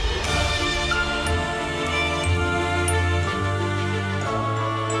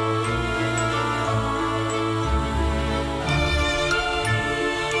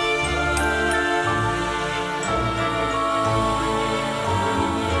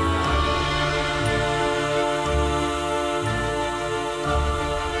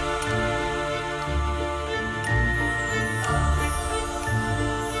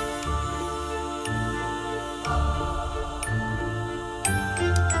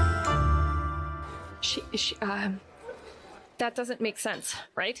that doesn't make sense,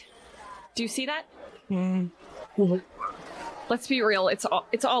 right? Do you see that? Let's be real. It's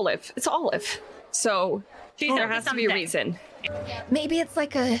Olive. It's Olive. So there has to be a reason. Maybe it's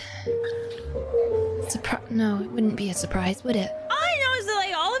like a surprise. No, it wouldn't be a surprise, would it? All I know is that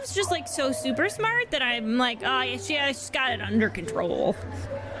like Olive's just like so super smart that I'm like, oh yeah, she's got it under control.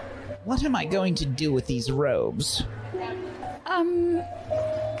 What am I going to do with these robes?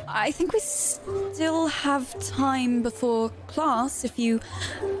 I think we still have time before class if you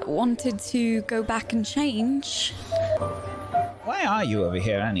wanted to go back and change. Why are you over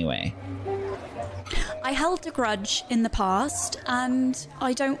here anyway? I held a grudge in the past, and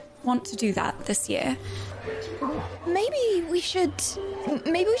I don't want to do that this year. Maybe we should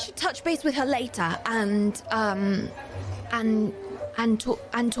touch base with her later and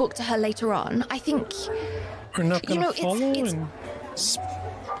talk to her later on. I think we're not gonna follow and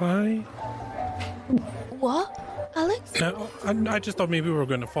spy. What, Alex? No, I just thought maybe we were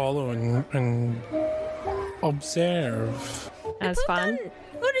going to follow and observe. As fun.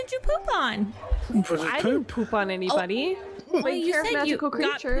 Who did you poop on? I didn't poop on anybody. Well, you said you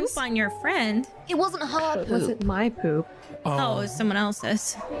got poop on your friend. It wasn't her poop. It wasn't my poop. Oh, it was someone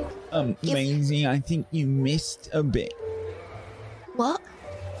else's. Maisie, I think you missed a bit. What?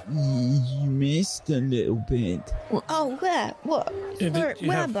 You missed a little bit. Oh, where? What?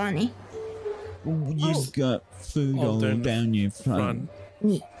 Where, Barney? You've got food all down your front.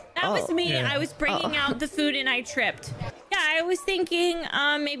 That was me. Yeah. I was bringing out the food and I tripped. Yeah, I was thinking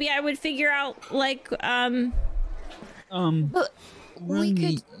maybe I would figure out like But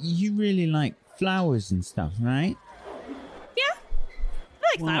Romy, you really like flowers and stuff, right? Yeah, I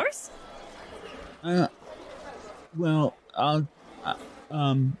like flowers. Well, I'll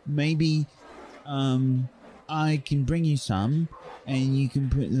maybe I can bring you some, and you can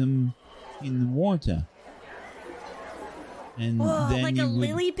put them in the water. And whoa, then like a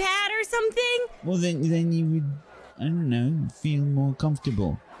lily pad or something? Well, then you would, I don't know, feel more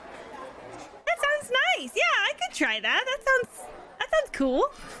comfortable. That sounds nice. Yeah, I could try that. That sounds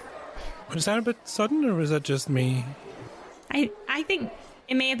cool. Was that a bit sudden, or was that just me? I think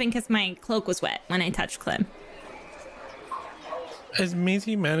it may have been because my cloak was wet when I touched Clem. Is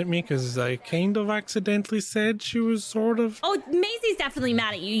Maisie mad at me because I kind of accidentally said she was sort of... Oh, Maisie's definitely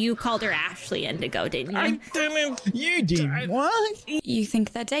mad at you. You called her Ashley Indigo, didn't you? I didn't. You did what? You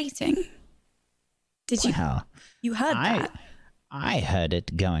think they're dating? Did you? Well, you heard that? I heard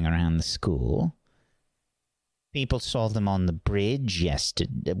it going around the school. People saw them on the bridge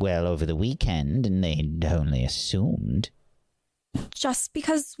over the weekend, and they'd only assumed. Just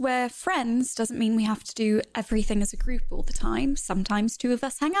because we're friends doesn't mean we have to do everything as a group all the time. Sometimes two of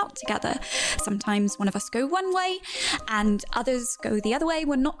us hang out together. Sometimes one of us go one way and others go the other way.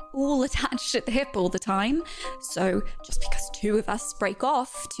 We're not all attached at the hip all the time. So just because two of us break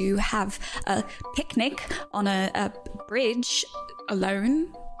off to have a picnic on a bridge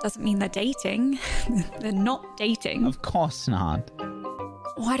alone doesn't mean they're dating. They're not dating. Of course not.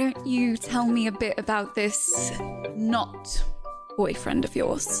 Why don't you tell me a bit about this not boyfriend of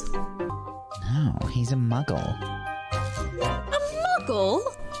yours? No, he's a muggle. A muggle?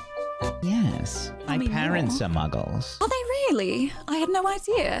 Yes. My parents are muggles. Are they really? I had no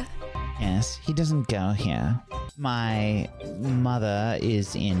idea. Yes, he doesn't go here. My mother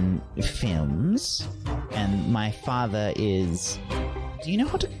is in films, and my father is... Do you know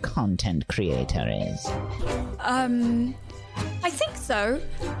what a content creator is? I think so,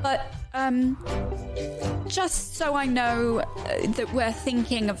 but, just so I know that we're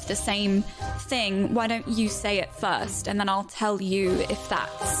thinking of the same thing, why don't you say it first, and then I'll tell you if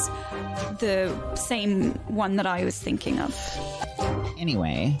that's the same one that I was thinking of.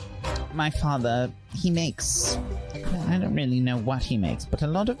 Anyway, my father, he makes... I don't really know what he makes, but a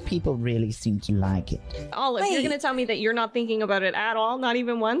lot of people really seem to like it. Olive, you're going to tell me that you're not thinking about it at all? Not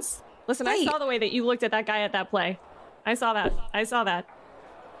even once? Listen, I saw the way that you looked at that guy at that play. I saw that.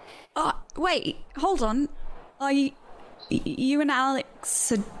 Wait, hold on. You and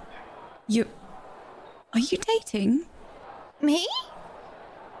Alex are you dating? Me?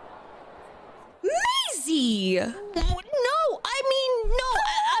 Maisie! No, I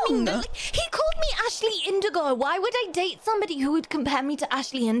mean, he called me Ashley Indigo. Why would I date somebody who would compare me to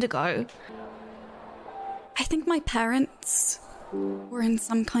Ashley Indigo? I think my parents were in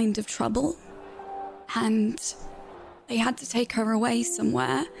some kind of trouble, and they had to take her away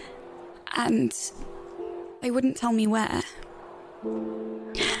somewhere, and they wouldn't tell me where.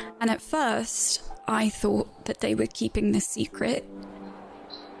 And at first, I thought that they were keeping this secret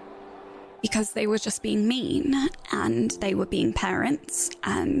because they were just being mean, and they were being parents,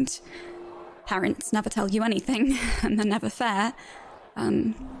 and parents never tell you anything, and they're never fair.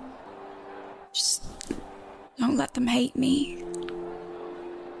 Just don't let them hate me.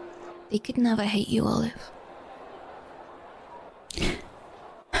 They could never hate you, Olive.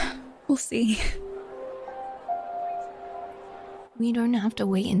 We'll see. We don't have to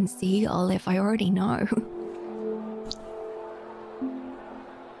wait and see, Olive. I already know.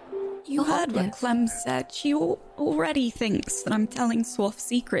 You heard what Clem said. She already thinks that I'm telling Swaff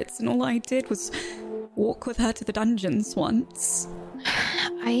secrets, and all I did was walk with her to the dungeons once.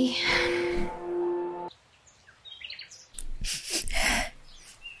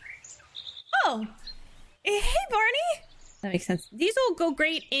 Oh, hey, Barney. That makes sense. These will go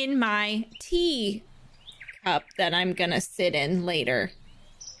great in my tea cup that I'm gonna sit in later.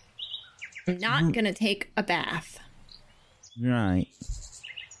 I'm not gonna take a bath. Right.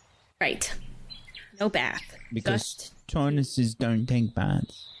 Right. No bath. Because tortoises don't take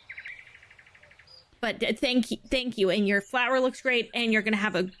baths. But thank you. And your flower looks great, and you're gonna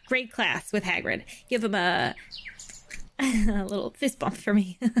have a great class with Hagrid. Give him a little fist bump for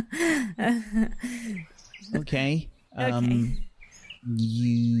me. Okay. Okay.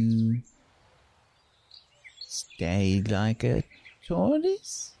 You stay like a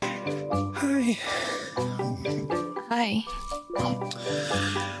tortoise? Hi. Hi.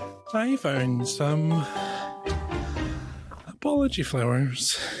 I found some apology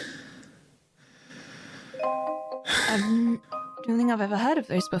flowers. I don't think I've ever heard of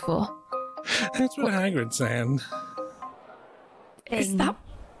those before. That's what Hagrid said. Is that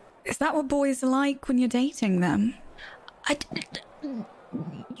what boys are like when you're dating them?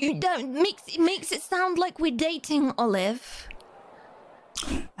 You don't makes it sound like we're dating, Olive.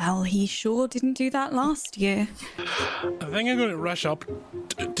 Well, he sure didn't do that last year. I think I'm going to rush up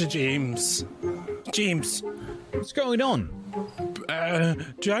to James. James, What's going on?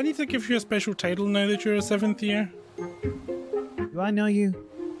 do I need to give you a special title now that you're a 7th year? Do I know you?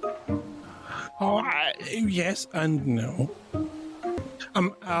 Oh, yes and no.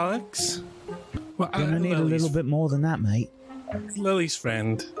 I'm Alex. Well, Gonna need a little bit more than that, mate. Lily's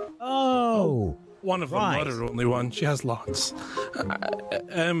friend. Oh! One of them, Right. not her only one. She has lots.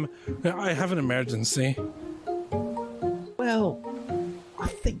 I have an emergency. Well, I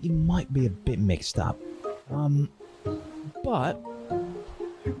think you might be a bit mixed up. But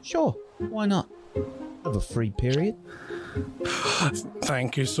sure, why not? Have a free period.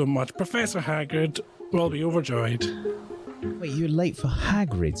 Thank you so much. Professor Hagrid will be overjoyed. Wait, you're late for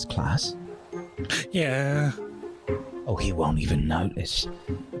Hagrid's class? Yeah. Oh, he won't even notice.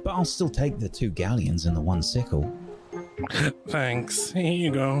 But I'll still take the 2 galleons and the 1 sickle. Thanks. Here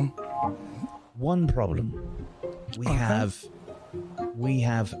you go. One problem. We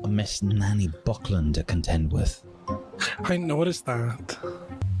have a Miss Nanny Buckland to contend with. I noticed that.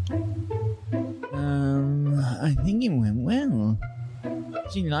 I think it went well.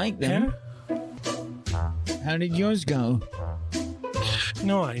 Did you like them? Yeah? How did yours go?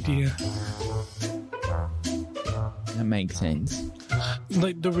 No idea. That makes sense.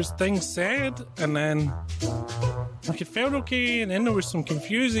 Like, there was things said, and then like it felt okay, and then there was some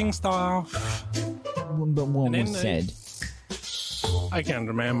confusing stuff. But what And then was said? I can't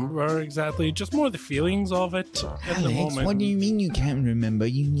remember exactly. Just more the feelings of it at the Alex, moment. what do you mean you can't remember?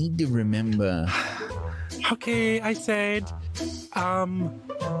 You need to remember. Okay, I said,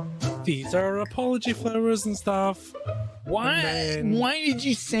 these are apology flowers and stuff. Why? And then- Why did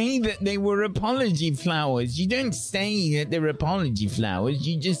you say that they were apology flowers? You don't say that they're apology flowers.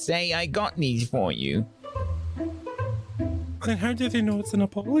 You just say, I got these for you. Then how do they know it's an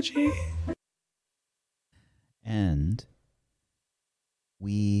apology? And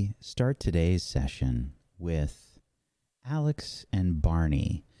we start today's session with Alex and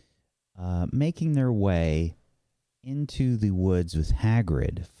Barney making their way into the woods with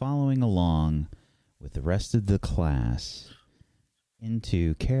Hagrid, following along with the rest of the class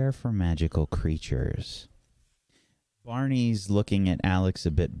into Care for Magical Creatures. Barney's looking at Alex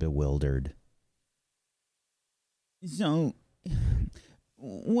a bit bewildered. So,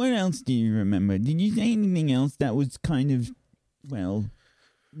 what else do you remember? Did you say anything else that was kind of, well,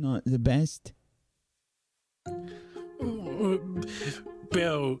 not the best?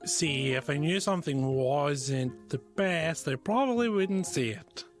 Bill, see, if I knew something wasn't the best, I probably wouldn't say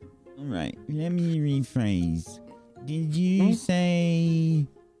it. All right, let me rephrase. Did you say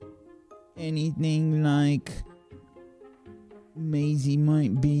anything like Maisie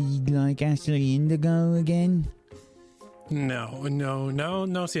might be like Ashley Indigo again? No.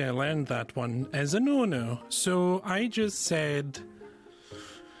 See, I learned that one as a no-no. So I just said,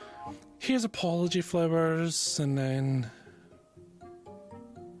 here's apology flowers, and then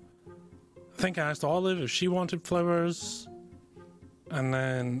think I asked Olive if she wanted flowers. And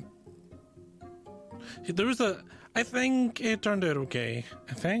then there was I think it turned out okay.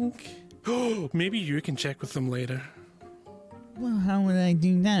 I think. Oh, maybe you can check with them later. Well, how would I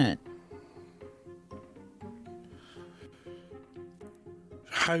do that?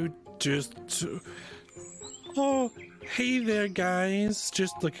 How just... Oh, hey there, guys.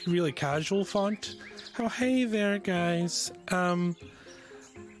 Just like really casual font. Oh, hey there, guys.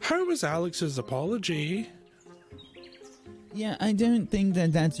 How was Alex's apology? Yeah, I don't think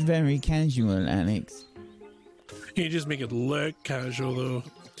that's very casual, Alex. You just make it look casual, though.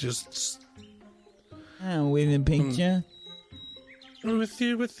 Just... Oh, with a picture?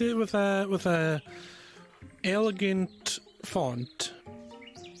 With a elegant font.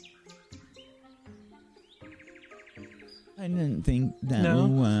 I don't think that will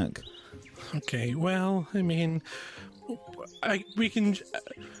work. Okay, well, I mean, I can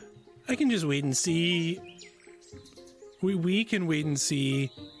just wait and see. We can wait and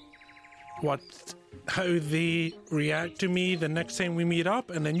see how they react to me the next time we meet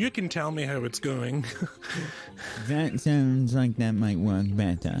up, and then you can tell me how it's going. That sounds like that might work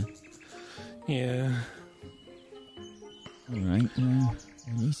better. Yeah. Alright, well,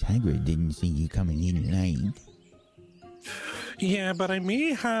 at least Hagrid didn't see you coming in late. Yeah, but I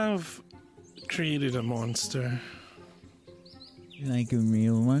may have created a monster. Like a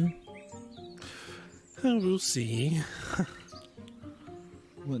real one? Oh, we'll see.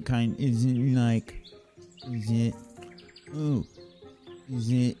 What kind? Is it like... does it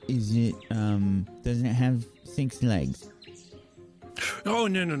have 6 legs? Oh,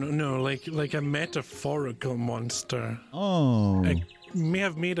 no. Like a metaphorical monster. Oh. I may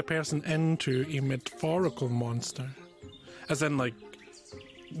have made a person into a metaphorical monster. As in, like,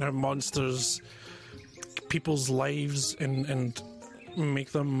 they're monsters, people's lives, and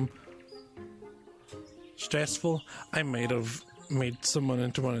make them stressful. I might have made someone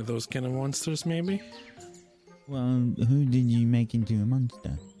into one of those kind of monsters, maybe. Well, who did you make into a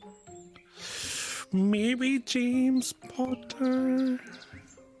monster? Maybe James Potter.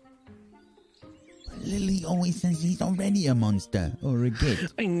 But Lily always says he's already a monster, or a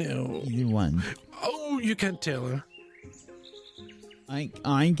git. I know. Either one. Oh, you can't tell her. I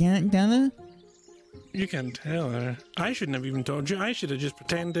can't tell her? You can't tell her. I shouldn't have even told you. I should have just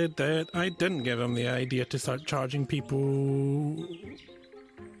pretended that I didn't give him the idea to start charging people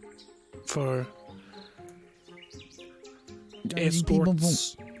for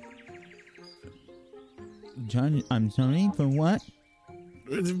escorts. I'm sorry, for what?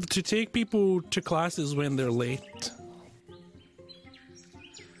 To take people to classes when they're late.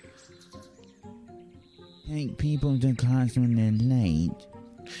 Take people to class when they're late?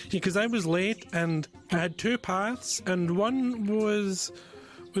 Yeah, because I was late and I had 2 paths, and one was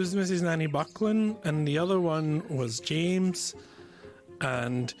Mrs. Nanny Buckland, and the other one was James,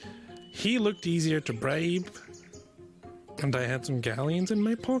 and he looked easier to bribe, and I had some galleons in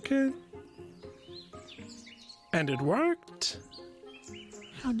my pocket, and it worked.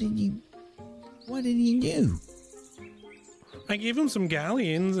 What did he do? I gave him some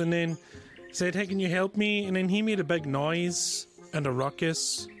galleons and then said, hey, can you help me? And then he made a big noise and a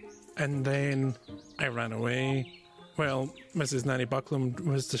ruckus, and then I ran away. Well, Mrs. Nanny Buckland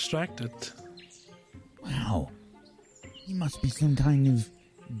was distracted. Wow. He must be some kind of...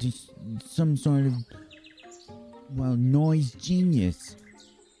 some sort of... well, noise genius.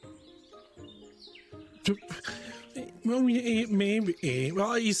 Well, maybe.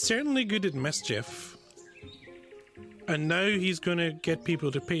 Well, he's certainly good at mischief. And now he's going to get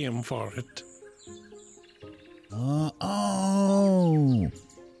people to pay him for it. Oh,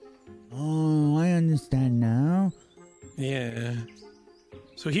 I understand now. Yeah.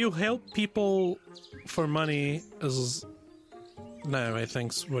 So he'll help people for money as now, I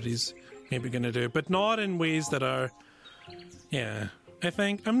think's what he's maybe going to do. But not in ways that are... Yeah, I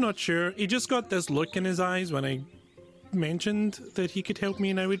think. I'm not sure. He just got this look in his eyes when I mentioned that he could help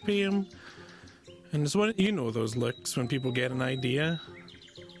me and I would pay him. And it's one, you know those looks when people get an idea.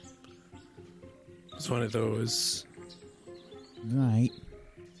 It's one of those. Right.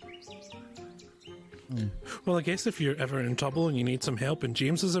 Well, I guess if you're ever in trouble and you need some help and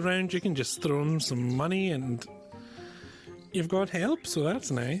James is around, you can just throw him some money and you've got help, so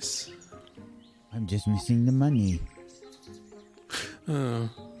that's nice. I'm just missing the money. Oh.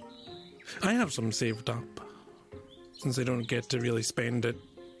 I have some saved up, since I don't get to really spend it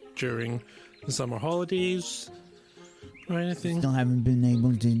during the summer holidays or anything. Still haven't been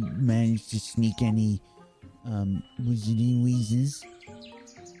able to manage to sneak any wizarding wheezes.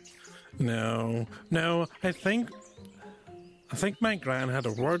 No, I think I think my gran had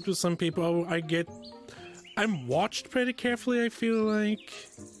a word with some people. I'm watched pretty carefully, I feel like.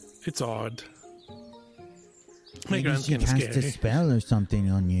 It's odd. My Maybe gran's she kind of cast a scary. spell or something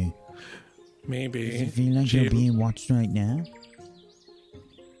on you. Maybe. Does it feel like you're being watched right now?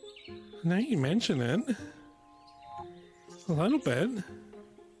 Now you mention it. A little bit.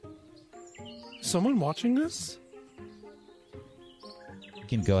 Someone watching this? You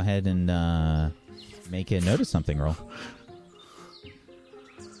can go ahead and make a notice something roll.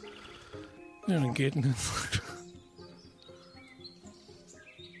 Oh, goodness.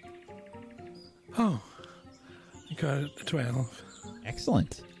 Oh. I got a 12.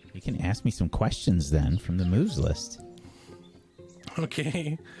 Excellent. You can ask me some questions then from the moves list.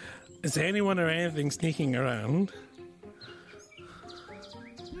 Okay. Is anyone or anything sneaking around?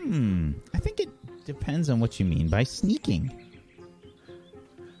 I think it depends on what you mean by sneaking.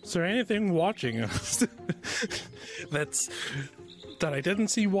 Is there anything watching us that I didn't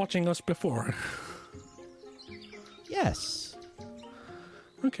see watching us before? Yes.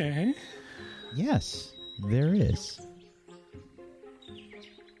 Okay. Yes, there is.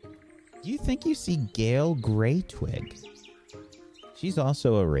 You think you see Gale Greytwig? She's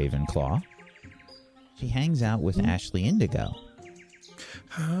also a Ravenclaw. She hangs out with Ashley Indigo.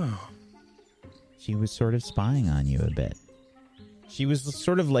 Oh. She was sort of spying on you a bit. She was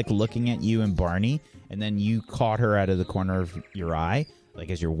sort of like looking at you and Barney, and then you caught her out of the corner of your eye, like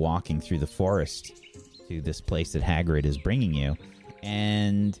as you're walking through the forest to this place that Hagrid is bringing you.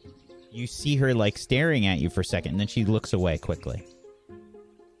 And you see her like staring at you for a second, and then she looks away quickly.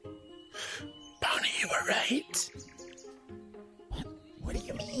 Barney, you were right. What do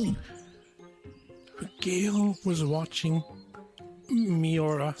you mean? Gale was watching me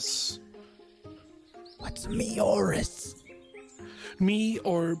or us. What's Meoris? Me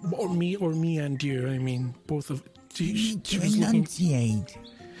or me and you. I mean, both of. She was looking. Enunciate.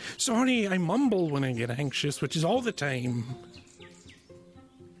 Sorry, I mumble when I get anxious, which is all the time.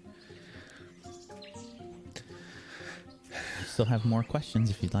 You still have more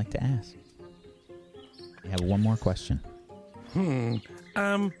questions if you'd like to ask. You have one more question.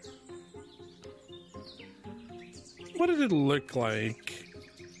 What did it look like?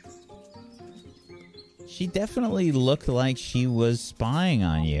 She definitely looked like she was spying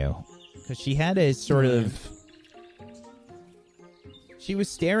on you. Because she had a sort of... She was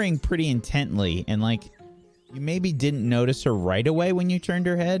staring pretty intently, and like, you maybe didn't notice her right away when you turned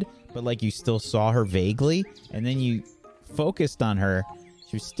her head, but like you still saw her vaguely, and then you focused on her.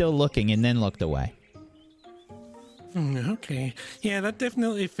 She was still looking and then looked away. Okay. Yeah, that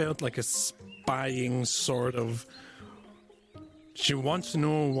definitely felt like a spying sort of... She wants to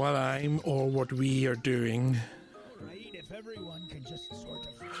know what I'm or what we are doing. Right, if everyone can just sort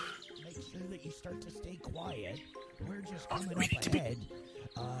of make sure that you start to stay quiet. We're just coming up ahead.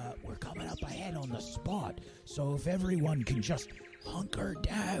 We're coming up ahead on the spot. So if everyone can just hunker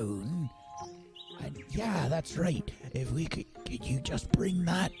down. And yeah, that's right. If we could you just bring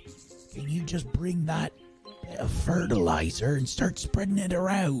that bit of fertilizer and start spreading it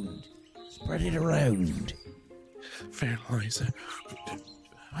around. Spread it around. Fertilizer.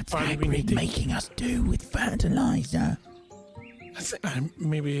 What's Barney, we need Hagrid to- making us do with fertilizer?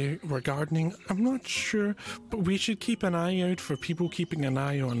 Maybe we're gardening. I'm not sure, but we should keep an eye out for people keeping an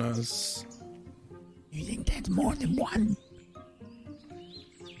eye on us. You think that's more than one?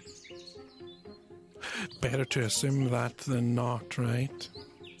 Better to assume that than not, right?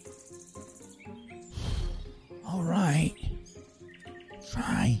 All right.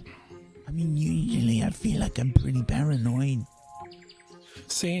 Try. I mean, usually I feel like I'm pretty paranoid.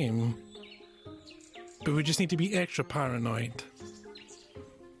 Same. But we just need to be extra paranoid.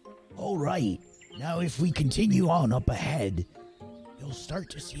 All right. Now, if we continue on up ahead, you'll start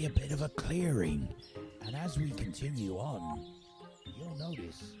to see a bit of a clearing. And as we continue on, you'll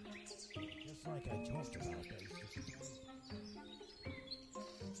notice, just like I talked about,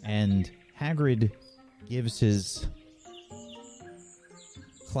 And Hagrid gives his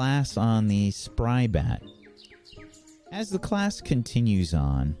class on the Sprybat. As the class continues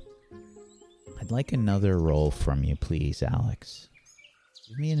on, I'd like another roll from you, please, Alex.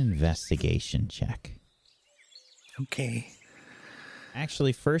 Give me an investigation check. Okay.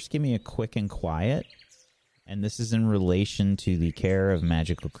 Actually, first give me a quick and quiet. And this is in relation to the Care of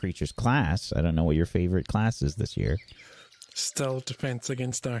Magical Creatures class. I don't know what your favorite class is this year. Still defense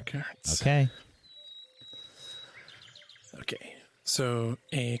against dark arts. Okay. Okay. So,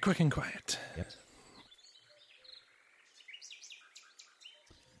 a quick and quiet. Yep.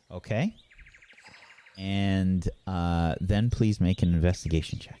 Okay. And then please make an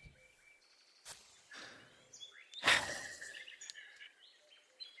investigation check.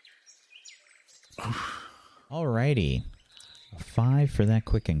 Alrighty. A 5 for that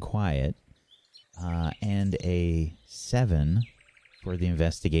quick and quiet. And a 7 for the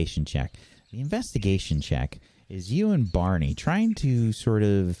investigation check. The investigation check is you and Barney trying to sort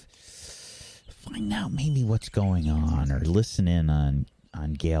of find out maybe what's going on or listen in on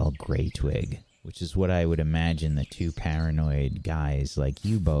Gale Greytwig, which is what I would imagine the two paranoid guys like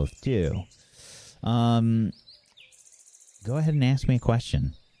you both do. Go ahead and ask me a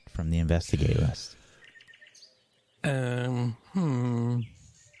question from the investigator list. Can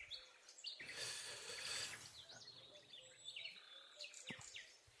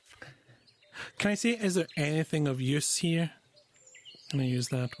I say, is there anything of use here? Can I use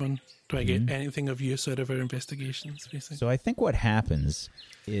that one? Do I get anything of use out of our investigations, basically? So I think what happens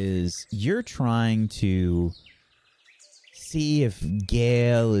is you're trying to see if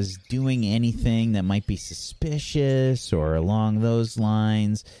Gale is doing anything that might be suspicious or along those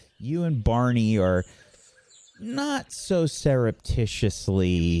lines. You and Barney are not so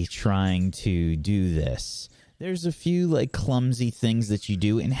surreptitiously trying to do this. There's a few, like, clumsy things that you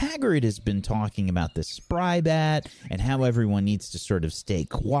do, and Hagrid has been talking about the spry bat and how everyone needs to sort of stay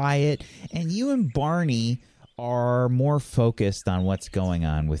quiet, and you and Barney are more focused on what's going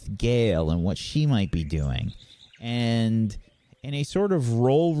on with Gale and what she might be doing. And in a sort of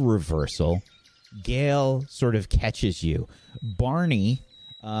role reversal, Gale sort of catches you. Barney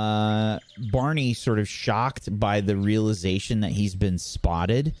sort of shocked by the realization that he's been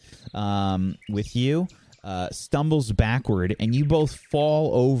spotted with you, stumbles backward, and you both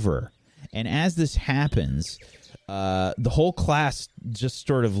fall over. And as this happens, the whole class just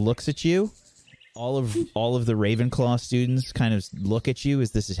sort of looks at you. All of the Ravenclaw students kind of look at you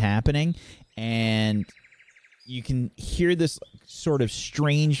as this is happening, and you can hear this sort of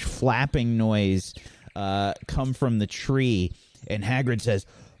strange flapping noise come from the tree, and Hagrid says,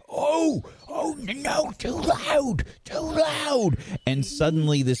 Oh, no, too loud. And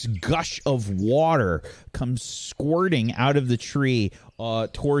suddenly this gush of water comes squirting out of the tree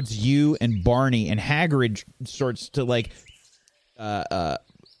towards you and Barney, and Hagrid starts to, like,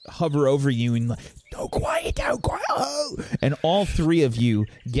 hover over you and, like, go quiet. Oh! And all three of you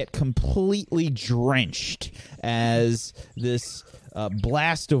get completely drenched as this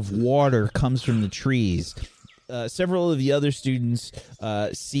blast of water comes from the trees. Several of the other students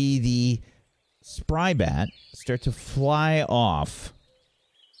see the spry bat start to fly off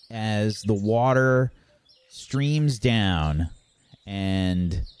as the water streams down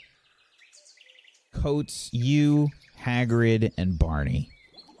and coats you, Hagrid, and Barney.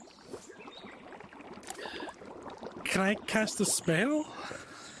 Can I cast a spell?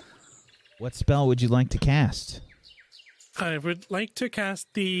 What spell would you like to cast? I would like to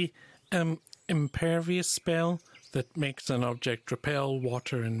cast the impervious spell that makes an object repel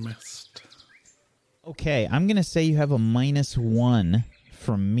water and mist. Okay, I'm going to say you have a -1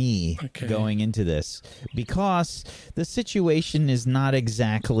 from me going into this, because the situation is not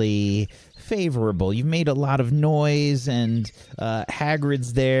exactly favorable. You've made a lot of noise, and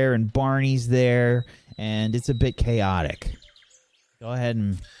Hagrid's there, and Barney's there, and it's a bit chaotic. Go ahead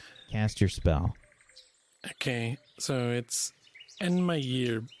and cast your spell. Okay, so it's in my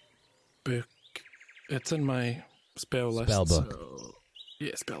yearbook. It's in my spell list. Spellbook. So,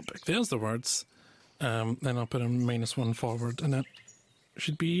 yeah, spellbook. There's the words. Then I'll put a -1 forward, and that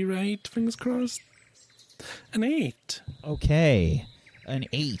should be right. Fingers crossed. An 8. Okay. An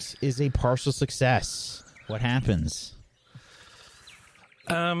 8 is a partial success. What happens?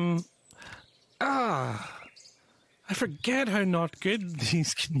 I forget how not good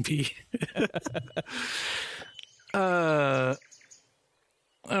these can be. Oh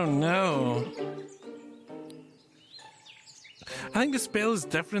no. I think the spell is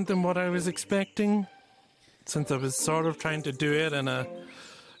different than what I was expecting, since I was sort of trying to do it and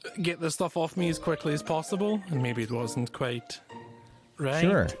get the stuff off me as quickly as possible, and maybe it wasn't quite right.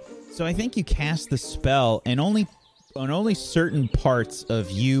 Sure. So I think you cast the spell, and only certain parts of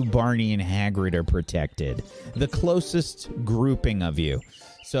you, Barney, and Hagrid are protected. The closest grouping of you.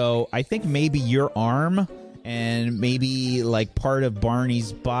 So I think maybe your arm, and maybe like part of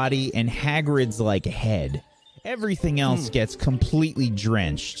Barney's body, and Hagrid's like head. Everything else gets completely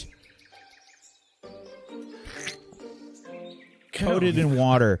drenched. Coated in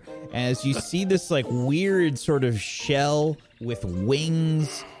water. As you see this like weird sort of shell with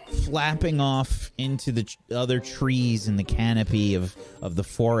wings flapping off into the other trees in the canopy of the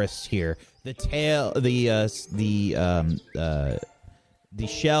forest here. The tail, the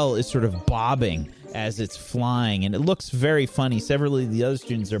shell is sort of bobbing as it's flying, and it looks very funny. Several of the other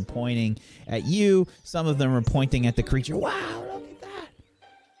students are pointing at you. Some of them are pointing at the creature. Wow, look at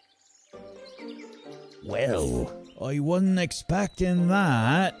Well, I wasn't expecting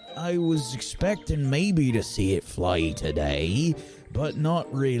that. I was expecting maybe to see it fly today, but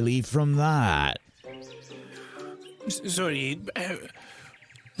not really from that. Sorry,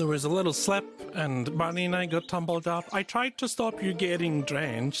 there was a little slip and Barney and I got tumbled up. I tried to stop you getting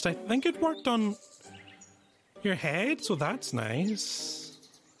drenched. I think it worked on your head, so that's nice.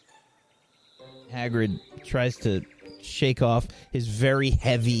 Hagrid tries to shake off his very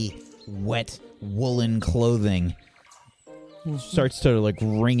heavy, wet, woolen clothing. Starts to, like,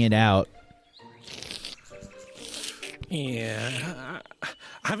 wring it out. Yeah, I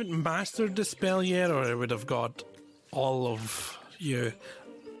haven't mastered the spell yet, or I would have got all of you.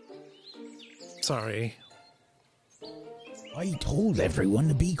 Sorry. I told everyone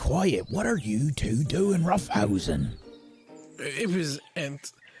to be quiet. What are you two doing roughhousing? It was, and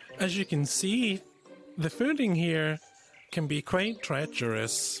as you can see, the footing here can be quite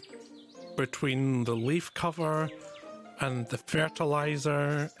treacherous between the leaf cover and the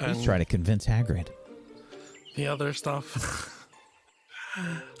fertilizer and He's trying to convince Hagrid. the other stuff.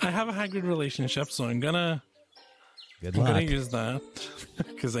 I have a Hagrid relationship, so I'm gonna use that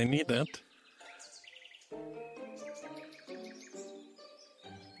because I need it.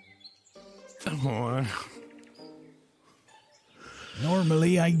 Oh.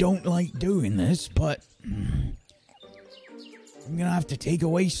 Normally, I don't like doing this, but I'm gonna have to take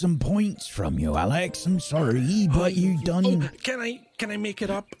away some points from you, Alex. I'm sorry, but you done... Oh, can I make it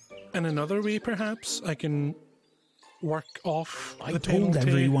up in another way, perhaps? I can work off I the told penalty.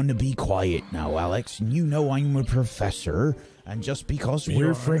 everyone to be quiet now, Alex, and you know I'm a professor, and just because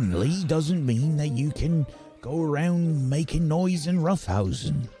we're friendly doesn't mean that you can go around making noise and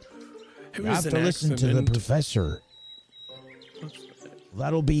roughhousing. You have to listen to the professor.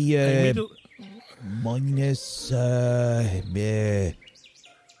 That'll be minus 5?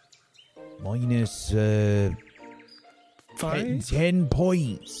 10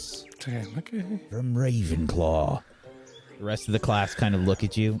 points 10, okay. from Ravenclaw. The rest of the class kind of look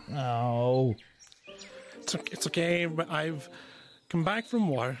at you. Oh. It's okay, but I've come back from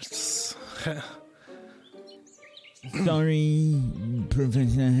worse. Sorry,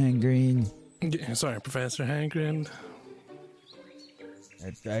 Professor Hagrid. Sorry, Professor Hagrid.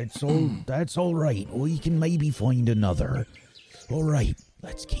 That's all right. We can maybe find another. All right,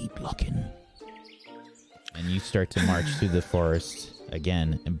 let's keep looking. And you start to march through the forest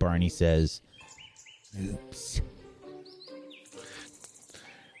again, and Barney says, Oops.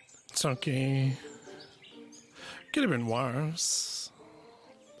 It's okay. Could have been worse.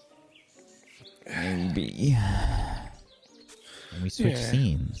 maybe. And we switch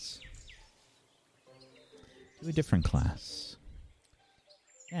scenes to a different class.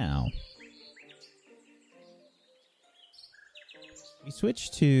 Now, we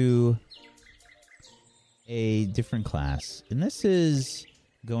switch to a different class, and this is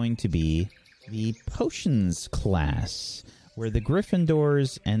going to be the Potions class, where the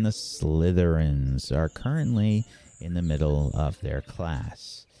Gryffindors and the Slytherins are currently in the middle of their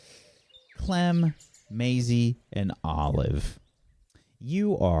class. Clem, Maisie, and Olive,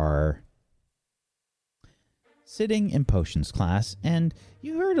 you are sitting in Potions class, and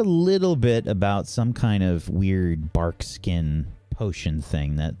you heard a little bit about some kind of weird bark skin potion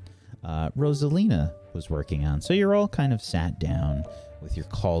thing that Rosalina was working on. So you're all kind of sat down with your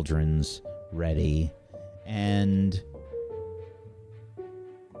cauldrons ready, and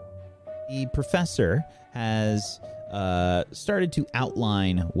the professor has started to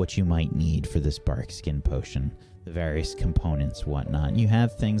outline what you might need for this bark skin potion, the various components, whatnot. You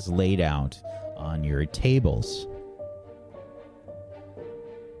have things laid out on your tables.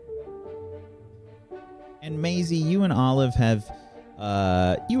 And Maisie, you and Olive have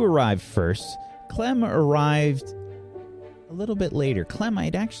you arrived first. Clem arrived a little bit later. Clem,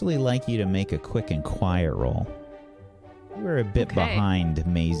 I'd actually like you to make a quick and quiet roll. You were a bit behind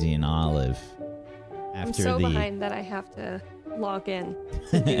Maisie and Olive. I'm so behind that I have to log in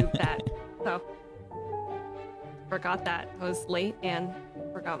to do that. So, forgot that. I was late and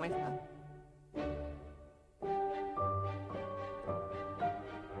forgot my stuff.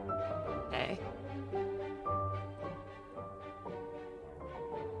 Okay.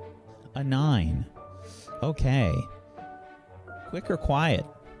 A 9. Okay. Quick or quiet?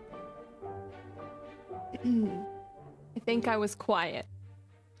 I think I was quiet.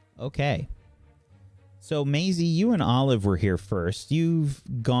 Okay. So, Maisie, you and Olive were here first. You've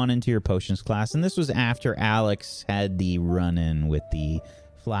gone into your potions class, and this was after Alex had the run-in with the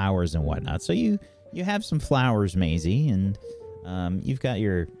flowers and whatnot. So you have some flowers, Maisie, and you've got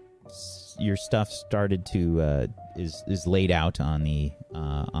your stuff started to is laid out on the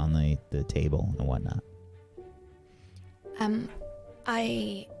table and whatnot.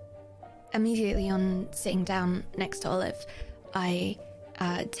 I immediately on sitting down next to Olive, I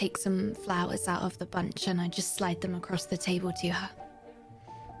take some flowers out of the bunch and I just slide them across the table to her.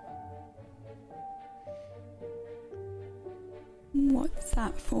 What's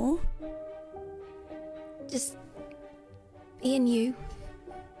that for? Just being you.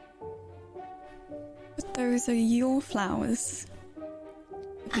 But those are your flowers.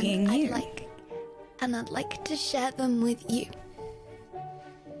 Being and you. I'd like to share them with you.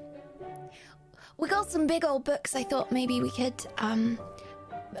 We got some big old books. I thought maybe we could,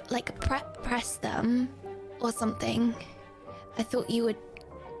 press them or something. I thought you would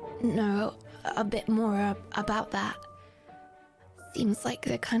know a bit more about that. Seems like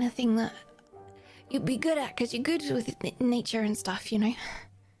the kind of thing that you'd be good at because you're good with nature and stuff, you know?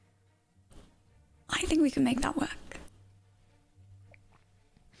 I think we can make that work.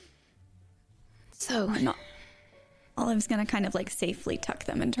 So... Not. Olive's gonna kind of safely tuck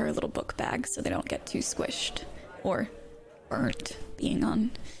them into her little book bag so they don't get too squished or burnt being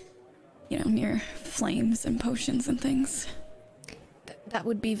on, near flames and potions and things. That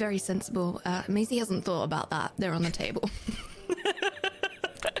would be very sensible. Maisie hasn't thought about that. They're on the table.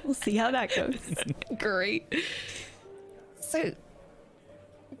 We'll see how that goes. Great. So,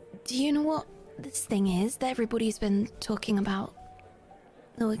 do you know what this thing is that everybody's been talking about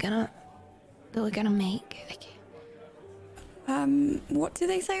that we're gonna make? What do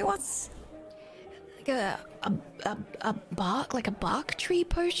they say it was? Like a bark tree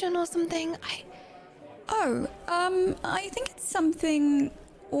potion or something? I think it's something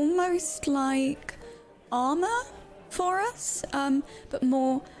almost like armor for us, but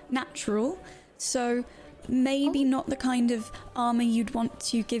more natural. So maybe not the kind of armor you'd want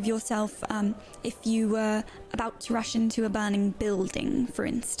to give yourself if you were about to rush into a burning building, for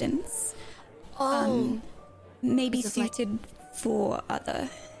instance. Maybe suited for other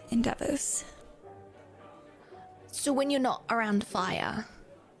endeavors. So when you're not around fire?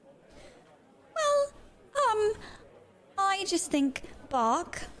 Well, I just think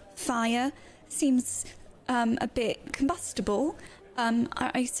bark, fire, seems a bit combustible.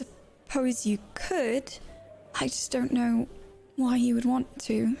 I suppose you could. I just don't know why you would want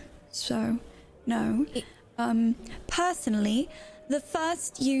to. So, no. Personally, the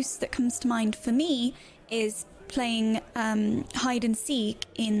first use that comes to mind for me is playing hide and seek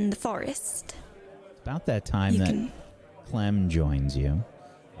in the forest. About that time Clem joins you.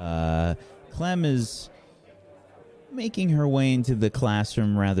 Clem is making her way into the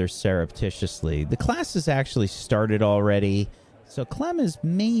classroom rather surreptitiously. The class has actually started already, so Clem is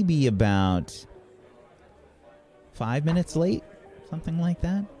maybe about 5 minutes late, something like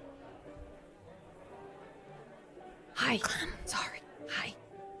that. Hi, Clem. Sorry. Hi.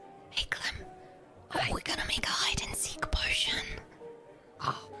 Hey, Clem. We're gonna make a hide and seek potion.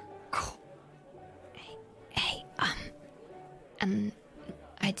 Oh, cool. Hey, and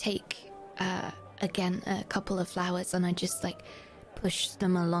I take, again, a couple of flowers and I just, push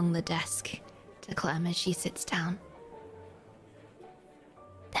them along the desk to Clem as she sits down.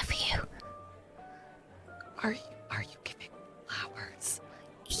 They're for you. Are you giving flowers?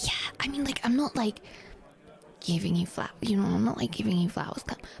 Yeah, I mean, I'm not, giving you flowers, I'm not giving you flowers,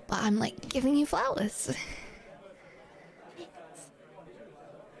 but I'm giving you flowers.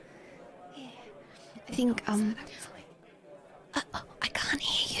 Yeah. I think I can't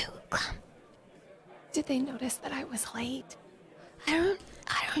hear you, Clem. Did they notice that I was late? I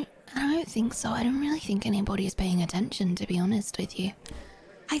don't think so. I don't really think anybody is paying attention, to be honest with you.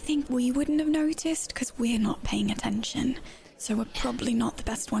 I think we wouldn't have noticed because we're not paying attention, so we're probably not the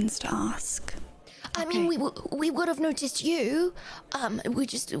best ones to ask. I mean, we would have noticed you. We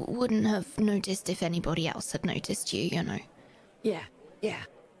just wouldn't have noticed if anybody else had noticed you, Yeah. Yeah.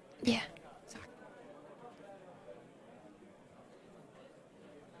 Sorry.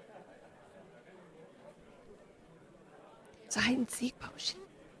 It's a hide and seek potion.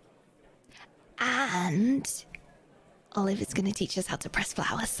 And Olive is going to teach us how to press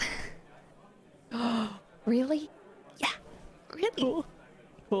flowers. Really? Yeah, really.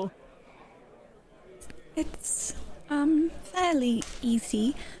 Cool. It's fairly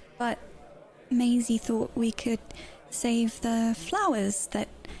easy, but Maisie thought we could save the flowers that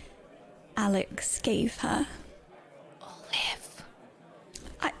Alex gave her. Olive.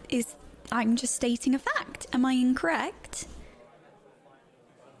 I'm just stating a fact. Am I incorrect?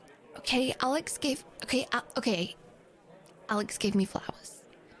 Okay, Alex gave me flowers.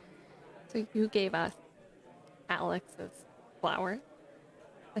 So you gave us Alex's flowers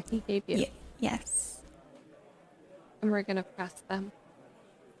that he gave you. Yes. And we're gonna press them.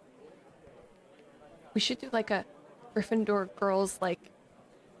 We should do a Gryffindor girls like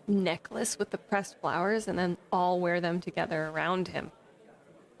necklace with the pressed flowers and then all wear them together around him.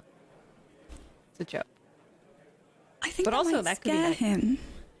 It's a joke. I think But that also might that could be scare nice. him.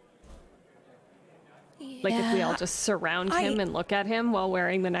 Like if we all just surround him and look at him while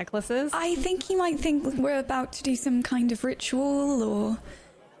wearing the necklaces. I think he might think we're about to do some kind of ritual, or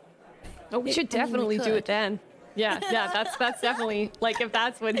Oh, we should definitely do it then. Yeah, that's definitely, like, if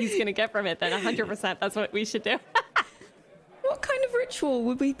that's what he's gonna get from it, then 100% that's what we should do. what kind of ritual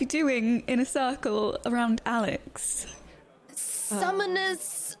would we be doing in a circle around Alex?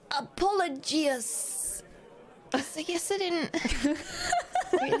 Summoner's Apologies. I guess I didn't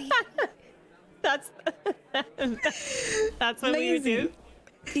really. That's what we would do.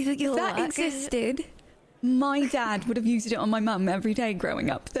 Do you think If it'll that work? existed, my dad would have used it on my mum every day growing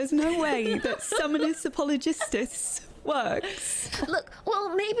up. There's no way that Summoner's Apologistus works. Look,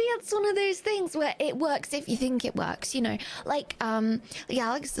 well, maybe it's one of those things where it works if you think it works, you know. Like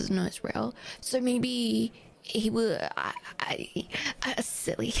Alex doesn't know it's real, so maybe he will.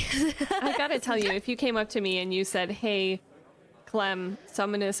 Silly. I gotta tell you, if you came up to me and you said, "Hey, Clem,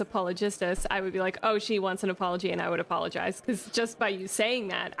 Summoner's Apologistus," I would be like, "Oh, she wants an apology," and I would apologize. Because just by you saying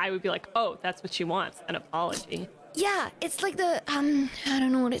that, I would be like, "Oh, that's what she wants, an apology." Yeah, it's like the I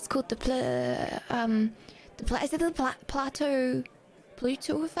don't know what it's called. Is it the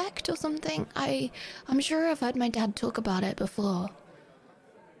Pluto effect or something? I'm sure I've heard my dad talk about it before.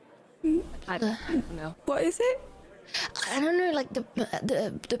 I don't know. What is it? I don't know, like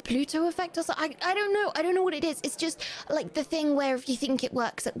the Pluto effect or something. I don't know. I don't know what it is. It's just like the thing where if you think it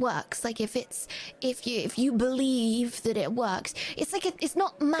works, it works. Like if you believe that it works, it's like it's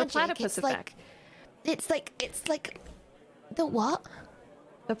not magic. The platypus effect. It's like the what?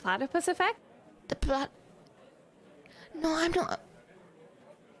 The platypus effect? No, I'm not.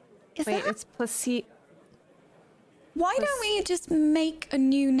 Wait, it's placebo. Why don't we just make a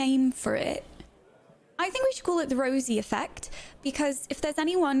new name for it? I think we should call it the Rosie effect, because if there's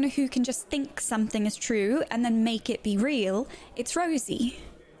anyone who can just think something is true and then make it be real, it's Rosie.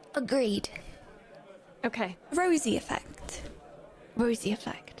 Agreed. Okay. Rosie effect. Rosie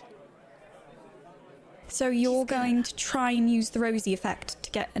effect. So you're going to try and use the Rosie effect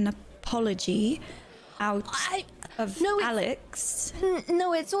to get an apology out of Alex.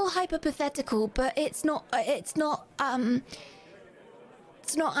 No, it's all hypothetical, but it's not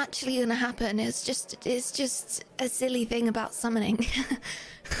actually gonna happen. It's just a silly thing about summoning.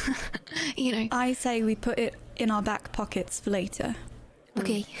 You know. I say we put it in our back pockets for later.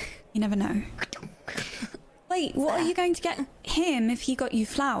 Okay. You never know. Wait, what are you going to get him if he got you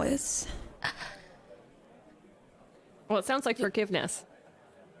flowers? Well, it sounds like forgiveness.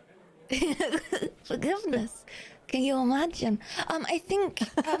 Forgiveness. Can you imagine? I think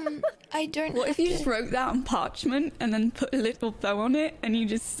I don't. What if you just wrote that on parchment and then put a little bow on it and you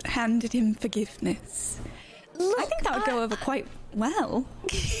just handed him forgiveness? Look, I think that would go over quite well.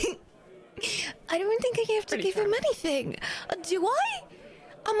 I don't think I have to give him anything. Do I?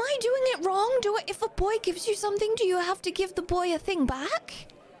 Am I doing it wrong? If a boy gives you something, do you have to give the boy a thing back?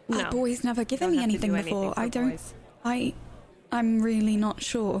 No. A boy's never given Don't me have to anything do before. anything for I don't. boys. I'm really not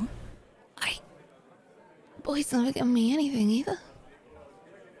sure. Boys never given me anything either.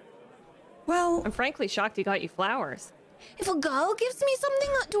 Well, I'm frankly shocked he got you flowers. If a girl gives me something,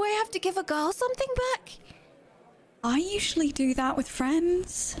 do I have to give a girl something back? I usually do that with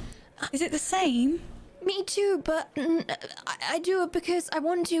friends. Is it the same? Me too, but I do it because I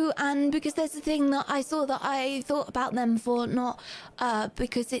want to, and because there's a thing that I saw that I thought about them for, not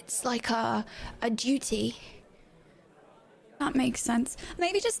because it's like a duty. That makes sense.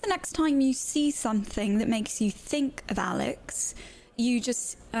 Maybe just the next time you see something that makes you think of Alex, you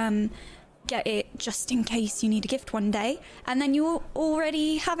just get it just in case you need a gift one day, and then you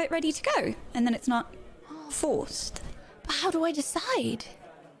already have it ready to go, and then it's not forced. But how do I decide?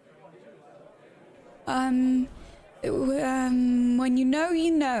 When you know,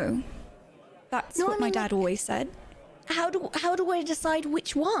 you know. That's No, what I my mean, dad always said. How do I decide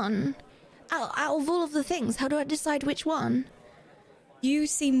which one? Out of all of the things, how do I decide which one? You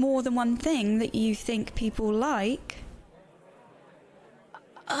see more than one thing that you think people like.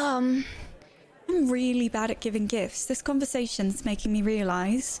 I'm really bad at giving gifts. This conversation's making me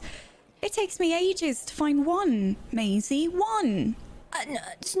realise it takes me ages to find one, Maisie. One. No,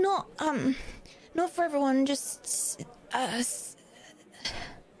 it's not for everyone. Just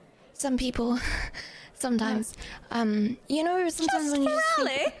some people. Sometimes, you know, sometimes Just when you for just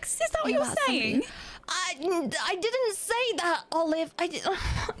Alex? Is that what you're about saying? something- I didn't say that, Olive. I did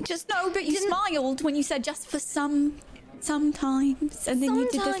just No, but you smiled when you said just for some Sometimes. And then you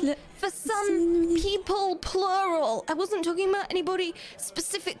did this Sometimes, for some people, plural. I wasn't talking about anybody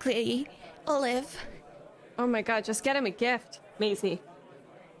specifically, Olive. Oh my god, just get him a gift, Maisie.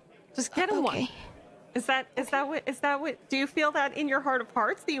 Just get him one. Is that what do you feel that in your heart of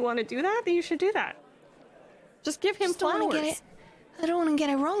hearts that you want to do that? Then you should do that. Just give him flowers. I don't want to get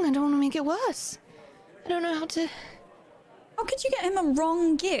it wrong. I don't want to make it worse. I don't know how to. How could you get him a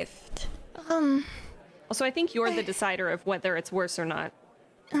wrong gift? Also, I think you're the decider of whether it's worse or not.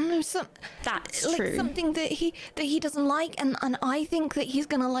 I don't know, That's like true. something that he doesn't like, and I think that he's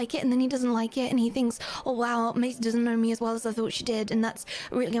gonna like it, and then he doesn't like it, and he thinks, oh wow, Maisie doesn't know me as well as I thought she did, and that's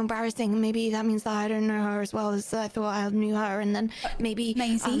really embarrassing. Maybe that means that I don't know her as well as I thought I knew her, and then maybe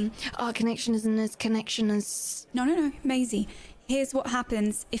Maisie? our connection isn't as connection as. No, Maisie. Here's what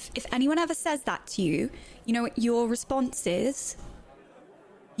happens if anyone ever says that to you. You know what your response is?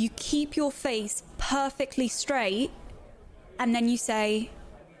 You keep your face perfectly straight, and then you say,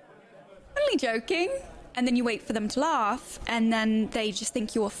 only joking. And then you wait for them to laugh, and then they just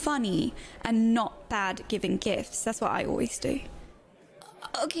think you're funny and not bad at giving gifts. That's what I always do.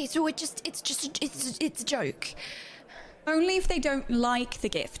 Okay, so it's a joke. Only if they don't like the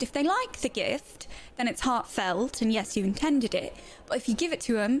gift. If they like the gift, then it's heartfelt, and yes, you intended it. But if you give it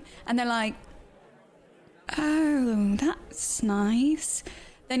to them, and they're like, oh, that's nice,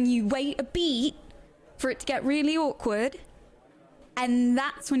 then you wait a beat for it to get really awkward, and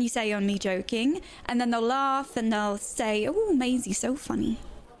that's when you say only joking, and then they'll laugh, and they'll say, oh, Maisie's so funny.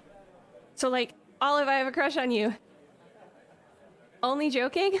 So, like, Olive, I have a crush on you. Only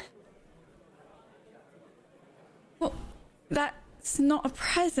joking? Well, that's not a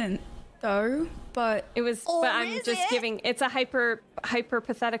present, though, but It was, Or but I'm is just it? giving, it's a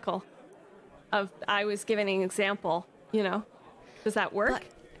hypothetical of, I was giving an example, you know? Does that work?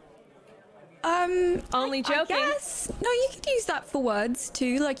 Only joking. Yes. No, you could use that for words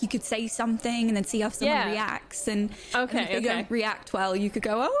too. Like you could say something and then see how someone Yeah. reacts. And Okay, and if they okay. don't react well, you could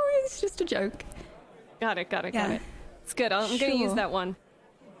go, oh, it's just a joke. Got it. Yeah. It's good. I'm going to use Sure. that one.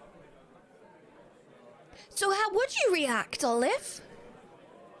 So how would you react, Olive?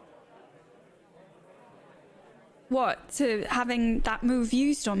 What? To having that move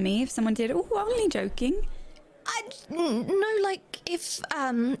used on me if someone did, oh, only joking. No, like if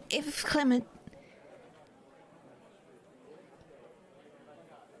Clement.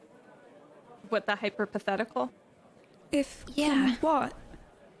 What, the hypothetical? If, Yeah. what?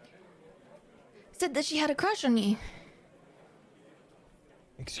 Said that she had a crush on you.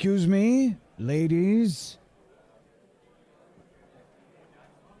 Excuse me, ladies.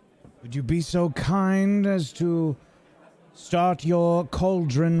 Would you be so kind as to start your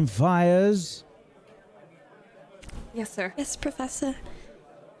cauldron fires? Yes, sir. Yes, Professor.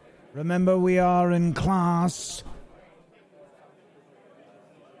 Remember, we are in class.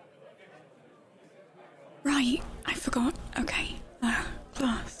 Right, I forgot. Okay.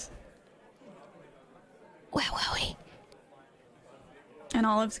 Class. Where were we? And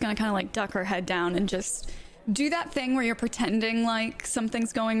Olive's gonna kind of like duck her head down and just do that thing where you're pretending like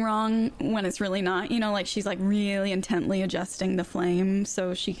something's going wrong when it's really not. You know, like she's like really intently adjusting the flame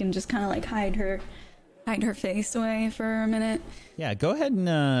so she can just kind of like hide her face away for a minute. Yeah, go ahead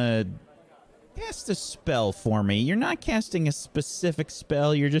and cast a spell for me. You're not casting a specific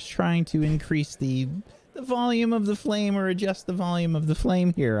spell. You're just trying to increase the volume of the flame or adjust the volume of the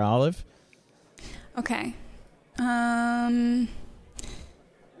flame here, Olive. Okay.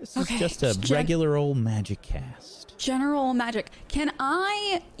 This is Okay, just a regular old magic cast. General magic. Can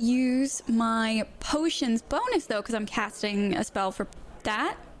I use my potions bonus though? Because I'm casting a spell for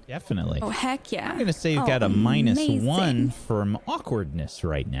that. Definitely. Oh heck yeah! I'm going to say you've Oh, got a amazing. -1 from awkwardness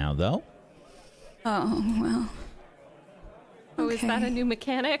right now, though. Oh well. Oh, is that Okay. a new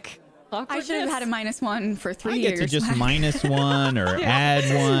mechanic? I should have had a -1 for 3 I years. get to just -1 or add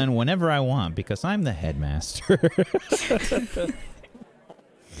 1 whenever I want because I'm the headmaster.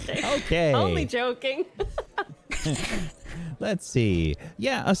 Okay. Only joking. Let's see.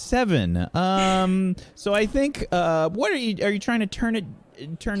 Yeah, a 7. So I think what are you trying to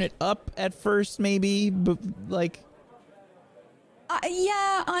turn it up at first maybe? But like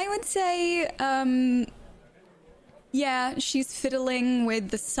Yeah, I would say, yeah, she's fiddling with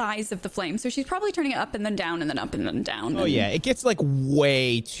the size of the flame. So she's probably turning it up and then down and then up and then down. oh yeah, it gets like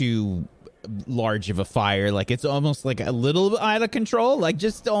way too large of a fire. Like it's almost like a little out of control, like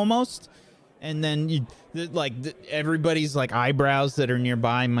just almost. And then everybody's like eyebrows that are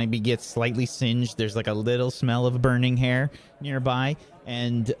nearby might get slightly singed. There's like a little smell of burning hair nearby,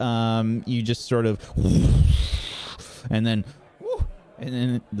 and you just sort of, and then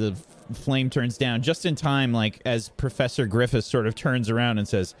the flame turns down just in time, like as Professor Griffiths sort of turns around and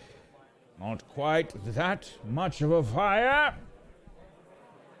says, "Not quite that much of a fire."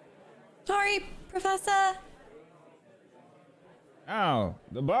 Sorry, Professor. Now,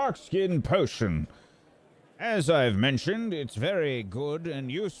 the barkskin potion. As I've mentioned, it's very good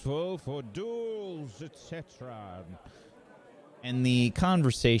and useful for duels, etc. And the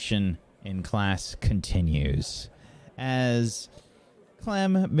conversation in class continues as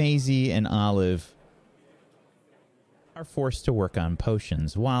Clem, Maisie, and Olive are forced to work on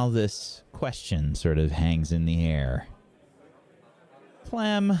potions while this question sort of hangs in the air.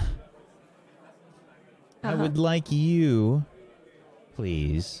 Clem, I would like you,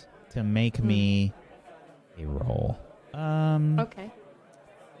 please, to make me a roll. Okay.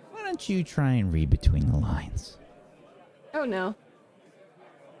 Why don't you try and read between the lines Oh no.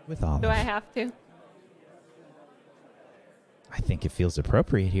 with Olive? Do I have to? I think it feels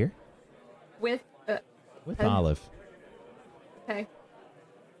appropriate here. With With Olive. okay.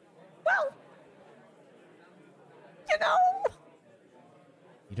 Well, you know.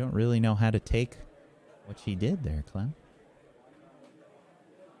 You don't really know how to take what she did there, Clem.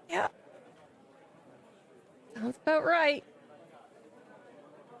 Yeah. Sounds about right.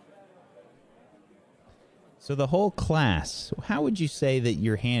 So the whole class, how would you say that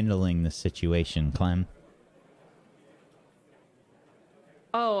you're handling the situation, Clem?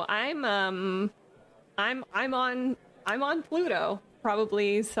 Oh, I'm on Pluto,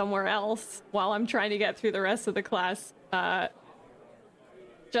 probably somewhere else while I'm trying to get through the rest of the class.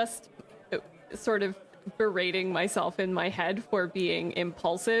 Just sort of berating myself in my head for being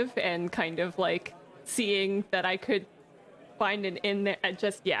impulsive and kind of like seeing that I could find an in there.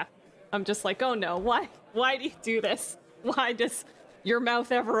 I'm just like, oh no, why do you do this? Why does your mouth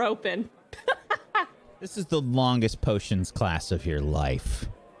ever open? This is the longest potions class of your life.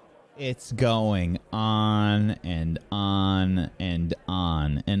 It's going on and on and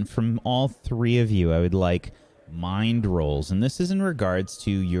on. And from all three of you, I would like mind rolls. And this is in regards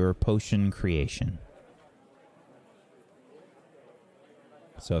to your potion creation.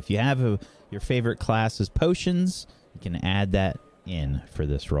 So if you have your favorite class is potions, you can add that in for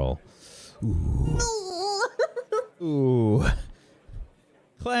this roll. Ooh.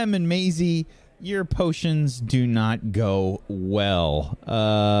 Clem and Maisie, your potions do not go well.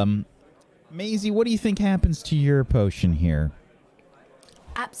 Maisie, what do you think happens to your potion here?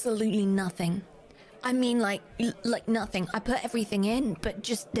 Absolutely nothing. I mean, like nothing. I put everything in, but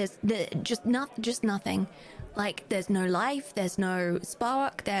just nothing. Like, there's no life, there's no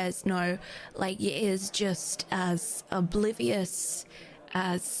spark, there's no, like, it is just as oblivious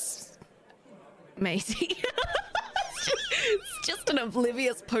as Maisie. It's just an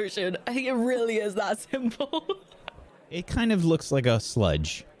oblivious potion. I think it really is that simple. It kind of looks like a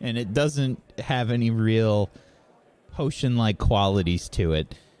sludge, and it doesn't have any real potion-like qualities to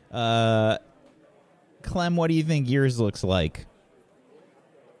it. Clem, what do you think yours looks like?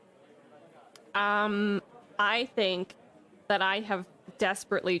 I think that I have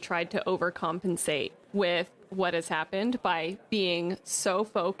desperately tried to overcompensate with what has happened by being so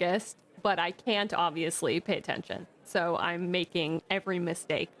focused, but I can't obviously pay attention. So I'm making every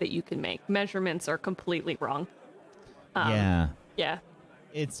mistake that you can make. Measurements are completely wrong. Yeah.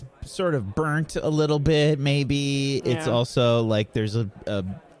 It's sort of burnt a little bit, maybe. It's also like there's a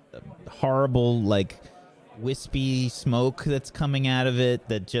horrible, like, wispy smoke that's coming out of it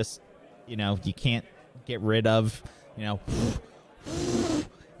that just, you can't get rid of. You're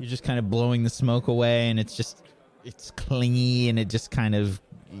just kind of blowing the smoke away, and it's clingy, and it just kind of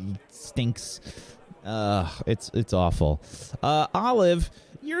stinks. It's awful. Olive,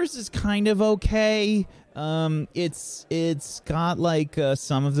 yours is kind of okay. It's got like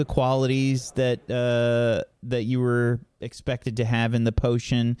some of the qualities that you were expected to have in the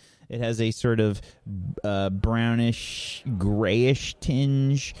potion. It has a sort of brownish, grayish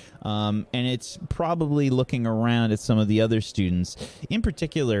tinge, and it's probably looking around at some of the other students. In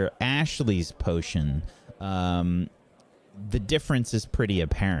particular, Ashley's potion. The difference is pretty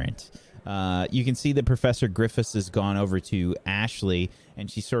apparent. You can see that Professor Griffiths has gone over to Ashley, and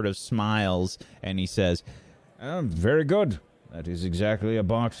she sort of smiles, and he says, Very good. That is exactly a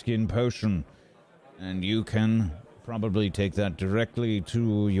barkskin potion. And you can probably take that directly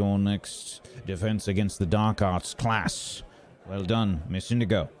to your next Defense Against the Dark Arts class. Well done, Miss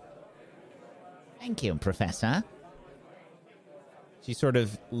Indigo. Thank you, Professor. she sort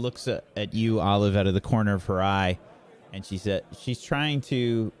of looks at you, Olive, out of the corner of her eye, and she's trying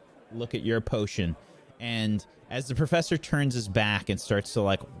to look at your potion. And as the professor turns his back and starts to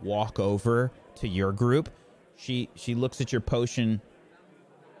like walk over to your group, she looks at your potion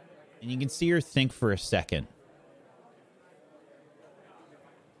And you can see her think for a second.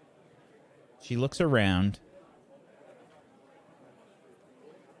 She looks around.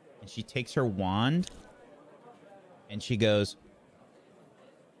 And she takes her wand. And she goes.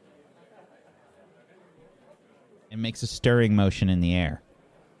 And makes a stirring motion in the air.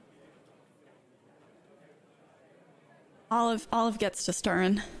 Olive gets to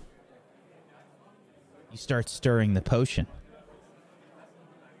stirring. You start stirring the potion.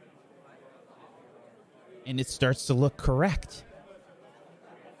 And it starts to look correct.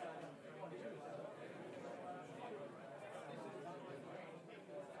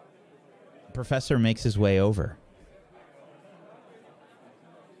 The professor makes his way over.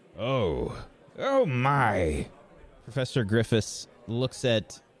 Oh my. Professor Griffiths looks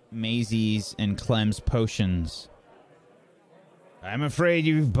at Maisie's and Clem's potions. I'm afraid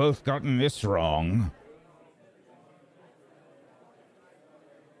you've both gotten this wrong.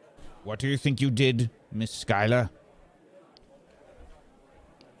 What do you think you did, Miss Skylar?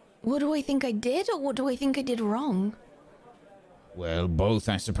 What do I think I did, or what do I think I did wrong? Well, both,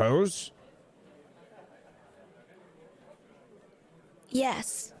 I suppose.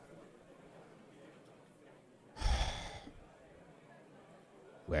 Yes.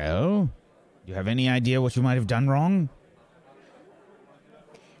 Well, do you have any idea what you might have done wrong?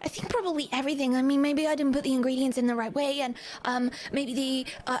 I think probably everything. I mean, maybe I didn't put the ingredients in the right way, and maybe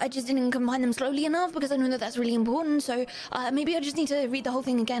I just didn't combine them slowly enough, because I know that that's really important. So maybe I just need to read the whole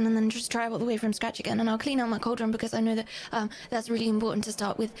thing again and then just try it all the way from scratch again. And I'll clean out my cauldron, because I know that that's really important to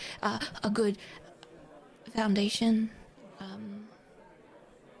start with a good foundation.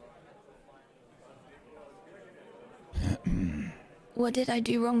 What did I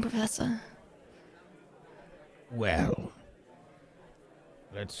do wrong, Professor? Well,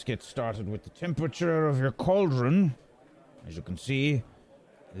 let's get started with the temperature of your cauldron. As you can see,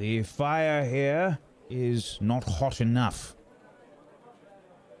 the fire here is not hot enough.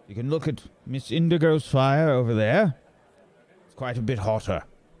 You can look at Miss Indigo's fire over there. It's quite a bit hotter.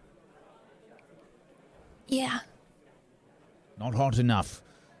 Yeah. Not hot enough.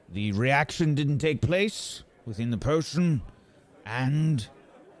 The reaction didn't take place within the potion, and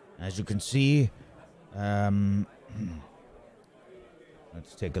as you can see, let's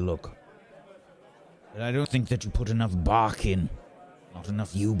take a look. But I don't think that you put enough bark in. Not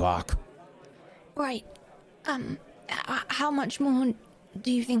enough yew bark. Right. How much more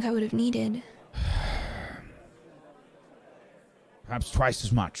do you think I would have needed? Perhaps twice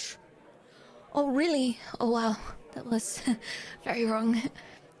as much. Oh, really? Oh, wow. That was very wrong.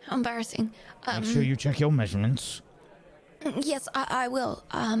 How embarrassing. Make sure you check your measurements. Yes, I will.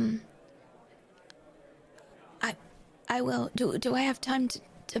 I will. Do I have time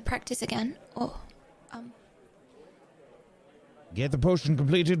to practice again? Or, Get the potion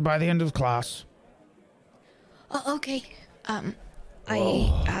completed by the end of class. Oh, okay.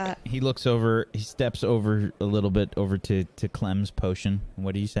 He looks over, he steps over a little bit over to Clem's potion.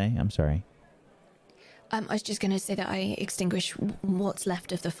 What do you say? I'm sorry. I was just going to say that I extinguish what's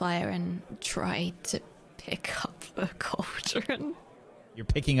left of the fire and try to pick up the cauldron. You're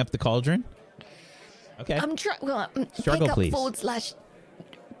picking up the cauldron? Okay. I'm Struggle, please.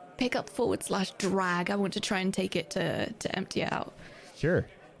 Pick up / drag. I want to try and take it to empty it out. Sure.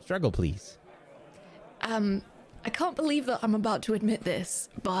 Struggle, please. I can't believe that I'm about to admit this,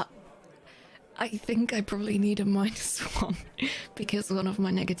 but I think I probably need a -1 because one of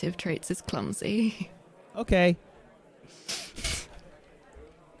my negative traits is clumsy. Okay.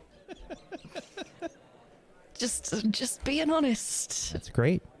 Just being honest. That's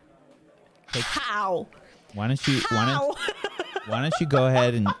great. How? Why don't you go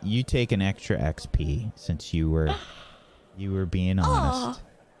ahead and you take an extra XP since you were being honest. Oh,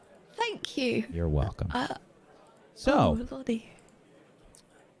 thank you. You're welcome. Lordy.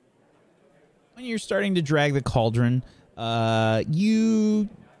 When you're starting to drag the cauldron, you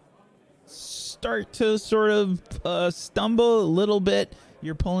start to sort of stumble a little bit.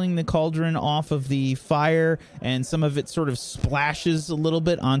 You're pulling the cauldron off of the fire, and some of it sort of splashes a little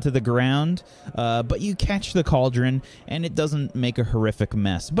bit onto the ground. But you catch the cauldron, and it doesn't make a horrific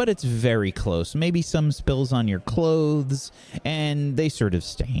mess, but it's very close. Maybe some spills on your clothes, and they sort of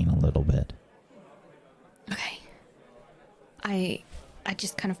stain a little bit. Okay. I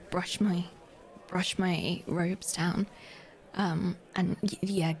just kind of brush my robes down, and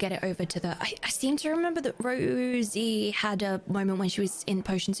get it over to the. I seem to remember that Rosie had a moment when she was in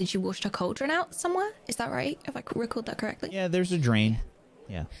potions and she washed her cauldron out somewhere. Is that right? Have I recalled that correctly? Yeah, there's a drain.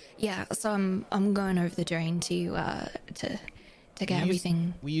 Yeah. Yeah. So I'm going over the drain to get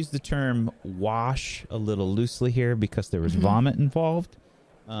everything. We use the term wash a little loosely here because there was vomit involved.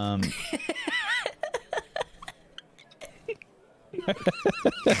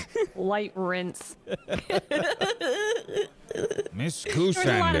 Light rinse. Miss There's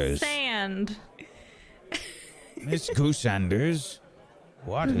a lot of Goosanders. sand. Miss Goosanders,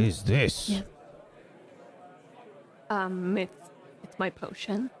 what is this? Yeah. It's my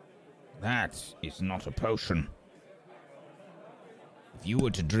potion. That is not a potion. If you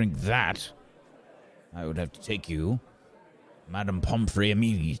were to drink that, I would have to take you, Madam Pomfrey,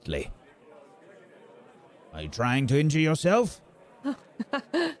 immediately. Are you trying to injure yourself?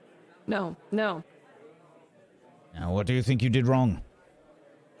 No. Now, what do you think you did wrong?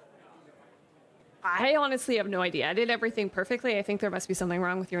 I honestly have no idea. I did everything perfectly. I think there must be something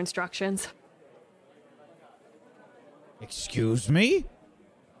wrong with your instructions. Excuse me?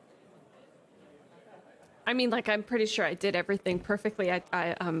 I mean, like, I'm pretty sure I did everything perfectly.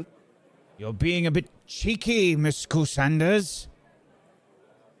 You're being a bit cheeky, Miss Goosanders.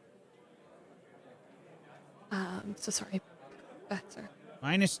 So sorry. Sir.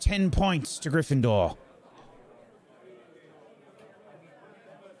 Minus 10 points to Gryffindor.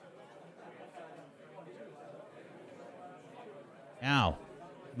 Now,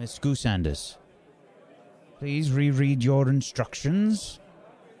 Miss Goosanders, please reread your instructions.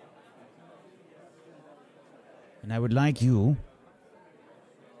 And I would like you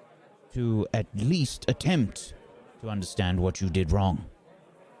to at least attempt to understand what you did wrong.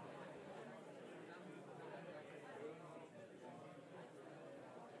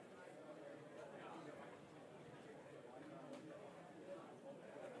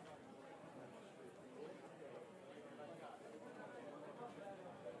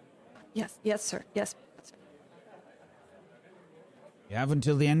 Yes, sir. Yes, sir. You have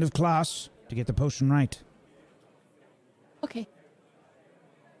until the end of class to get the potion right. Okay.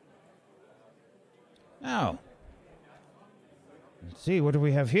 Now, let's see, what do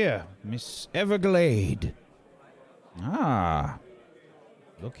we have here? Miss Everglade. Ah,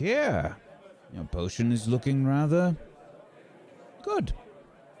 look here. Your potion is looking rather good.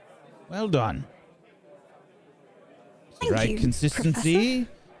 Well done. It's the Thank right you, consistency.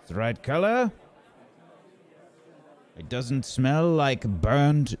 It's the right color. It doesn't smell like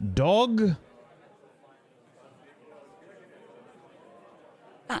burned dog.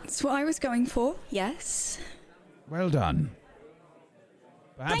 That's what I was going for. Yes. Well done.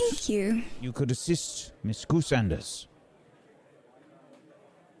 Perhaps Thank you. you could assist Miss Goosanders.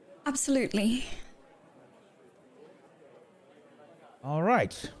 Absolutely. All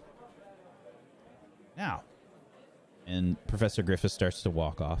right. Now. And Professor Griffith starts to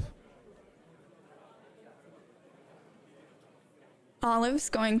walk off. Olive's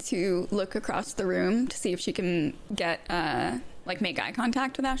going to look across the room to see if she can get, make eye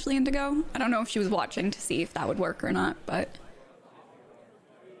contact with Ashley Indigo. I don't know if she was watching to see if that would work or not, but...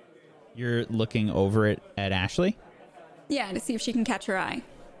 You're looking over it at Ashley? Yeah, to see if she can catch her eye.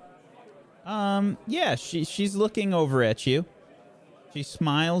 Yeah, she's looking over at you. She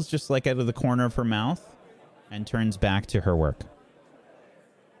smiles just like out of the corner of her mouth and turns back to her work.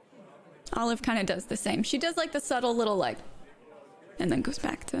 Olive kind of does the same. She does like the subtle little like, and then goes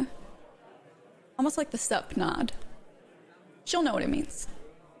back to almost like the sup nod. She'll know what it means.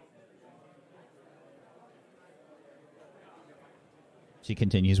 She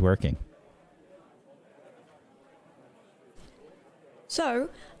continues working. So,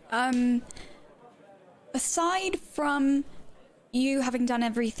 aside from you having done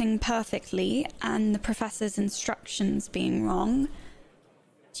everything perfectly and the professor's instructions being wrong,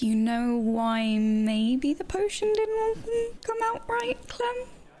 do you know why maybe the potion didn't come out right, Clem?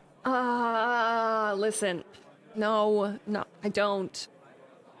 Listen. No, I don't.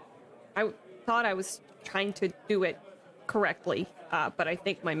 I thought I was trying to do it correctly, but I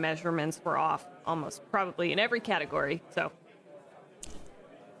think my measurements were off almost probably in every category, so...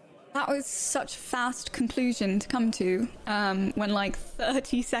 That was such a fast conclusion to come to, when like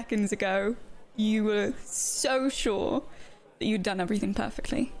 30 seconds ago, you were so sure that you'd done everything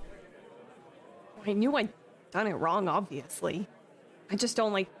perfectly. I knew I'd done it wrong, obviously. I just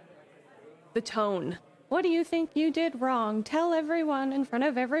don't like the tone. What do you think you did wrong? Tell everyone in front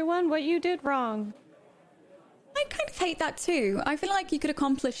of everyone what you did wrong. I kind of hate that too. I feel like you could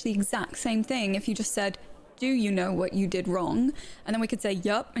accomplish the exact same thing if you just said, do you know what you did wrong? And then we could say,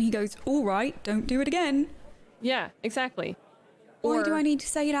 yup. And he goes, all right, don't do it again. Yeah, exactly. Why do I need to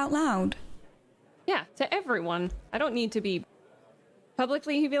say it out loud? Yeah, to everyone. I don't need to be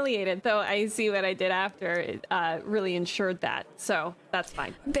publicly humiliated, though I see what I did after. It really ensured that, so that's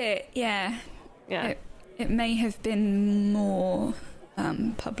fine. But, yeah. Yeah. It may have been more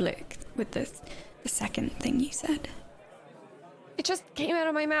public with the second thing you said. It just came out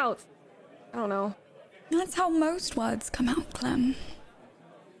of my mouth. I don't know. That's how most words come out, Clem.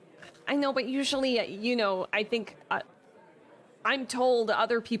 I know, but usually, I think I'm told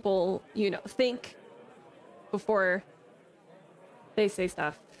other people, think before they say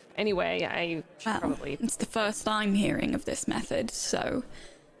stuff. Anyway, I should probably... It's the first I'm hearing of this method, so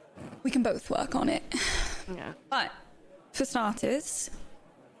we can both work on it. Yeah. But, for starters,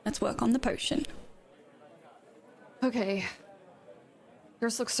 let's work on the potion. Okay.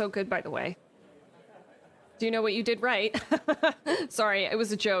 Yours looks so good, by the way. Do you know what you did right? Sorry, it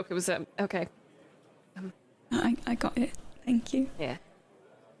was a joke. It was okay. I got it. Thank you. Yeah.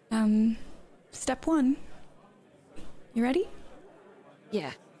 Step 1. You ready?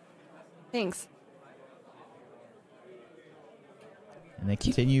 Yeah. Thanks. And they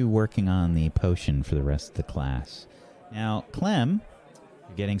continue working on the potion for the rest of the class. Now, Clem,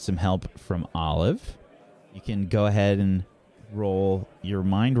 you're getting some help from Olive. You can go ahead and roll your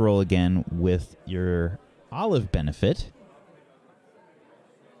mind roll again with your Olive benefit.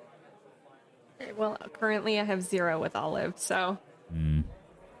 Okay, well, currently I have 0 with Olive, so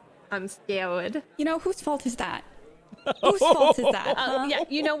I'm scared. You know, whose fault is that? Whose fault is that? Yeah,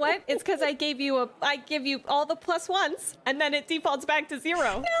 you know what? It's because I give you all the +1s, and then it defaults back to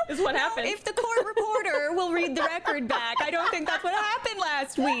 0. Is what happened. If the court reporter will read the record back, I don't think that's what happened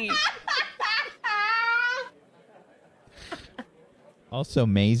last week. Also,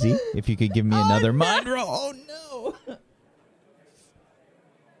 Maisie, if you could give me another mind roll. Oh, no.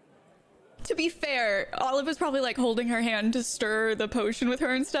 To be fair, Olive was probably like holding her hand to stir the potion with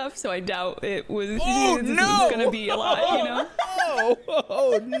her and stuff, so I doubt it was gonna be a lot, you know?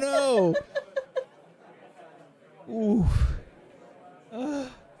 Oh, no. Ooh.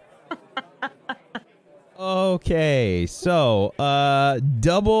 Okay, so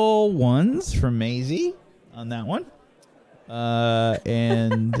double 1s from Maisie on that one.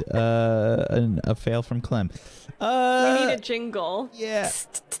 And a fail from Clem. We need a jingle. Yeah.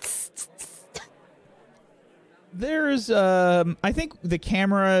 There's, I think the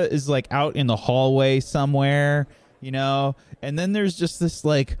camera is, like, out in the hallway somewhere, and then there's just this,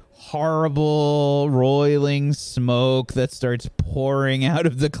 like, horrible roiling smoke that starts pouring out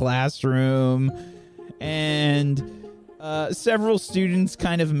of the classroom, and several students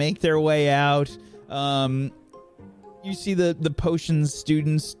kind of make their way out. You see the potion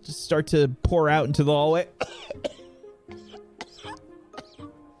students just start to pour out into the hallway.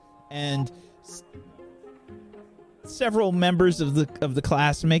 And several members of the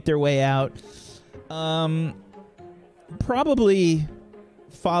class make their way out. Probably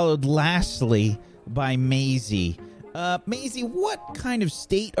followed lastly by Maisie. Maisie, what kind of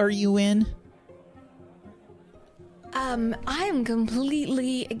state are you in? I am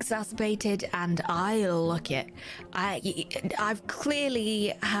completely exacerbated, and I look it. I've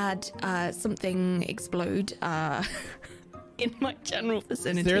clearly had something explode in my general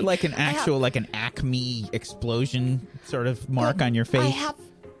vicinity. Is there like an actual, like an Acme explosion sort of mark on your face?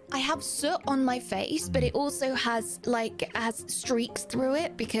 I have soot on my face, but it also has streaks through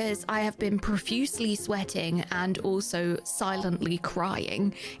it because I have been profusely sweating and also silently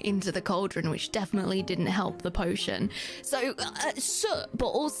crying into the cauldron, which definitely didn't help the potion. So soot, but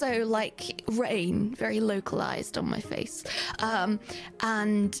also like rain, very localized on my face. I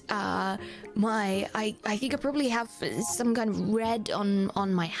think I probably have some kind of red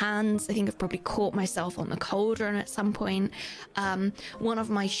on my hands. I think I've probably caught myself on the cauldron at some point. One of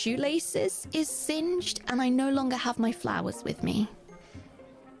my shoelaces is singed, and I no longer have my flowers with me.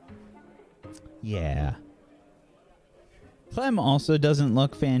 Yeah. Clem also doesn't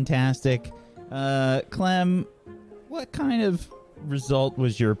look fantastic. Clem, what kind of result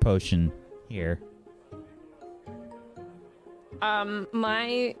was your potion here?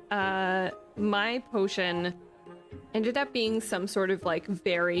 My potion ended up being some sort of like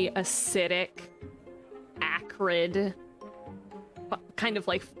very acidic, acrid, kind of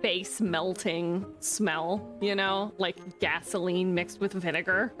like face melting smell, like gasoline mixed with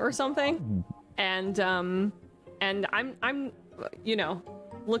vinegar or something. And I'm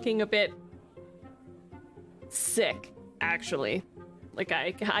looking a bit sick, actually. Like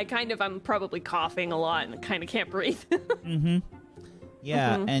I'm probably coughing a lot and kind of can't breathe. Mm-hmm.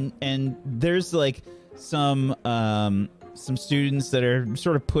 Yeah, mm-hmm. and there's like some students that are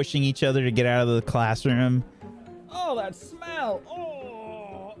sort of pushing each other to get out of the classroom. Oh, that smell!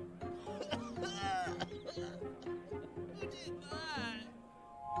 Oh! Who did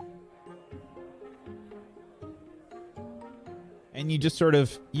that? And you just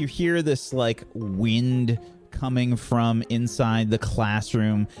you hear this like wind coming from inside the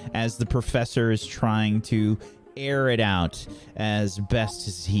classroom as the professor is trying to air it out as best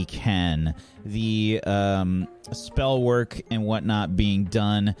as he can. The spell work and whatnot being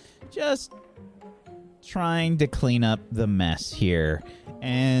done, just trying to clean up the mess here.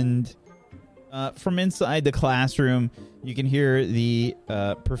 And from inside the classroom, you can hear the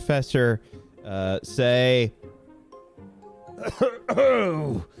professor say,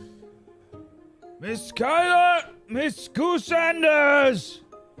 Oh, Miss Skylar, Miss Goosanders,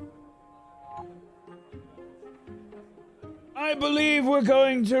 I believe we're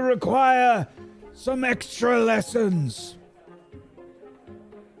going to require some extra lessons.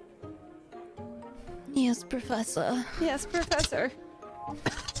 Yes, Professor. Yes, Professor.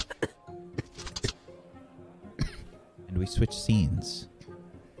 and we switch scenes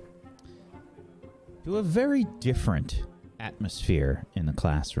to a very different atmosphere in the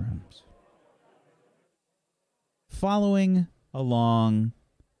classrooms. Following along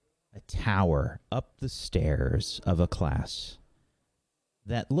a tower up the stairs of a class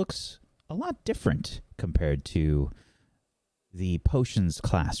that looks a lot different compared to the potions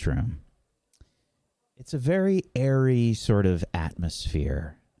classroom. It's a very airy sort of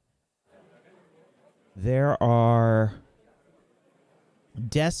atmosphere. There are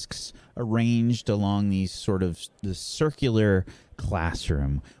desks arranged along these sort of the circular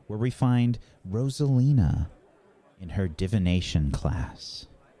classroom where we find Rosalina in her divination class.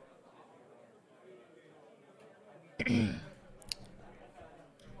 The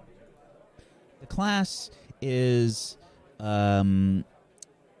class is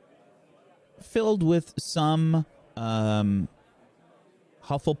filled with some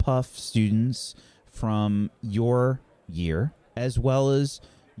Hufflepuff students from your year, as well as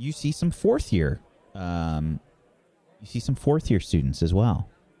you see some fourth year. You see some fourth year students as well.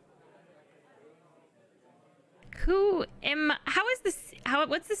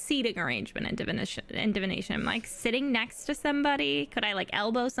 What's the seating arrangement in divination? I'm like sitting next to somebody. Could I like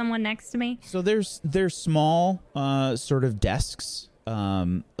elbow someone next to me? So there's small sort of desks,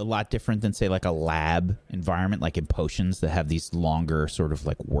 a lot different than say like a lab environment, like in potions that have these longer sort of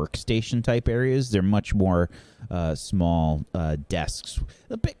like workstation type areas. They're much more small desks,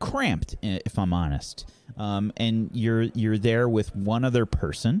 a bit cramped if I'm honest. And you're there with one other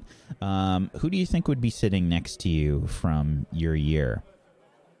person. Who do you think would be sitting next to you from your year?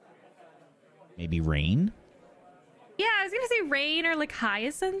 Maybe Rain? Yeah, I was gonna say Rain or like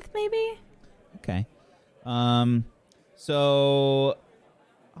Hyacinth, maybe. Okay. So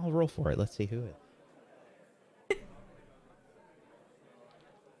I'll roll for it. Let's see who it.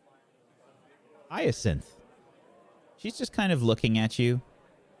 Hyacinth. She's just kind of looking at you.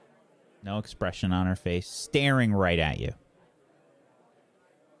 No expression on her face, staring right at you.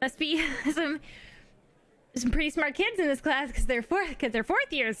 Must be some pretty smart kids in this class because they're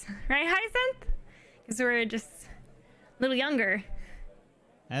fourth years, right, Hyacinth? Because we're just a little younger.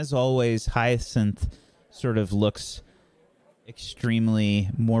 As always, Hyacinth sort of looks extremely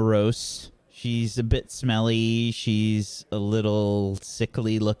morose. She's a bit smelly. She's a little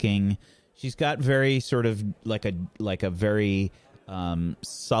sickly looking. She's got very sort of like a very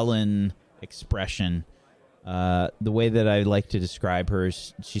sullen expression. The way that I like to describe her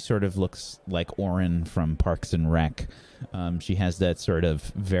is she sort of looks like Orin from Parks and Rec. She has that sort of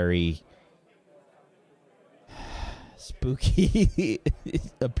very spooky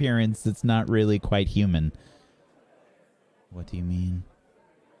appearance that's not really quite human. What do you mean?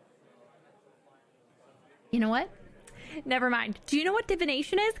 You know what? Never mind. Do you know what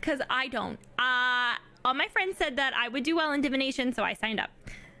divination is? Because I don't. All my friends said that I would do well in divination, so I signed up.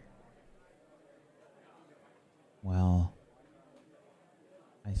 Well,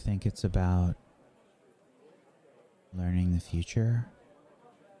 I think it's about learning the future.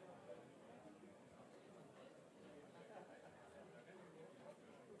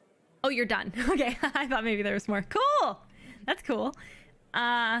 Oh, you're done. Okay, I thought maybe there was more. Cool. That's cool.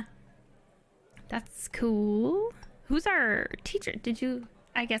 That's cool. Who's our teacher?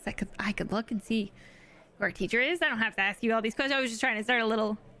 I guess I could look and see who our teacher is. I don't have to ask you all these questions. I was just trying to start a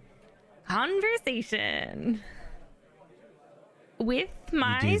little conversation with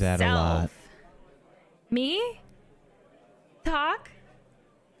myself. You do that a lot. Me? Talk?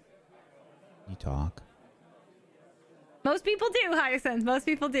 You talk. Most people do, Hyacinth. Most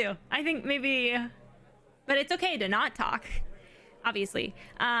people do. I think maybe... But it's okay to not talk, obviously.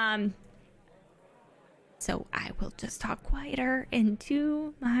 So I will just talk quieter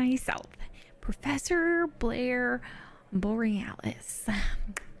into myself. Professor Blair Borealis.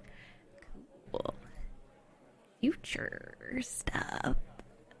 Cool. Future stuff.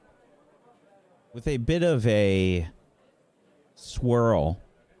 With a bit of a swirl,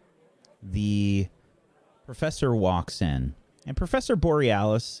 the professor walks in. And Professor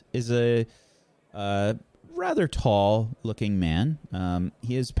Borealis is a rather tall-looking man.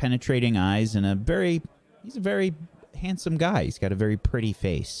 He has penetrating eyes and he's a very handsome guy. He's got a very pretty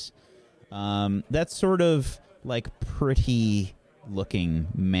face. That's sort of like pretty-looking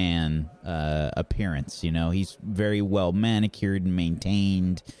man appearance, you know. He's very well manicured and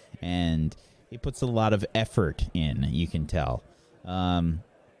maintained, and he puts a lot of effort in, you can tell.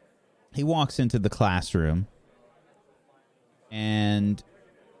 He walks into the classroom, and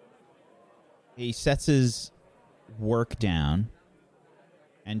he sets his work down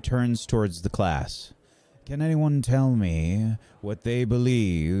and turns towards the class. Can anyone tell me what they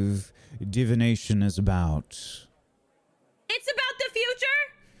believe divination is about? It's about the future?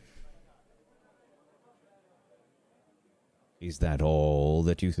 Is that all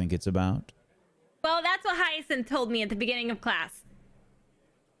that you think it's about? Well, that's what Hyacinth told me at the beginning of class.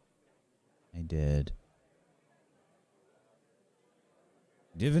 I did.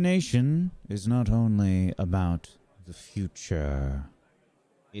 Divination is not only about the future.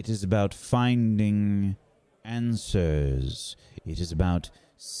 It is about finding answers. It is about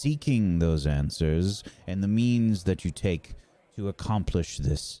seeking those answers and the means that you take to accomplish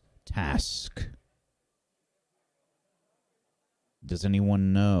this task. Does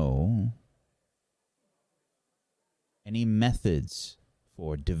anyone know any methods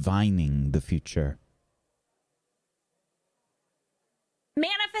for divining the future?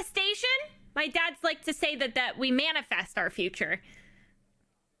 Manifestation? My dad's like to say that we manifest our future.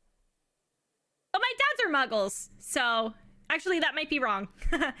 But my dads are muggles, so actually that might be wrong.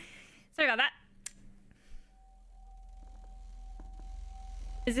 Sorry about that.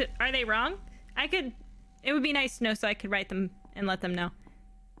 Are they wrong? It would be nice to know so I could write them and let them know.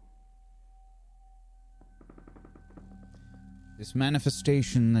 This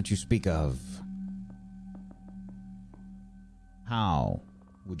manifestation that you speak of, how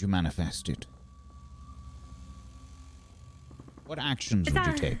would you manifest it? What actions would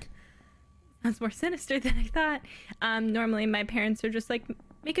you take? Sounds more sinister than I thought. Normally my parents are just like,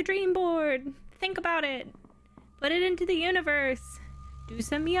 make a dream board, think about it, put it into the universe, do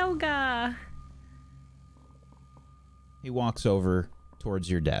some yoga. He walks over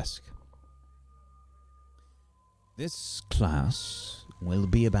towards your desk. This class will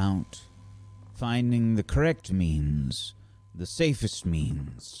be about finding the correct means, the safest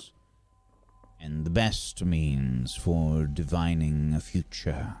means, and the best means for divining a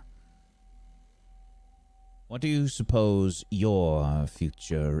future. What do you suppose your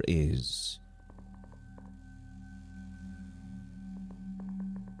future is?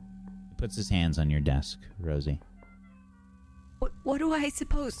 He puts his hands on your desk, Rosie. What do I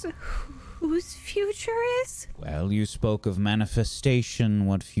suppose whose future is? Well, you spoke of manifestation.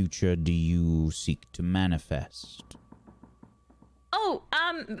 What future do you seek to manifest? Oh,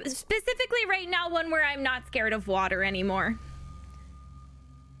 specifically right now, one where I'm not scared of water anymore.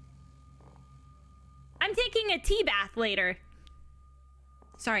 I'm taking a tea bath later.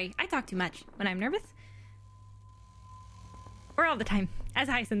 Sorry, I talk too much when I'm nervous. Or all the time. As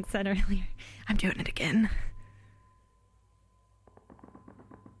Hyacinth said earlier, I'm doing it again.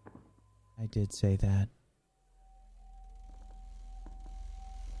 I did say that.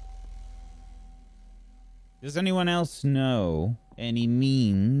 Does anyone else know any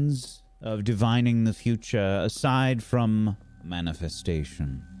means of divining the future aside from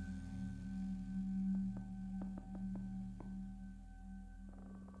manifestation?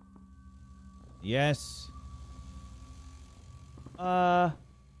 Yes. I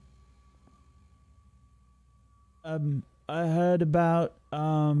heard about,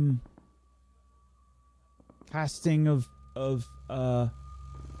 casting of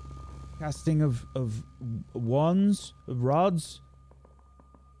wands, of rods.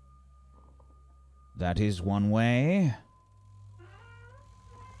 That is one way.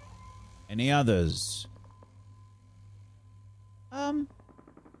 Any others?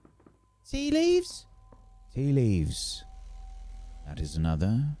 Tea leaves? Tea leaves. That is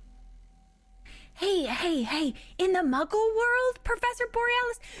another. Hey, in the Muggle world, Professor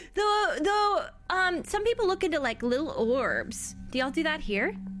Borealis, some people look into like little orbs. Do y'all do that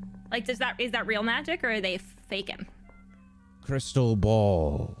here? Like, is that real magic or are they faking? Crystal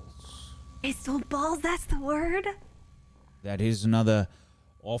balls. Crystal balls, that's the word? That is another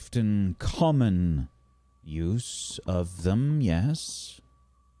often common use of them, yes.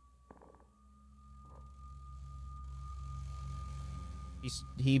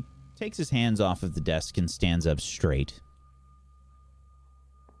 He takes his hands off of the desk and stands up straight.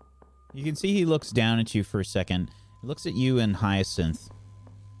 You can see he looks down at you for a second. He looks at you and Hyacinth.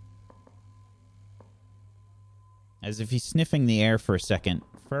 as if he's sniffing the air for a second,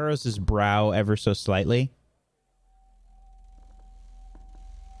 furrows his brow ever so slightly.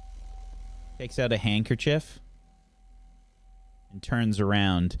 Takes out a handkerchief and turns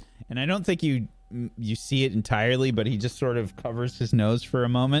around. And I don't think you see it entirely, but he just sort of covers his nose for a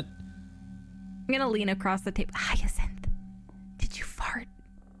moment. I'm going to lean across the table. Hyacinth, did you fart?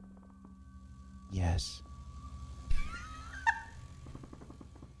 Yes.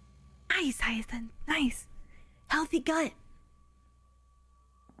 Nice, Hyacinth. Nice. Healthy gut.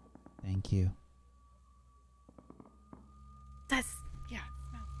 Thank you. Yeah.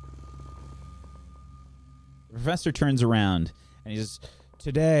 The professor turns around and he says,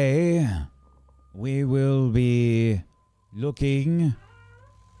 today we will be looking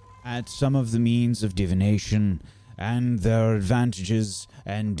at some of the means of divination and their advantages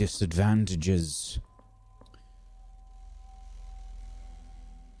and disadvantages.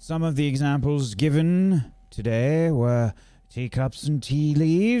 Some of the examples given today were teacups and tea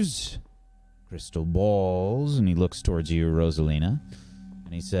leaves, crystal balls, and he looks towards you, Rosalina,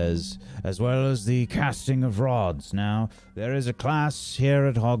 and he says, as well as the casting of rods. Now, there is a class here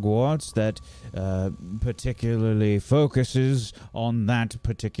at Hogwarts that particularly focuses on that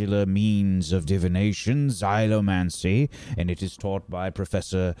particular means of divination, xylomancy, and it is taught by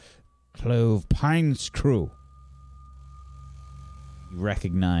Professor Clove Pinescrew. You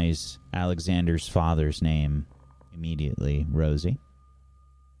recognize Alexander's father's name immediately, Rosie.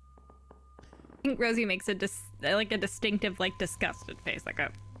 I think Rosie makes a distinctive, disgusted face,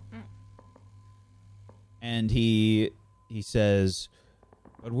 And he says,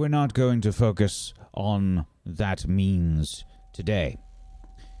 but we're not going to focus on that means today.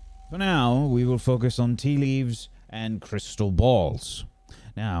 For now, we will focus on tea leaves and crystal balls.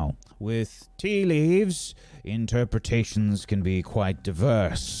 Now, with tea leaves, interpretations can be quite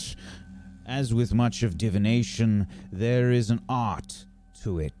diverse. As with much of divination, there is an art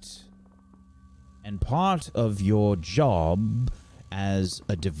to it. And part of your job as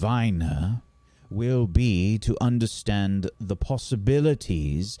a diviner will be to understand the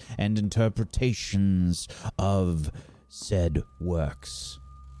possibilities and interpretations of said works.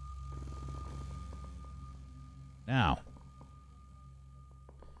 Now,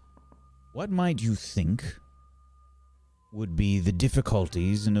 what might you think would be the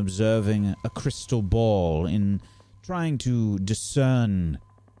difficulties in observing a crystal ball, in trying to discern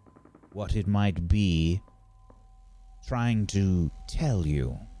what it might be trying to tell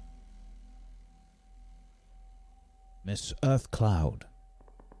you? Miss Earthcloud.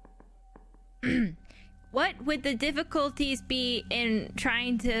 What would the difficulties be in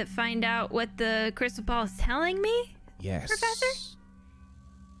trying to find out what the crystal ball is telling me? Yes. Professor?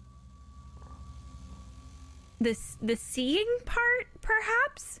 The seeing part,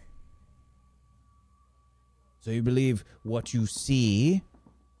 perhaps? So you believe what you see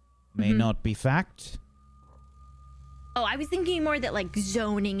may not be fact? Oh, I was thinking more that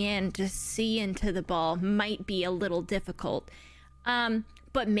zoning in to see into the ball might be a little difficult.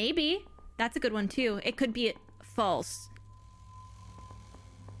 But maybe that's a good one too. It could be false.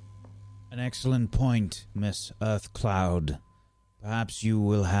 An excellent point, Miss Earthcloud. Perhaps you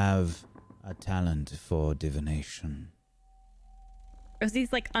will have a talent for divination. Rosie's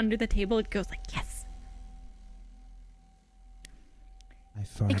under the table. It goes yes. I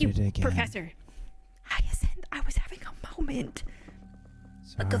farted Thank you, again. Professor. Hyacinth, I was having a moment.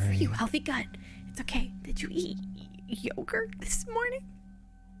 Sorry. Good for you, healthy gut. It's okay. Did you eat yogurt this morning?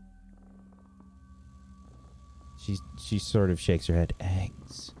 She sort of shakes her head.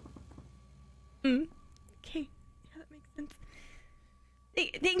 Eggs. Okay. Yeah, that makes sense.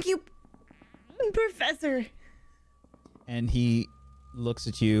 Thank you, Professor. And he looks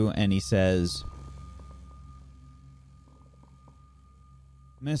at you and he says,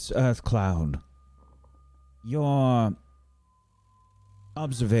 Miss Earthcloud, your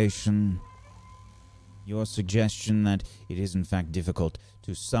observation, your suggestion that it is in fact difficult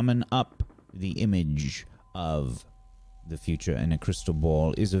to summon up the image of the future in a crystal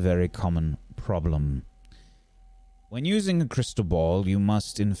ball is a very common problem. When using a crystal ball, you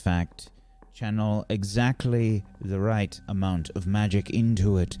must in fact channel exactly the right amount of magic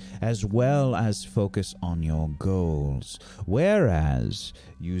into it, as well as focus on your goals. Whereas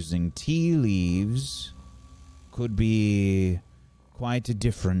using tea leaves could be quite a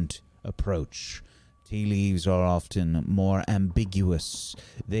different approach. Tea leaves are often more ambiguous.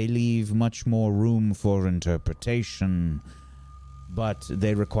 They leave much more room for interpretation, but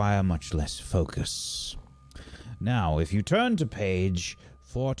they require much less focus. Now, if you turn to page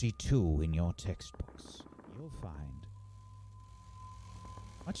 42 in your textbooks, you'll find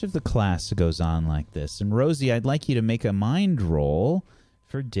Much of the class goes on like this. And Rosie, I'd like you to make a mind roll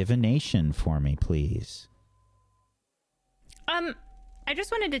for divination for me, please. I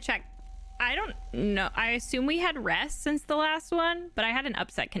just wanted to check. I don't know. I assume we had rest since the last one, but I had an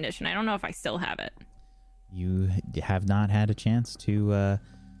upset condition. I don't know if I still have it. You have not had a chance to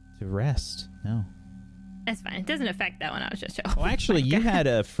rest. No. That's fine. It doesn't affect that one. I was just joking. Oh, actually, you had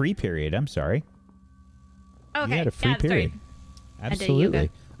a free period. I'm sorry. Okay. You had a free period. Right. Absolutely.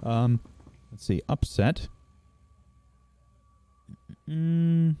 Let's see. Upset.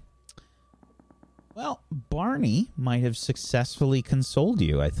 Well, Barney might have successfully consoled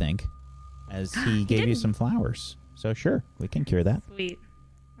you, I think, as he gave you some flowers. So sure, we can cure that. Sweet.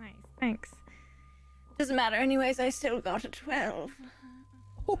 Nice. Thanks. Doesn't matter anyways. I still got a 12.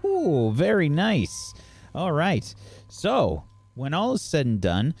 Oh, very nice. All right. So, when all is said and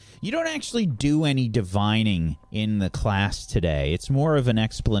done, you don't actually do any divining in the class today. It's more of an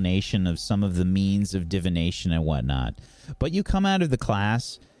explanation of some of the means of divination and whatnot. But you come out of the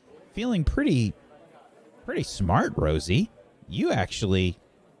class feeling pretty smart, Rosie. You actually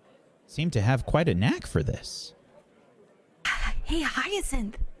seem to have quite a knack for this. Hey,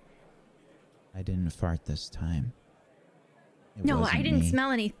 Hyacinth. I didn't fart this time. No, I didn't me.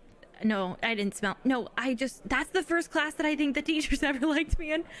 smell any. No, I didn't smell. No, that's the first class that I think the teachers ever liked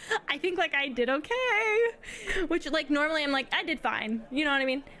me in. I think, like, I did okay. Which, like, normally I'm like, I did fine. You know what I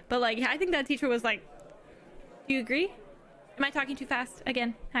mean? But, like, I think that teacher was like, do you agree? Am I talking too fast?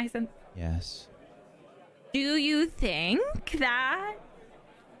 Again, Hyacinth. Yes. Do you think that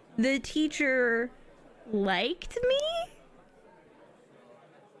the teacher liked me?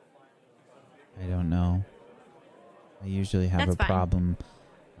 I don't know. I usually have That's a fine. problem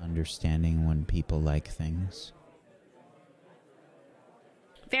understanding when people like things.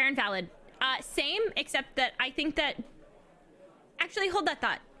 Fair and valid. Same, except that I think that... Actually, hold that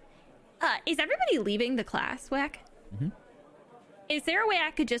thought. Is everybody leaving the class, Wack? Mm-hmm. Is there a way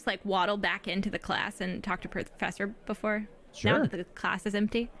I could just, like, waddle back into the class and talk to Professor before? Sure. Now that the class is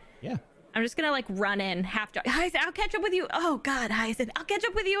empty? Yeah. I'm just gonna, like, run in, half jog. Hyacinth, I'll catch up with you. Oh, God, Hyacinth, I'll catch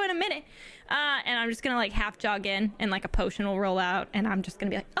up with you in a minute. And I'm just gonna, like, half jog in, and, like, a potion will roll out, and I'm just gonna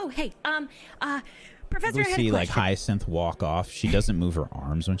be like, oh, hey, Professor, We I had a see, like, question. Hyacinth walk off. She doesn't move her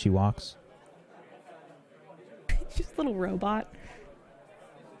arms when she walks. Just a little robot.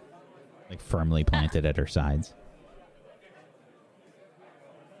 Like, firmly planted at her sides.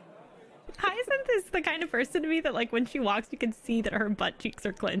 Hyacinth is the kind of person to me that, like, when she walks, you can see that her butt cheeks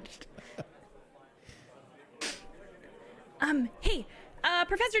are clenched. Hey,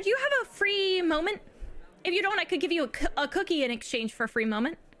 Professor, do you have a free moment? If you don't, I could give you a cookie in exchange for a free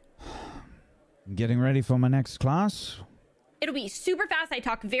moment. Getting ready for my next class? It'll be super fast. I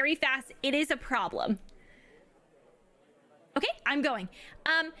talk very fast. It is a problem. Okay, I'm going.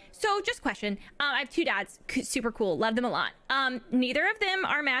 So just question. I have two dads. Super cool. Love them a lot. Neither of them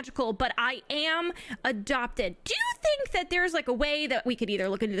are magical, but I am adopted. Do you think that there's, like, a way that we could either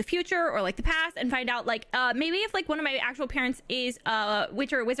look into the future or, like, the past and find out, like, maybe if, like, one of my actual parents is a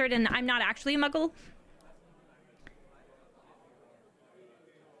witch or a wizard and I'm not actually a muggle?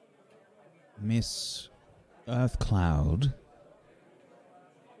 Miss Earthcloud,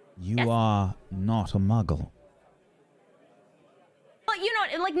 you are not a muggle. Well, you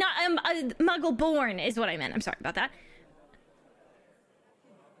know, like, not a muggle born is what I meant. I'm sorry about that.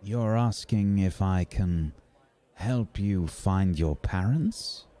 You're asking if I can help you find your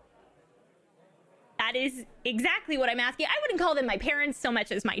parents? That is exactly what I'm asking. I wouldn't call them my parents so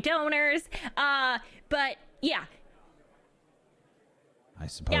much as my donors. But yeah. I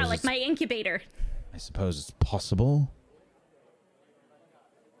suppose. Yeah, like my incubator. I suppose it's possible.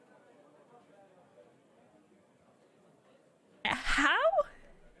 How?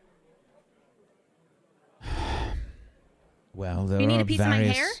 Well, there You need are a piece of my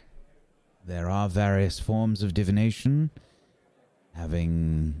hair? There are various forms of divination.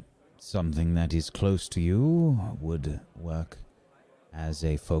 Having something that is close to you would work as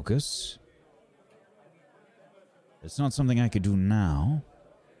a focus. It's not something I could do now.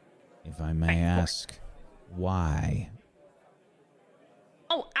 If I may ask, why?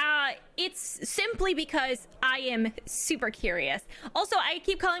 Oh, it's simply because I am super curious. Also, I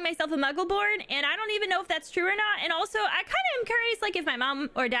keep calling myself a muggle-born, and I don't even know if that's true or not. And also, I kind of am curious, like, if my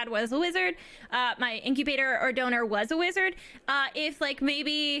mom or dad was a wizard, my incubator or donor was a wizard, if, like,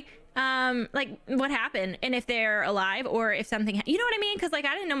 maybe, like, what happened, and if they're alive, or if something, you know what I mean? Because, like,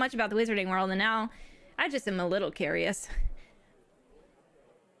 I didn't know much about the wizarding world, and now I just am a little curious.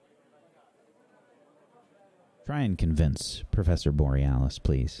 Try and convince Professor Borealis,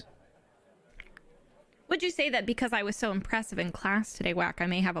 please. Would you say that because I was so impressive in class today, Whack, I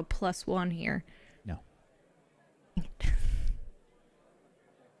may have a +1 here? No.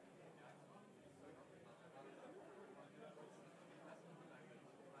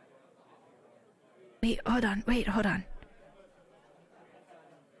 Wait, hold on.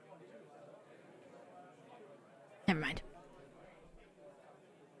 Never mind.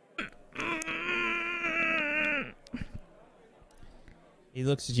 He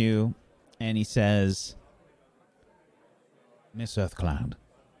looks at you and he says, Miss Earthcloud,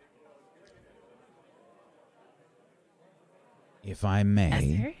 if I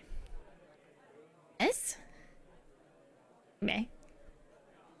may. Yes? May.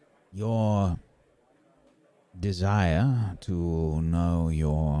 Your desire to know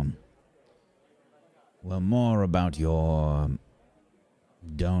more about your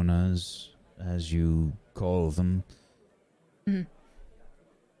donors, as you call them,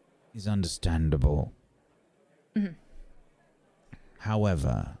 is understandable.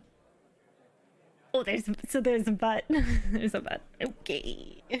 However... Oh, there's a but. There's a but.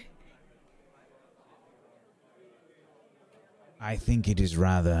 Okay. I think it is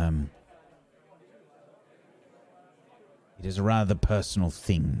rather... It is a rather personal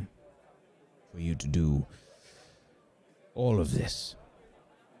thing for you to do all of this.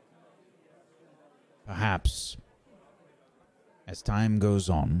 Perhaps, as time goes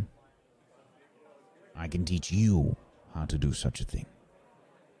on, I can teach you how to do such a thing.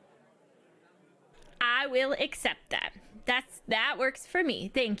 I will accept that. That works for me.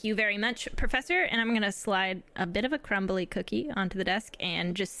 Thank you very much, Professor. And I'm going to slide a bit of a crumbly cookie onto the desk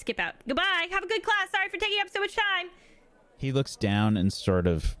and just skip out. Goodbye. Have a good class. Sorry for taking up so much time. He looks down and sort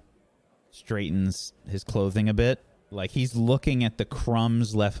of straightens his clothing a bit. Like he's looking at the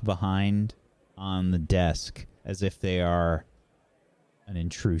crumbs left behind on the desk as if they are an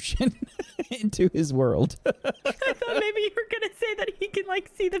intrusion into his world. I thought maybe you were going to say that he can,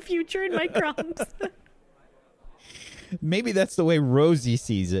 see the future in my crumbs. Maybe that's the way Rosie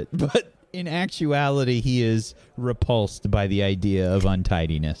sees it, but in actuality, he is repulsed by the idea of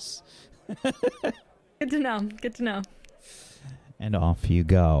untidiness. Good to know. And off you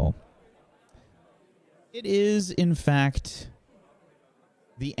go. It is, in fact,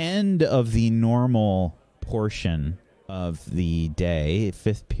 the end of the normal portion of the day.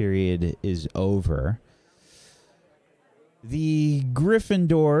 Fifth period is over. The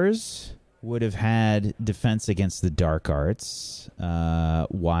Gryffindors would have had defense against the dark arts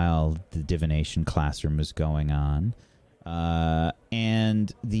while the divination classroom was going on.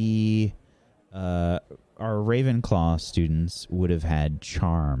 And the our Ravenclaw students would have had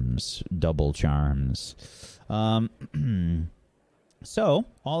charms, double charms. So,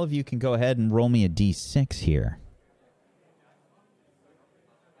 all of you can go ahead and roll me a d6 here.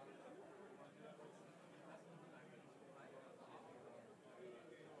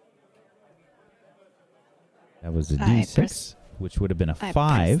 That was a d6, which would have been a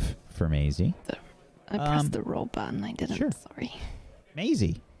 5 for Maisie. I pressed the roll button. I didn't. Sure. Sorry.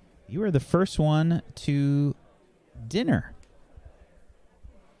 Maisie, you are the first one to dinner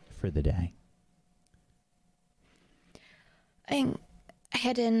for the day. I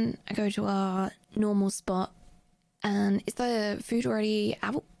head in. I go to our normal spot. And is the food already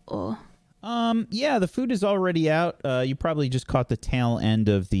out, or? Yeah, the food is already out. You probably just caught the tail end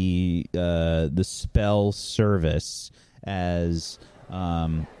of the spell service as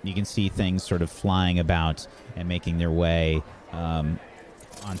you can see things sort of flying about and making their way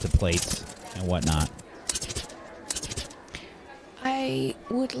onto plates and whatnot. I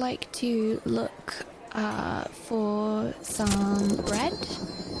would like to look for some bread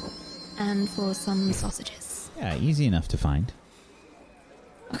and for some sausages. Yeah, easy enough to find.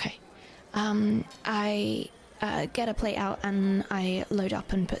 Okay. I get a plate out and I load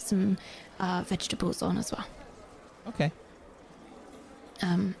up and put some vegetables on as well. Okay.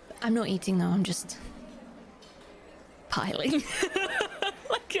 I'm not eating though, I'm just piling.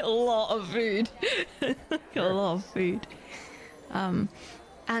 Like a lot of food.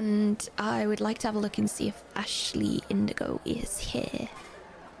 And I would like to have a look and see if Ashley Indigo is here.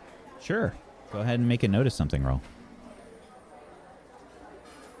 Sure. Go ahead and make a notice something roll.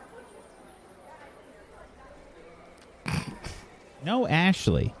 No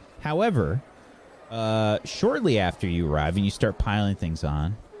Ashley. However, shortly after you arrive and you start piling things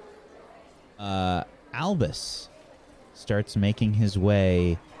on, Albus starts making his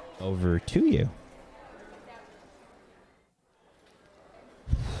way over to you.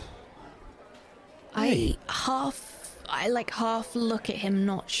 I half look at him,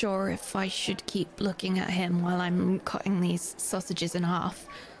 not sure if I should keep looking at him while I'm cutting these sausages in half.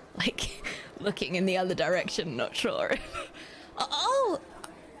 looking in the other direction, not sure. Hi.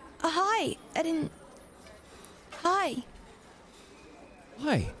 I didn't. Hi.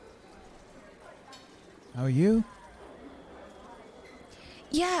 Hi. How are you?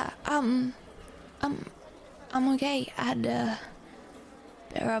 Yeah, I'm okay. I had better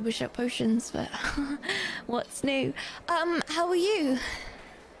rubber shot potions, but what's new? How are you?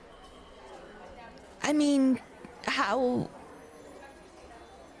 I mean, how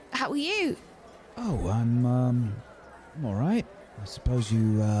are you? Oh, I'm all right. I suppose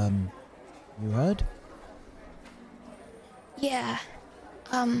you heard? Yeah.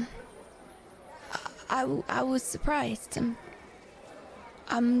 I was surprised.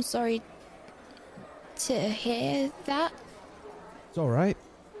 I'm sorry to hear that. It's all right.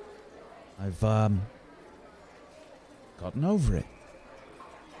 I've gotten over it.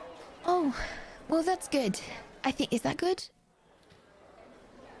 Oh, well, that's good. I think, is that good?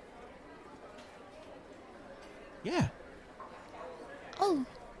 Yeah. Oh,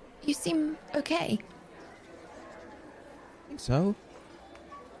 you seem okay. I think so.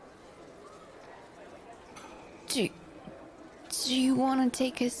 Do you want to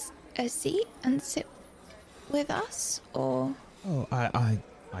take a seat and sit with us, or? Oh, I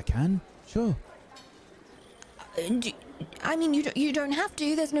can. Sure. I mean, you don't have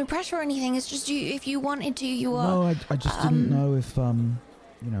to. There's no pressure or anything. It's just you. If you wanted to, you are. No, I just didn't know if I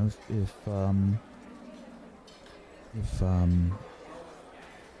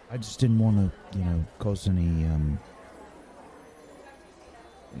just didn't want to, cause any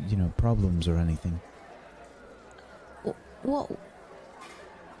problems or anything. What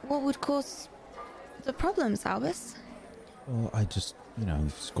would cause the problems, Albus? Well, I just,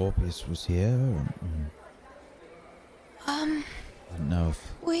 if Scorpius was here, I don't know if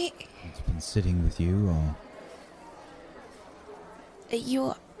he's been sitting with you or.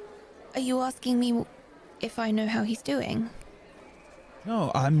 Are you asking me if I know how he's doing?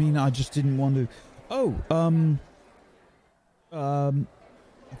 No, I mean, I just didn't want to. Oh, I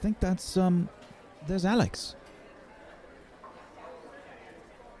think that's there's Alex.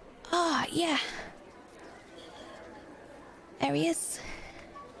 Ah, yeah. There he is.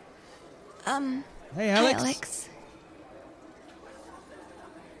 Hey, Alex. Hi, Alex.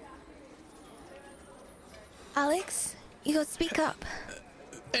 Alex, you gotta speak up.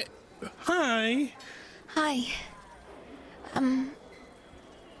 Hi. Hi.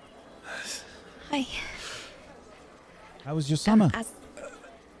 Hi. How was your summer?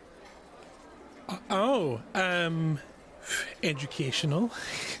 Educational.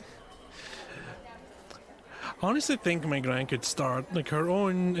 Honestly, think my gran could start her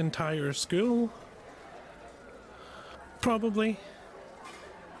own entire school. Probably.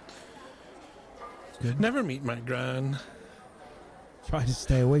 Good. Never meet my gran. Try to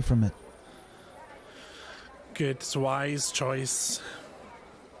stay away from it. Good, it's a wise choice.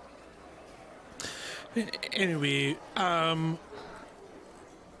 Anyway,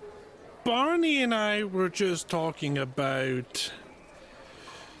 Barney and I were just talking about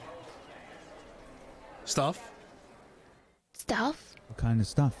stuff. Stuff? What kind of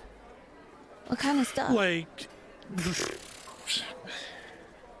stuff? What kind of stuff? Like,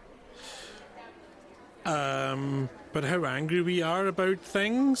 but how angry we are about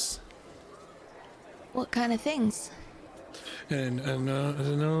things. What kind of things? And I don't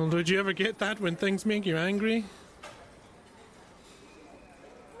know. Did you ever get that when things make you angry?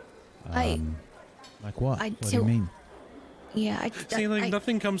 Like what? I What do you mean? Yeah, See,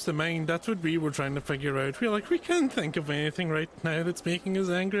 nothing comes to mind. That's what we were trying to figure out. We're like, we can't think of anything right now that's making us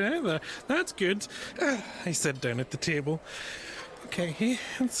angry either. That's good. I sat down at the table. Okay,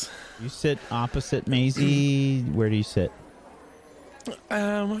 You sit opposite Maisie. Where do you sit?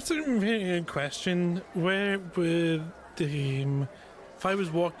 That's a very good question. Where would if I was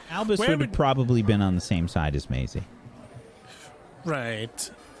Albus would have probably been on the same side as Maisie. Right.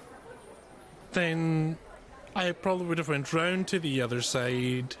 Then I probably would have went round to the other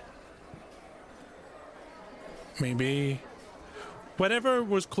side. Maybe. Whatever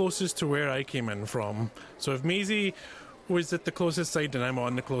was closest to where I came in from. So if Maisie was at the closest side, then I'm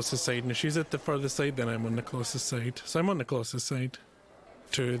on the closest side. And if she's at the furthest side, then I'm on the closest side. So I'm on the closest side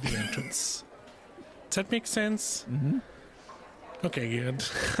to the entrance. Does that make sense? Mm-hmm. Okay, good.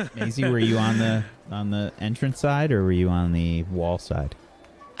 Maisie, were you on the entrance side or were you on the wall side?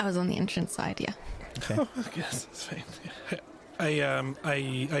 I was on the entrance side, yeah. Okay. Oh, I guess that's fine.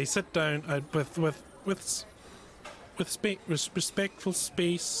 I sit down with respectful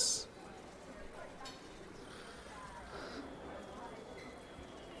space.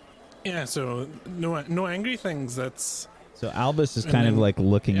 Yeah, so no angry things. That's So Albus is And kind of then- like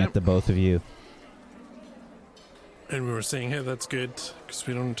looking yep. at the both of you. And we were saying, hey, that's good, because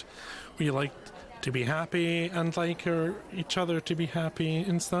we like to be happy and like each other to be happy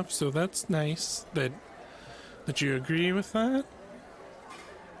and stuff, so that's nice that you agree with that.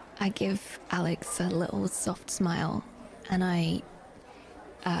 I give Alex a little soft smile, and I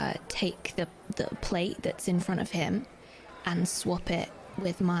take the plate that's in front of him and swap it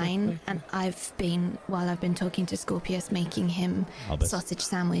with mine. And while I've been talking to Scorpius, making him Albus. sausage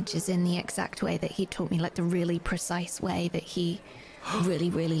sandwiches in the exact way that he taught me, like the really precise way that he really,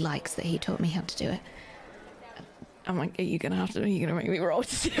 really likes, that he taught me how to do it. I'm like, are you gonna make me roll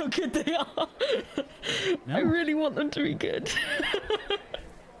to see how good they are? No. I really want them to be good.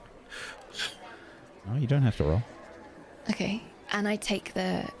 No, you don't have to roll. Okay, and I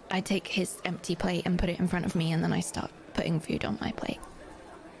take his empty plate and put it in front of me, and then I start putting food on my plate.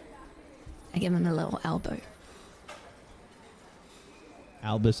 I give him a little elbow.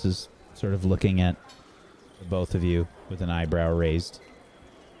 Albus is sort of looking at the both of you with an eyebrow raised.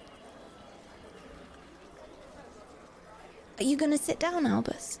 Are you gonna sit down,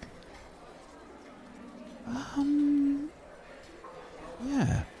 Albus?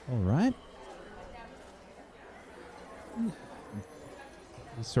 Yeah, all right.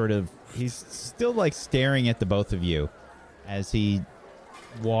 He's still like staring at the both of you as he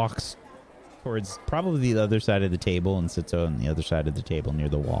walks towards probably the other side of the table and sits on the other side of the table near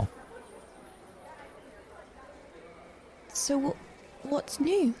the wall. So what's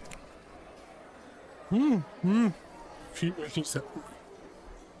new? She said,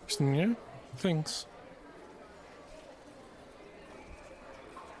 yeah, thanks.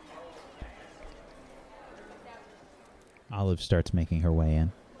 Olive starts making her way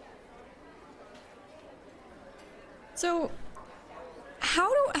in. So,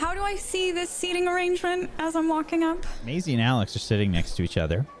 how do I see this seating arrangement as I'm walking up? Maisie and Alex are sitting next to each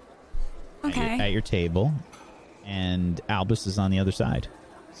other Okay. at your table, and Albus is on the other side,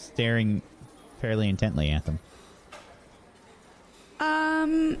 staring fairly intently at them.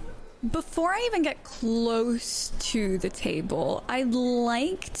 Before I even get close to the table, I'd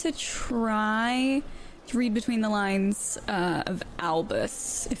like to try to read between the lines of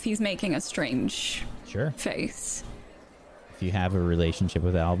Albus if he's making a strange Sure. face. If you have a relationship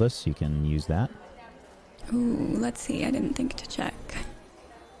with Albus, you can use that. Ooh, let's see. I didn't think to check.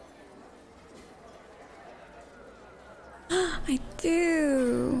 I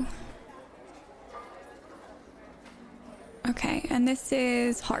do. Okay, and this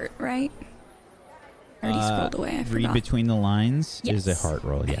is heart, right? I already scrolled away. I Read forgot. between the lines is a Yes. heart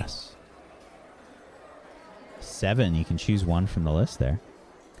roll, yes. 7, you can choose one from the list there.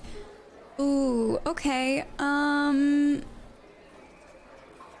 Ooh, okay.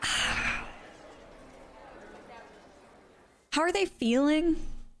 How are they feeling?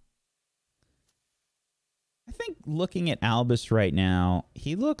 I think looking at Albus right now,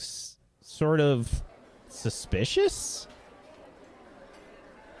 he looks sort of suspicious.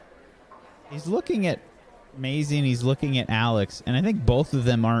 He's looking at Maisie and he's looking at Alex, and I think both of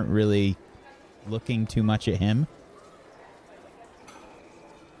them aren't really looking too much at him.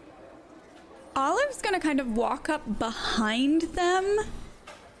 Olive's gonna kind of walk up behind them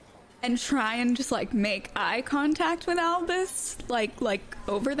and try and just like make eye contact with Albus, like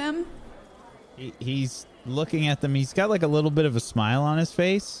over them. He's looking at them. He's got like a little bit of a smile on his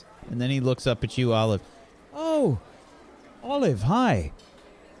face, and then he looks up at you, Olive. Oh, Olive, hi.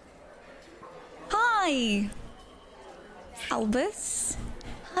 Hi, Albus.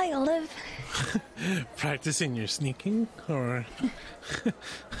 Hi, Olive. Practicing your sneaking, or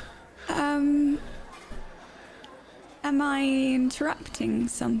Am I interrupting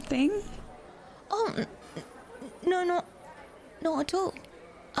something? Oh, no, not at all.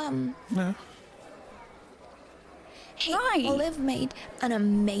 no? Hey, Right. Olive made an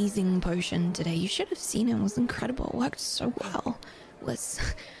amazing potion today. You should have seen it. It was incredible. It worked so well. It was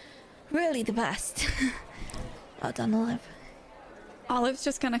really the best. Well done, Olive. Olive's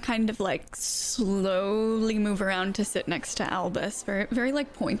just gonna kind of like slowly move around to sit next to Albus, very, very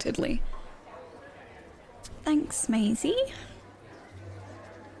like pointedly. Thanks, Maisie.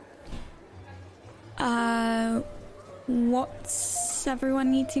 What's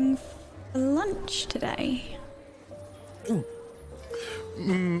everyone eating for lunch today?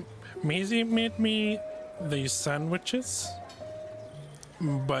 Maisie made me these sandwiches,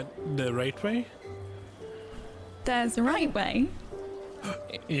 but the right way. There's a right way.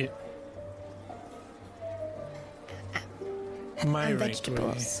 Yeah. My And right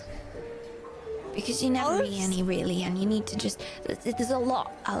vegetables. Because you never eat any, really, and you need to just... There's a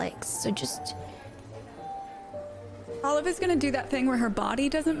lot, Alex, so just... Oliver's gonna do that thing where her body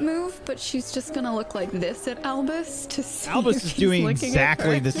doesn't move, but she's just gonna look like this at Albus to see Albus if is he's doing looking at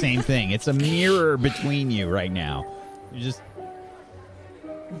exactly her. the same thing. It's a mirror between you right now. You just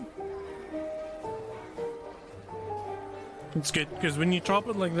It's good because when you chop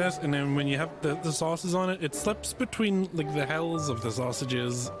it like this, and then when you have the sauces on it, it slips between like the hells of the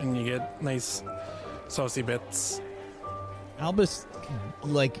sausages, and you get nice saucy bits. Albus,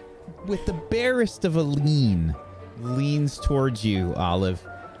 like, with the barest of a lean, leans towards you, Olive,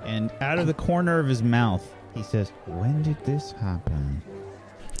 and out of the corner of his mouth, he says, "When did this happen?"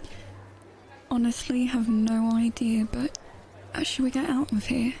 Honestly, have no idea, but should we get out of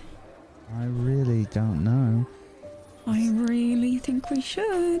here? I really don't know. I really think we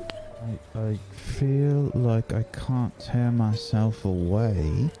should. I feel like I can't tear myself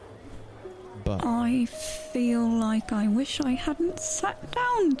away, but I feel like I wish I hadn't sat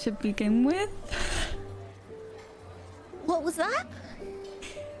down to begin with. What was that?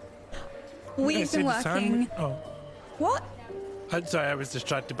 I We've said been working. sandwich- Oh, What? I'm sorry. I was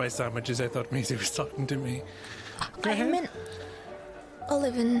distracted by sandwiches. I thought Maisie was talking to me. Go I ahead. meant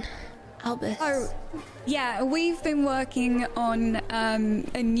Olive and Albus. Oh, yeah, we've been working on a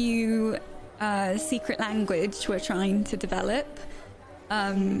new secret language we're trying to develop.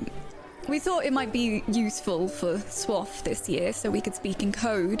 We thought it might be useful for SWAF this year so we could speak in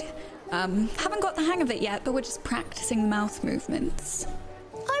code. Haven't got the hang of it yet, but we're just practicing the mouth movements.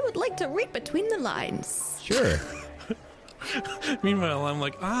 I would like to read between the lines. Sure. Meanwhile, I'm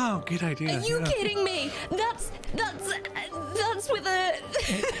like, good idea. Are you yeah. kidding me? That's with a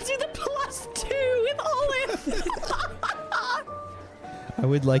that's with a +2 with Olive. I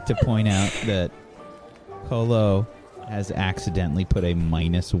would like to point out that Kolo has accidentally put a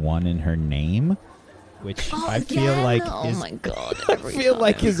 -1 in her name, which I feel again? like Oh is my God, I every feel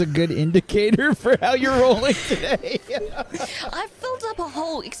like time. is a good indicator for how you're rolling today. I've filled up a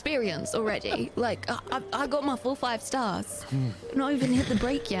whole experience already. Like I got my full 5 stars. Not even hit the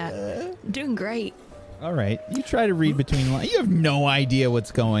break yet. Doing great. All right, you try to read between the lines. You have no idea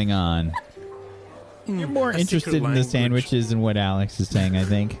what's going on. You're more A interested secret in the language. sandwiches than what Alex is saying, I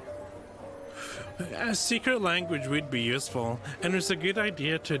think. A secret language would be useful, and it's a good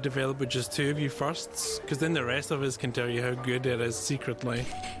idea to develop with just 2 of you first, because then the rest of us can tell you how good it is secretly.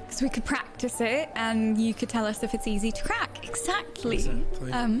 Because we could practice it and you could tell us if it's easy to crack. Exactly.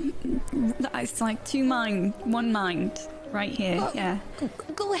 It's like 2 mind, 1 mind right here. Yeah.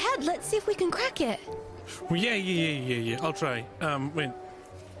 Go ahead. Let's see if we can crack it. Well, yeah. I'll try. Wait.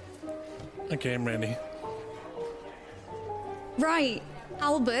 Okay, I'm ready. Right.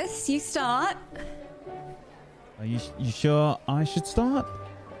 Albus, you start. are you sure I should start?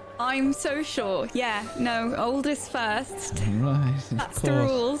 I'm so sure. Yeah, no, oldest first. Right, That's the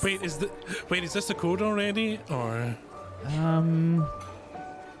rules. Wait, is this the code already, or?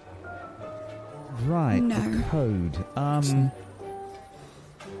 Right, No. the code.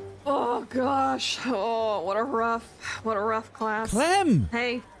 Oh gosh. Oh, what a rough class. Clem!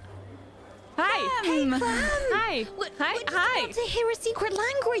 Hey. Hi. Hey, Clem. Hi. We're Hi. just Hi. about to hear a secret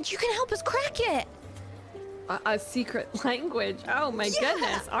language. You can help us crack it. A secret language. Oh my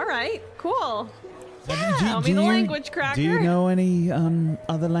goodness. All right. Cool. Do- Tell do me the you- language, Cracker. Do you know any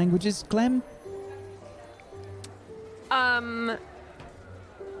other languages, Clem?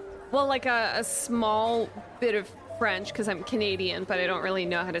 Well, like a small bit of French because I'm Canadian, but I don't really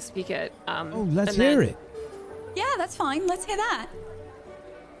know how to speak it. Oh, let's and hear then, it. Yeah, that's fine. Let's hear that.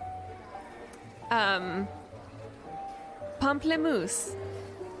 Pamplemousse,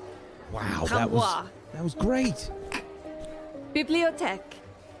 Wow, Framboise, that was great. bibliothèque.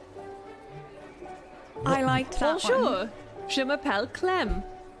 I liked that one. Bonjour. Je m'appelle Clem.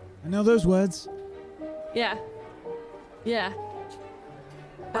 I know those words. Yeah.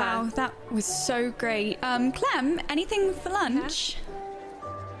 Wow, that was so great. Clem, anything for lunch?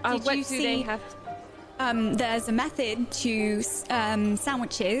 Did what you do they see? have? There's a method to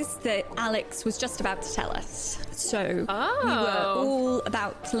sandwiches that Alex was just about to tell us. So we were Oh. all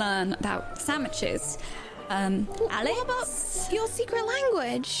about to learn about sandwiches. Alex, What about your secret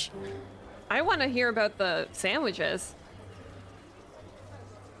language? I want to hear about the sandwiches.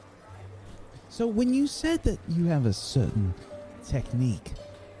 So when you said that you have a certain technique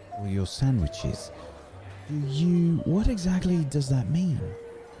for your sandwiches, what exactly does that mean?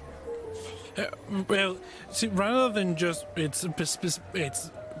 Well, see, rather than just it's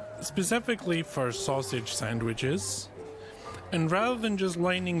specifically for sausage sandwiches, and rather than just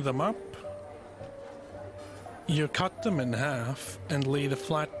lining them up, you cut them in half and lay the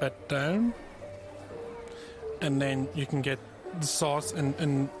flat bit down, and then you can get the sauce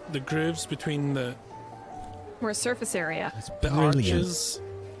and the grooves between More surface area. the Brilliant. arches,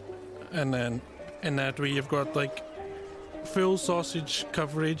 and then in that way you've got like full sausage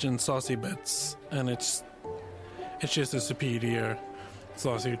coverage and saucy bits, and it's just a superior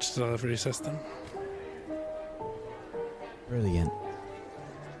sausage delivery system. Brilliant.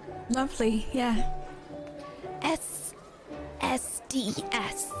 Lovely, yeah.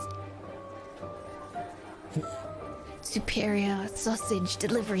 SDS. Superior Sausage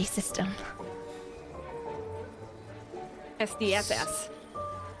Delivery System. SDSS.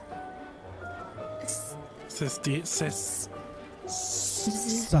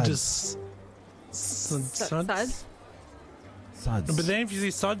 Suds. Suds? But then if you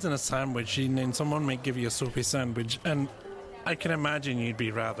see suds in a sandwich, then someone might give you a soapy sandwich, and I can imagine you'd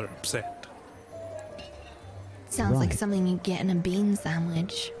be rather upset. Sounds like Right. something you get in a bean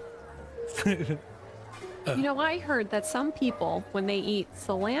sandwich. You know, I heard that some people, when they eat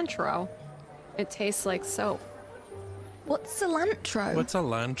cilantro, it tastes like soap. What's cilantro? What's a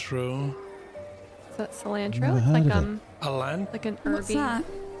lantro? Is that cilantro? Never It's heard like of it. A lan? like an What's herby. that?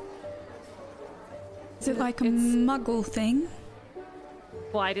 Is it like a It's- muggle thing?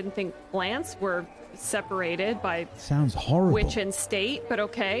 Well, I didn't think plants were separated by Sounds horrible. witch and state, but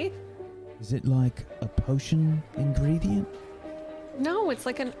okay. Is it like a potion ingredient? No, it's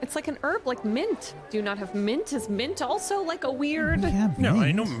like an herb, like mint. Do you not have mint? Is mint also like a weird? We have No,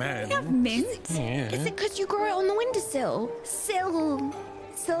 I mint. know man. Mint? Yeah. Is it because you grow it on the windowsill? Cilantro.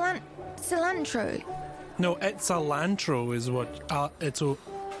 No, it's cilantro is what. It's a.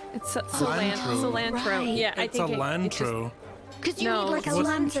 It's Cilantro. cilantro. Right. Yeah, I It's think a it just- lantro. Because you No, need like a what's-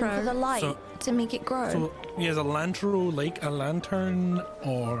 lantern for the light So- to make it grow. So is a lantro like a lantern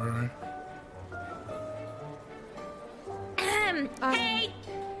or? Hey,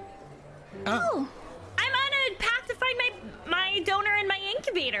 Oh, I'm on a path to find my donor in my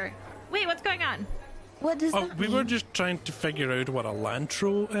incubator. Wait, what's going on? what does Oh, that we mean? were just trying to figure out what a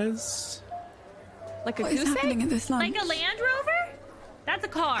lantro is. like a What is goose happening egg? at this lunch? Like a Land Rover? That's a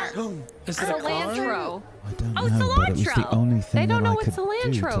car. Is it a car? Cilantro. I don't Oh, know, but it was the cilantro. only thing They don't that know I what could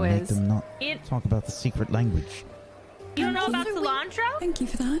do cilantro to make is. them not It- talk about the secret language. You don't know about Thank you. cilantro? Thank you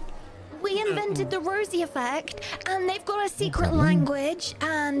for that. We invented the Rosie effect, and they've got a secret problem. language,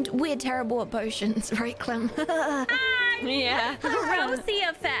 and we're terrible at potions, right, Clem? Yeah. The Rosie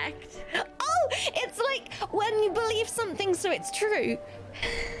effect. Oh, it's like when you believe something so it's true.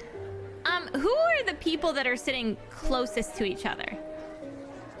 Who are the people that are sitting closest to each other?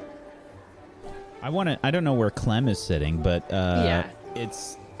 I don't know where Clem is sitting, but Yeah.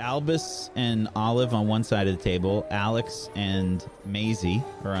 it's Albus and Olive on one side of the table. Alex and Maisie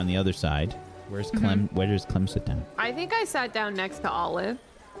are on the other side. Where's Clem? Where does Clem sit down? I think I sat down next to Olive.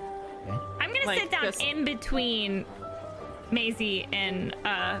 I'm gonna Like, sit down just- in between Maisie and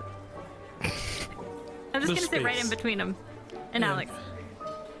I'm just The gonna sit right space. in between them and Yeah. Alex.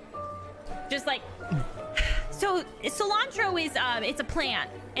 Just like so cilantro is it's a plant,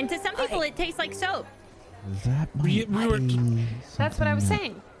 and to some people it tastes like soap. That We might were- be That's what I was something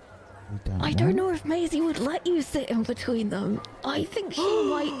saying. that we I don't know if Maisie would let you sit in between them. I think she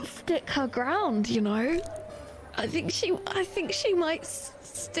might stick her ground, you know? I think she might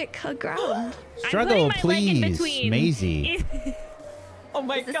stick her ground. Struggle, I'm putting my leg in please, between. Maisie. Oh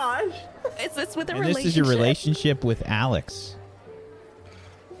my gosh. Is this with a And relationship? this is your relationship with Alex.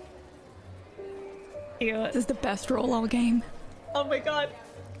 This is the best roll-all game. Oh my god.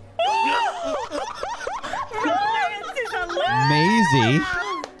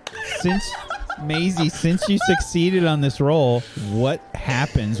 Maisie, since you succeeded on this roll, what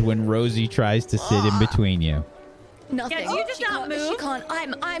happens when Rosie tries to sit in between you? Nothing. Yeah, do you just She not can't- She move? can't.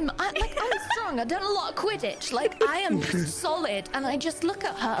 I'm strong. I've done a lot of Quidditch. Like, I am solid, and I just look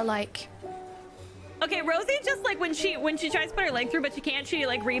at her like, Okay, Rosie just like when she tries to put her leg through, but she can't. She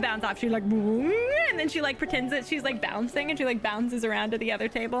like rebounds off. She like boom, and then she like pretends that she's like bouncing, and she like bounces around to the other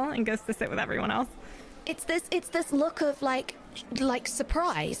table and goes to sit with everyone else. it's this look of like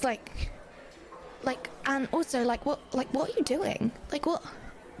surprise, and also like what are you doing? Like what?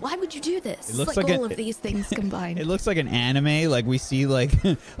 Why would you do this? It looks like like all a- of these things combined. It looks like an anime. Like we see, like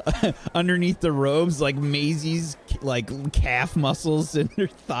underneath the robes, like Maisie's like calf muscles and her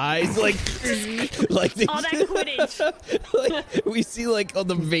thighs, like they, All that Quidditch. like we see like all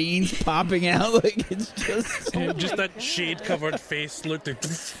the veins popping out. Like it's just Yeah, just that shade-covered face looked like.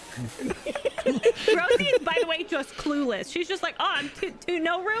 Rosie is, by the way, just clueless. She's just like, oh, I'm to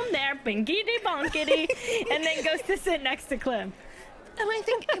no room there, binkity bonkity, and then goes to sit next to Clem. And I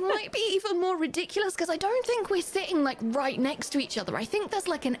think it might be even more ridiculous because I don't think we're sitting like right next to each other. I think there's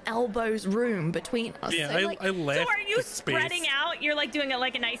like an elbows room between us. Yeah, So, like, I left. So are you the space. spreading out? You're like doing it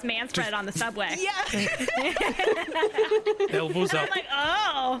like a nice man spread on the subway. yeah. Elbows I'm up. like,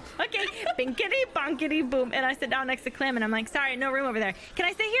 oh, okay, binkity bonkity boom. And I sit down next to Clem, and I'm like, sorry, no room over there. Can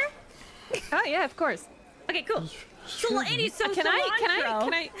I sit here? Oh yeah, of course. Okay, cool. So, ladies, so Can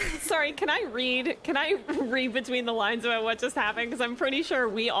I read between the lines about what just happened? Because I'm pretty sure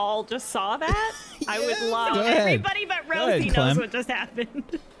we all just saw that. I would love. Go ahead. Everybody but Go Rosie ahead, knows Clem. what just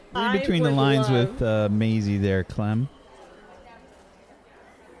happened. Read between the would lines love- with Maisie there, Clem.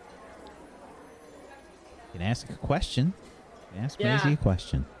 You can ask a question. Ask Yeah. Maisie a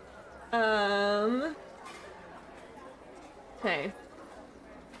question. Okay.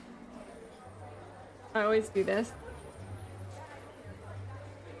 I always do this.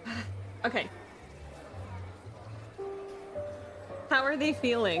 Okay. How are they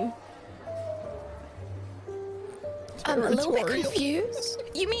feeling? I'm a little bit confused.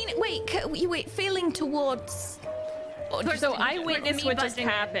 You mean wait, feeling towards? So I witnessed me what just budging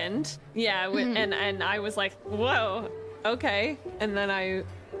it. happened. Yeah, and I was like, whoa, okay. And then I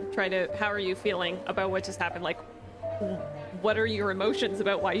try to, how are you feeling about what just happened? Like, what are your emotions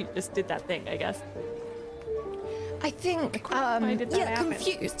about why you just did that thing, I guess? I think, why did that happen?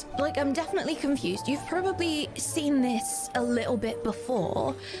 confused. Like, I'm definitely confused. You've probably seen this a little bit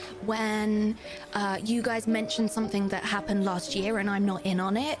before when you guys mentioned something that happened last year and I'm not in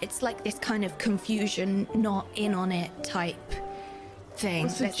on it. It's like this kind of confusion, not in on it type thing.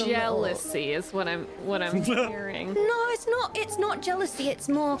 So There's a little- jealousy is what I'm hearing. No, it's not jealousy. It's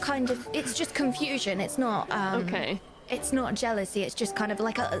more kind of, it's just confusion. It's not, Okay. It's not jealousy. It's just kind of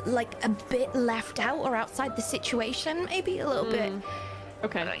like a bit left out or outside the situation, maybe a little bit.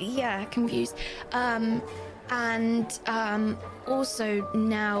 Okay. Yeah, confused. Also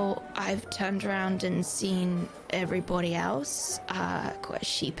now I've turned around and seen everybody else quite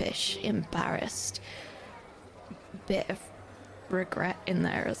sheepish, embarrassed, bit of regret in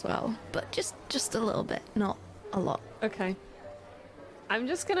there as well, but just a little bit, not a lot. Okay. I'm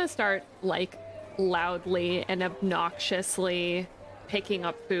just gonna start like loudly and obnoxiously picking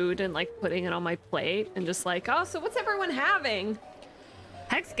up food and like putting it on my plate and just like, oh, so what's everyone having?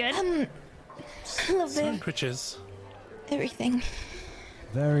 Heck's good. A little bit of Sandwiches. everything.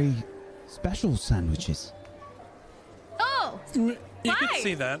 Very special sandwiches. Oh, You could Why?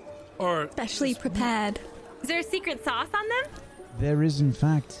 say that. Or Specially prepared. is there a secret sauce on them? There is, in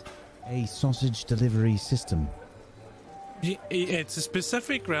fact, a sausage delivery system. it's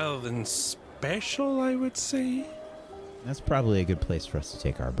specific rather than special, I would say. That's probably a good place for us to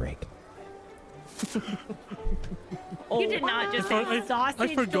take our break. You did not just say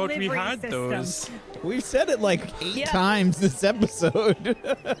sausage I forgot we delivery had system. those. We've said it like 8 Yeah. times this episode.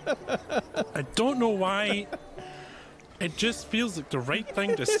 I don't know why. It just feels like the right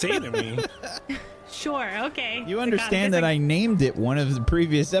thing to say to me. Sure, okay. You understand that I named it one of the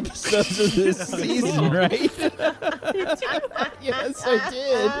previous episodes of this season, right? Yes, I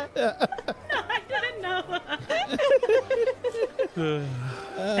did. I didn't know.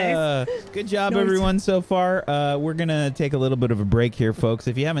 Good job, everyone, so far. We're going to take a little bit of a break here, folks.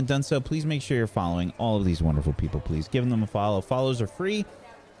 If you haven't done so, please make sure you're following all of these wonderful people. Please give them a follow. Follows are free.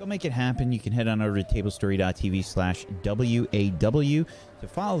 Go make it happen. You can head on over to tablestory.tv/WAW to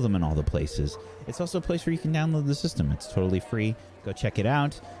follow them in all the places. It's also a place where you can download the system. It's totally free. Go check it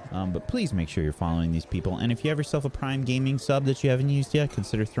out. But please make sure you're following these people. And if you have yourself a Prime Gaming sub that you haven't used yet,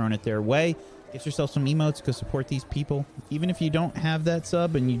 consider throwing it their way. Get yourself some emotes. Go support these people. Even if you don't have that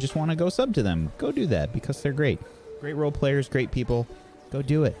sub and you just want to go sub to them, go do that because they're great. Great role players, great people. Go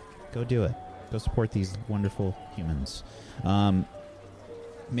do it. Go do it. Go support these wonderful humans.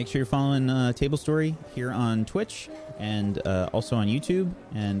 Make sure you're following Table Story here on Twitch and also on YouTube.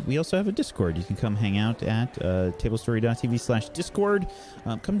 And we also have a Discord. You can come hang out at tablestory.tv/Discord.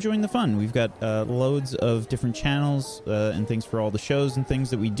 Come join the fun. We've got loads of different channels and things for all the shows and things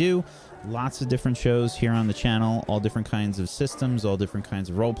that we do. Lots of different shows here on the channel, all different kinds of systems, all different kinds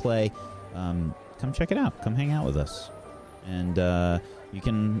of role play. Come check it out. Come hang out with us. And you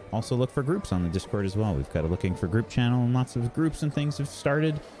can also look for groups on the Discord as well. We've got a looking for group channel, and lots of groups and things have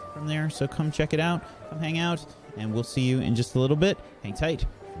started from there. So come check it out. Come hang out, and we'll see you in just a little bit. Hang tight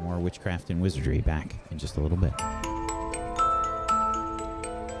for more witchcraft and wizardry back in just a little bit.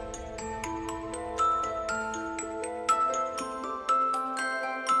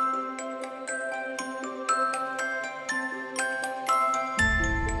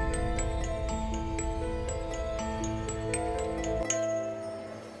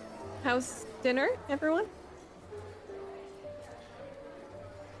 How's dinner, everyone?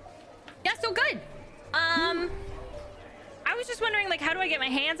 so good. I was just wondering, like, how do I get my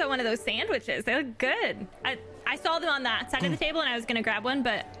hands on one of those sandwiches? They look good. I saw them on that side of the table, and I was gonna grab one,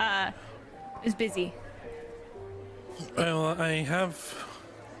 but it was busy. Well, I have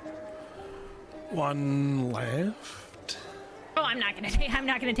one left. Oh, I'm not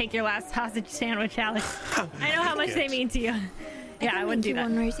gonna take your last sausage sandwich, Alex. I know how much they mean to you. Yeah, I wouldn't do that.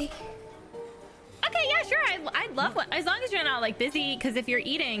 One, Rosie. Okay, yeah, sure. I'd love one, as long as you're not like busy. Because if you're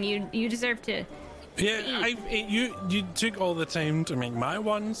eating, you deserve to. Yeah, you took all the time to make my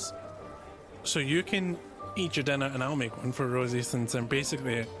ones, so you can eat your dinner, and I'll make one for Rosie since I'm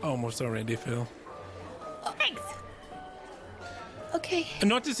basically almost already full. Thanks. Okay. And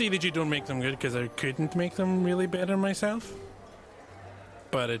not to say that you don't make them good, because I couldn't make them really better myself.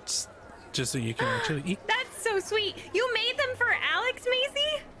 But it's just so you can actually eat. That's so sweet. You made them for Alex,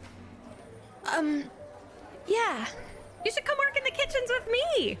 Maisie? Yeah. You should come work in the kitchens with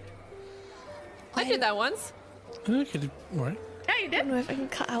me. I did that once. Okay, what? Yeah, you I did. don't know if I can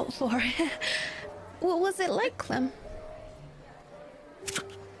cut out for it. What was it like, Clem?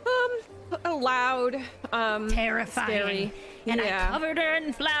 Loud, Terrifying. scary. And Yeah. I covered her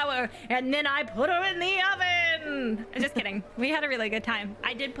in flour, and then I put her in the oven. Just kidding. We had a really good time.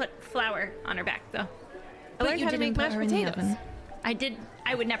 I did put flour on her back, though. I learned you how to didn't make put mashed her in the potatoes. oven. I did.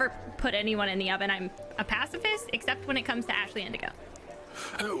 I would never put anyone in the oven. I'm a pacifist, except when it comes to Ashley Indigo.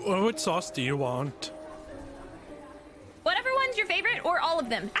 What sauce do you want? Whatever one's your favorite, or all of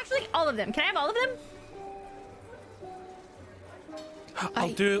them. Actually, all of them. Can I have all of them?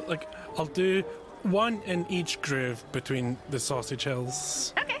 I'll do one in each groove between the sausage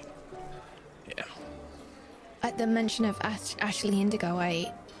hills. Okay. Yeah. At the mention of Ashley Indigo,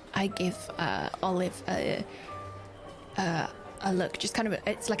 I give Olive a look. Just kind of,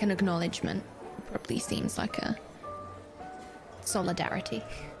 it's like an acknowledgement. Probably seems like a solidarity.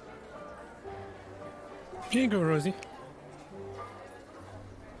 Here you go, Rosie.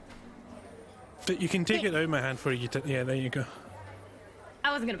 But you can take it out of my hand for you. Yeah, there you go.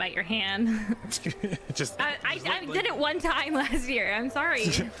 I wasn't gonna bite your hand. Just. I did it one time last year. I'm sorry.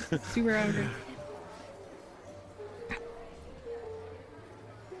 Super hungry.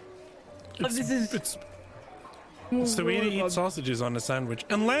 It's the way to eat sausages on a sandwich.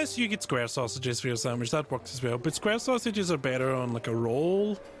 Unless you get square sausages for your sandwich, that works as well. But square sausages are better on like a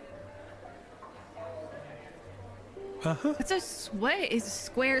roll. What is a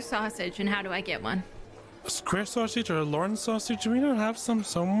square sausage, and how do I get one? A square sausage or a Lorne sausage? Do we not have some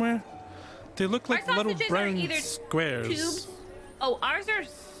somewhere? They look like Our little sausages are brown either squares. Tubes. Oh, ours are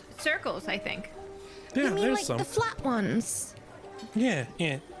circles, I think. Yeah, You mean there's like some. the flat ones? Yeah.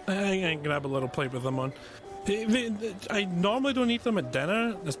 I grab a little plate with them on. I normally don't eat them at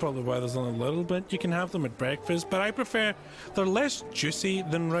dinner. That's probably why there's only a little bit. You can have them at breakfast, but I prefer. They're less juicy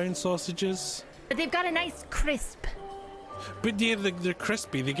than round sausages. But they've got a nice crisp. But yeah, they're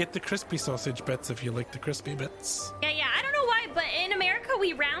crispy. They get the crispy sausage bits if you like the crispy bits. Yeah. I don't know why, but in America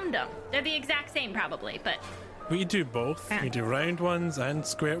we round them. They're the exact same, probably, but. We do both. Yeah. We do round ones and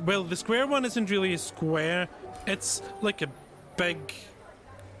square. Well, the square one isn't really a square. It's like a big.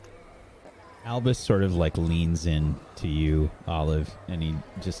 Albus sort of like leans in to you, Olive, and he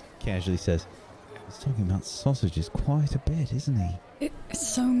just casually says, "He's talking about sausages quite a bit, isn't he?" It's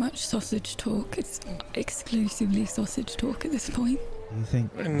so much sausage talk. It's exclusively sausage talk at this point. Do you think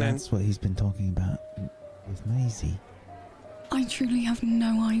And then- that's what he's been talking about with Maisie? I truly have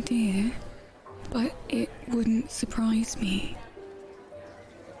no idea, but it wouldn't surprise me.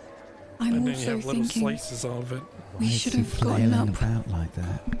 I'm And then you also have little thinking slices of it. we Why is should he have gotten flailing up. about like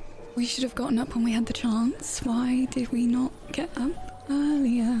that? We should have gotten up when we had the chance. Why did we not get up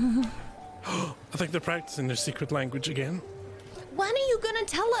earlier? I think they're practicing their secret language again. When are you gonna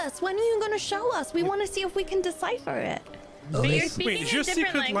tell us? When are you gonna show us? We want to see if we can decipher it. But you're speaking Wait, is your a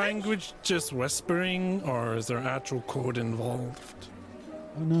different secret language just whispering, or is there actual code involved?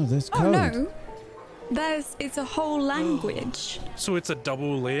 Oh no, there's Oh code. no, it's a whole language. So it's a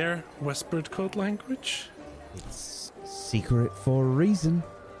double layer whispered code language? It's secret for a reason.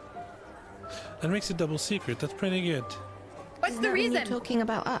 That makes it double secret. That's pretty good. What's Isn't the that when you're reason? talking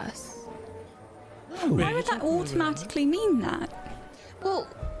about us? Why would that automatically mean that? Well,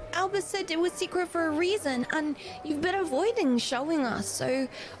 Albus said it was secret for a reason, and you've been avoiding showing us, so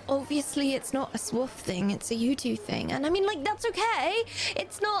obviously it's not a Swoof thing, it's a you two thing. And I mean, like, that's okay.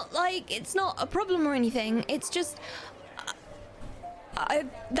 It's not a problem or anything. It's just.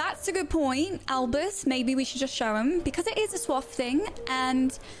 That's a good point, Albus. Maybe we should just show him, because it is a Swaff thing,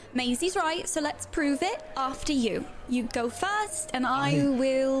 and Maisie's right, so let's prove it after you. You go first, and I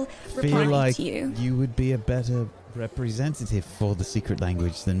will reply Feel like to you. you would be a better representative for the secret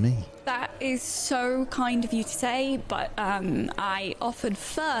language than me. That That is so kind of you to say, but I offered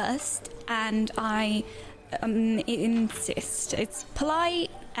first, and I insist. It's polite,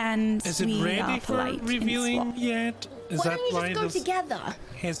 and Is it we ready are for polite in revealing Swap. yet? Is Why that don't we why just go there's together?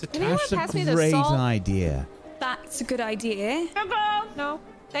 hesitation? Anyone That's pass me a the great salt? idea. That's a good idea. No,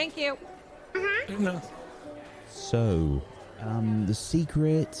 thank you. No. So, the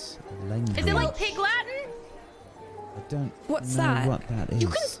secret language. Is it like pig Latin? I don't What's know that? what that is. You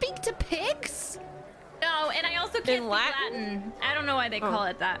can speak to pigs? No, and I also can't In speak Latin? Latin. I don't know why they call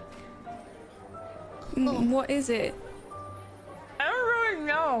it that. What is it? I don't really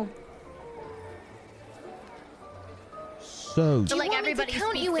know. So, So, like, want me to everybody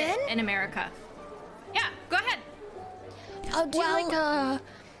count speaks you it in? in America. Yeah, go ahead. I'll do like a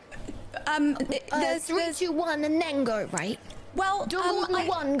There's 3, 2, 1, and then go, right? well, Don't go on the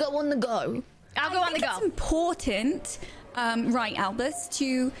one, go on the go. I'll go on the It's go. important, right, Albus,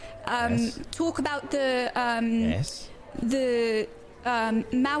 to Yes. talk about the yes. the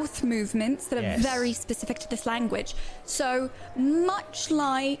mouth movements that are Yes. very specific to this language. So much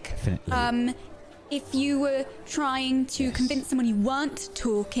like Definitely. if you were trying to Yes. convince someone you weren't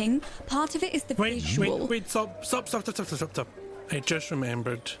talking, part of it is the visual. Wait, stop. I just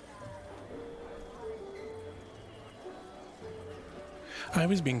remembered. I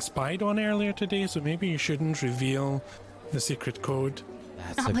was being spied on earlier today, so maybe you shouldn't reveal the secret code.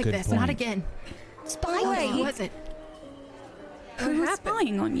 That's Not a like good this, point. not again. Spy Wait. What was it? Who was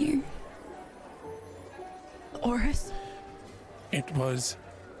spying on you? Oris? It was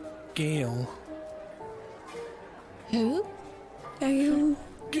Gale. Who? Oh,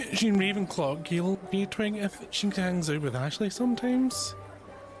 She in Ravenclaw, Gale Beatwing. She hangs out with Ashley sometimes.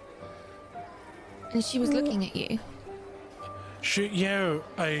 And she was looking at you.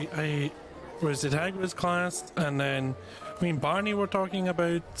 I was at Hagrid's class, and then me and Barney were talking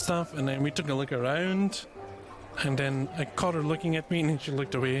about stuff, and then we took a look around, and then I caught her looking at me, and then she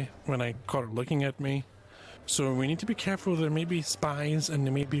looked away when I caught her looking at me. So we need to be careful. There may be spies, and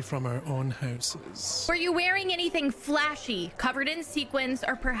they may be from our own houses. Were you wearing anything flashy, covered in sequins,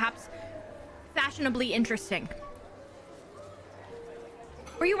 or perhaps fashionably interesting?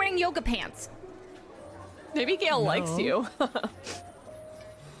 Were you wearing yoga pants? Maybe Gail likes you.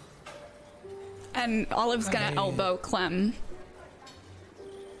 and Olive's gonna elbow Clem.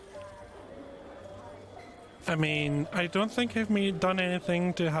 I mean, I don't think I've done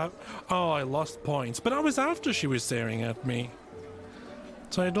anything to have. Oh, I lost points, but that was after she was staring at me.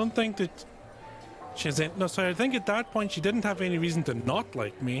 So I don't think that she's in. No, so I think at that point she didn't have any reason to not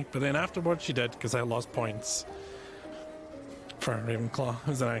like me, but then afterwards she did because I lost points for Ravenclaw. It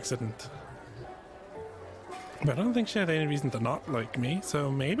was an accident. But I don't think she had any reason to not like me,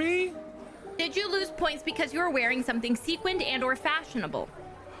 so maybe? Did you lose points because you were wearing something sequined and or fashionable?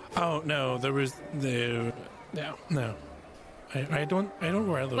 Oh no, there was the no. I don't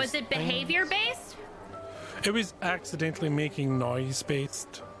wear those. Was it behavior based? It was accidentally making noise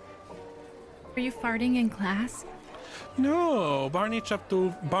based. Were you farting in class? No, Barney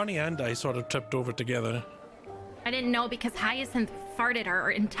and I sort of tripped over together. I didn't know because Hyacinth farted our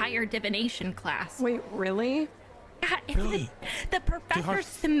entire divination class. Wait, really? Yeah, and Really? the professor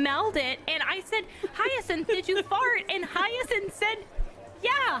smelled it, and I said, Hyacinth, did you fart? And Hyacinth said,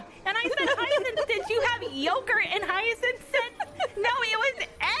 yeah. And I said, Hyacinth, did you have yogurt? And Hyacinth said, no, it was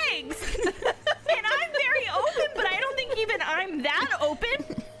eggs. And I'm very open, but I don't think even I'm that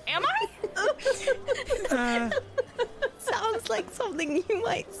open. Am I? Sounds like something you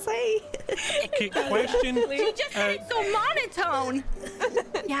might say. Okay, question. She just said it so monotone.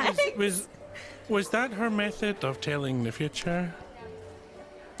 Yeah. Was that her method of telling the future?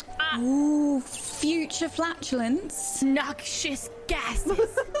 Ooh, future flatulence. Noxious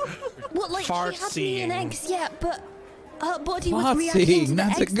gases. What, like Fart she hadn't seeing. eaten eggs yet, but her body was Fart reacting seeing, to the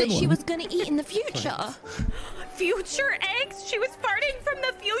that's a eggs good that she one. was going to eat in the future. Future eggs? She was farting from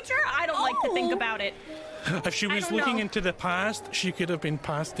the future? I don't like to think about it. If she was don't looking know. into the past, she could have been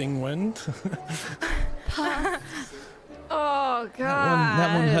pasting wind. Oh god.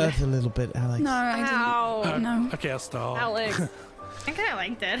 That one hurt a little bit, Alex. No, I didn't. Ow. No. Okay, I'll stop. Alex. I kind of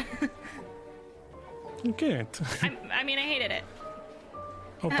liked it. Good. I mean, I hated it.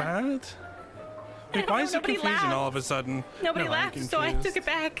 Oh, bad? Wait, why is it Nobody confusing laughed. all of a sudden? Nobody No, I'm laughed, so I confused. took it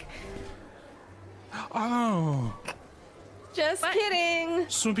back. Oh, Just What? kidding.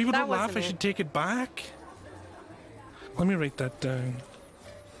 so when people That don't laugh, I wasn't it. should take it back? Let me write that down.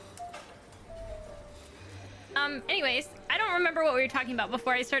 Anyways, I don't remember what we were talking about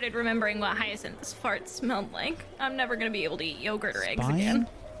before I started remembering what Hyacinth's fart smelled like. I'm never gonna be able to eat yogurt or eggs Spying? again.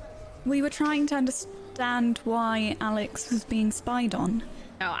 We were trying to understand why Alex was being spied on.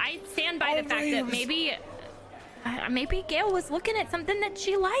 No, I stand by the fact that maybe Gail was looking at something that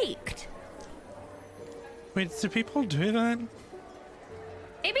she liked. Wait, do people do that?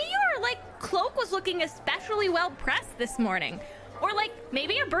 Maybe your cloak was looking especially well pressed this morning, or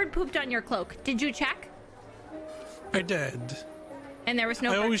maybe a bird pooped on your cloak. Did you check? I did. And there was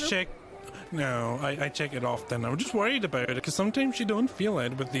no. I bird always poop? check. No, I check it often. I'm just worried about it because sometimes you don't feel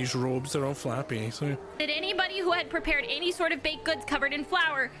it with these robes. They're all flappy. So Did anybody who had prepared any sort of baked goods covered in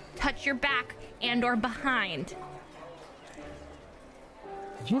flour touch your back and/or behind?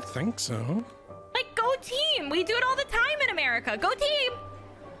 I don't think so. Go team! We do it all the time in America. Go team!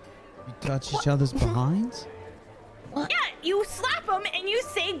 You touch each other's behinds? Yeah, you slap them and you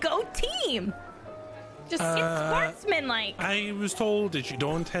say "Go team." Just it's sportsmanlike. I was told that you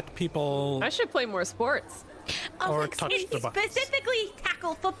don't hit people I should play more sports. or touch the butts. Specifically,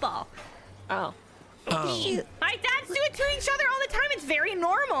 tackle football. Oh. My dads do it to each other all the time. It's very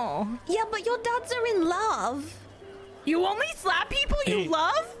normal. Yeah, but your dads are in love. You only slap people you Hey.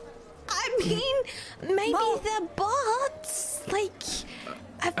 love? I mean, maybe their butts.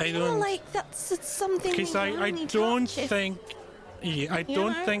 I feel don't- like that's something Because we I only don't touch if- think. Yeah, I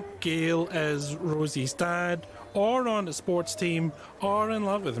don't think Gail is Rosie's dad, or on a sports team, or in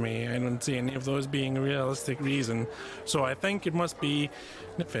love with me. I don't see any of those being a realistic reason. So I think it must be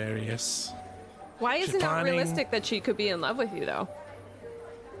nefarious. Why is She's it not planning- realistic that she could be in love with you, though?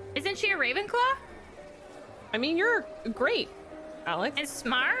 Isn't she a Ravenclaw? I mean, you're great, Alex. And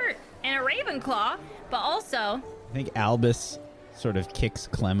smart and a Ravenclaw, but also I think Albus sort of kicks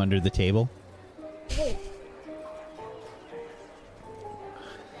Clem under the table.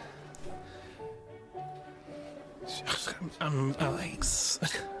 Alex.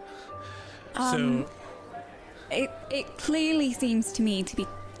 It clearly seems to me to be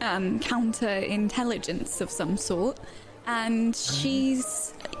counterintelligence of some sort, and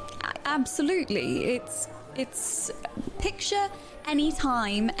she's absolutely. It's picture any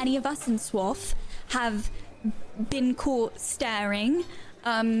time any of us in Swaff have been caught staring.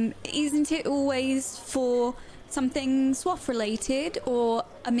 Isn't it always for something Swaff related or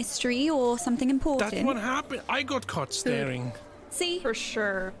a mystery or something important? That's what happened. I got caught staring See, For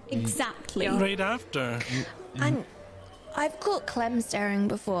sure. exactly. right after. And I've caught Clem staring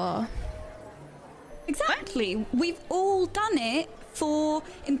before. Exactly. We've all done it for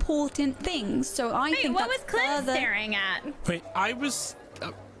important things. So I wait, think what was that's Clem further... staring at? Wait, I was.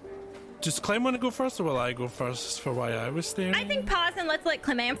 Does Clem want to go first, or will I go first for why I was staring? I think pause and let's let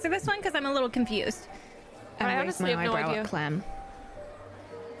Clem answer this one because I'm a little confused. I honestly have no idea. Clem.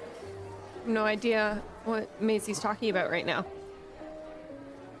 No idea what Maisie's talking about right now.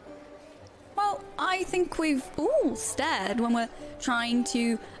 Well, I think we've all stared when we're trying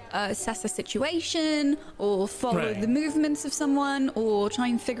to assess a situation or follow Right. the movements of someone or try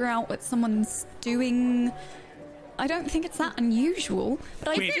and figure out what someone's doing. I don't think it's that unusual, but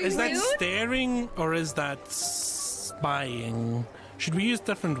I Wait, do is that rude? staring or is that spying? Should we use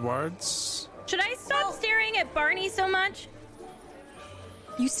different words? Should I stop staring at Barney so much?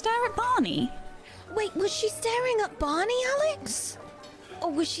 You stare at Barney. Wait, was she staring at Barney, Alex?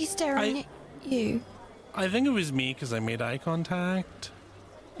 Or was she staring at you? I think it was me because I made eye contact.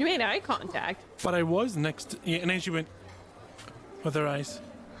 You made eye contact. But I was next to, yeah, and then she went with her eyes.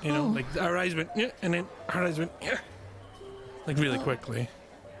 You know, like our eyes went, yeah, and then her eyes went, yeah. Like really quickly.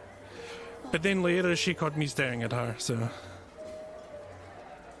 But then later she caught me staring at her, so.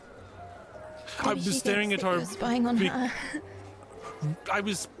 I Maybe was she staring thinks at that her. you're spying on be- her. I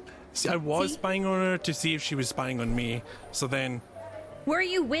was spying on her to see if she was spying on me. So then, Were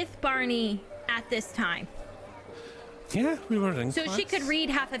you with Barney at this time? yeah, we were in So class. she could read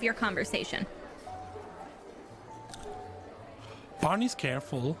half of your conversation. Barney's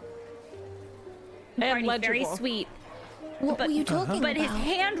careful. And Barney's very legible. sweet. What were you talking But his about?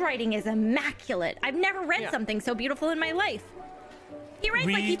 handwriting is immaculate. I've never read Yeah. something so beautiful in my life. He writes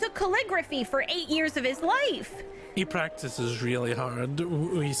like he took calligraphy for 8 years of his life. He practices really hard.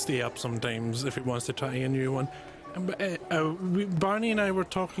 We stay up sometimes if he wants to try a new one. Barney and I were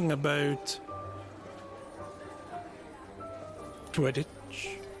talking about Quidditch.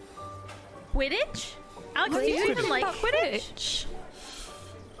 Quidditch? Alex, do you even like Quidditch?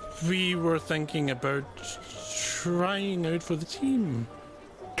 We were thinking about trying out for the team.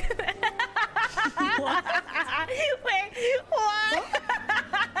 Wait, what?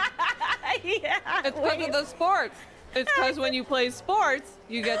 Yeah. It's because of the sports. It's because when you play sports,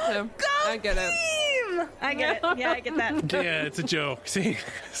 you get to. I get it. Team! I get it. Yeah, I get that. Yeah, it's a joke. See,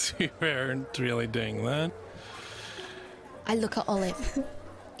 we weren't really doing that. I look at Olive.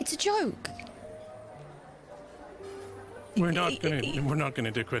 It's a joke. We're not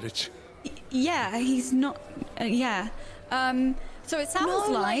gonna do Quidditch. Yeah, he's not. Yeah. So it sounds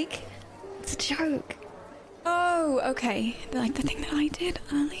No, like. It's a joke. Oh, okay. Like the thing that I did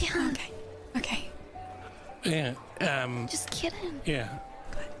earlier. Yeah. Okay. Yeah. Just kidding. Yeah.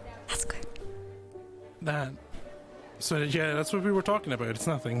 That's good. That. So yeah, that's what we were talking about. It's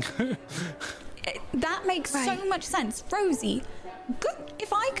nothing. That makes Right. so much sense. Rosie, good.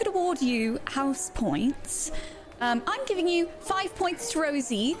 If I could award you house points, I'm giving you 5 points to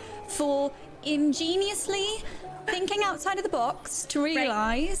Rosie for ingeniously thinking outside of the box to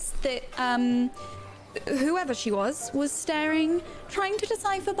realise that whoever she was staring, trying to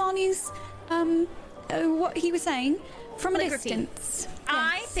decipher Barney's what he was saying from a Calligraphy. distance.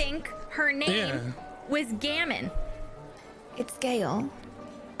 I Yes. think her name Yeah. was Gammon. It's Gale.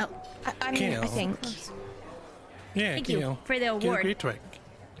 Oh, I mean, I Gale. think. Yeah. Thank you Gail. for the Gail award. Greatwig.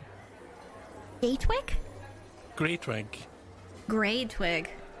 Gatwick? Greatwig. Grey twig.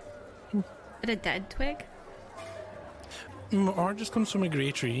 Is it a dead twig? Or just comes from a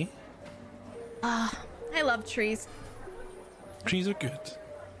grey tree. I love trees. Trees are good.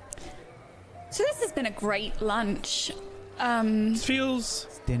 So this has been a great lunch. It feels.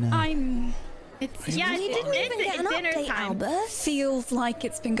 Dinner. It's You didn't even get an dinner update, time. Albert. Feels like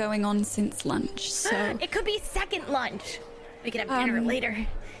it's been going on since lunch. So It could be second lunch. We could have dinner later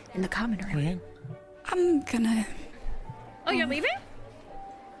in the common room. Right. I'm gonna. Oh, you're leaving?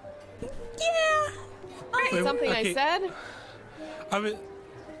 Yeah. Wait, Something okay. I said.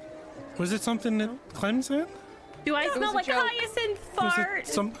 Was it something that Clem said? Do I smell a like joke. hyacinth Was fart? it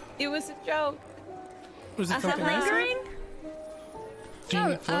some? It was a joke. Was it something else? Lingering? Do you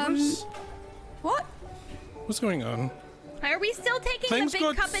need flowers? What? What's going on? Are we still taking Things a big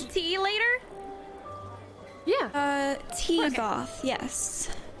got cup of tea later? Yeah. Tea bath. Yes.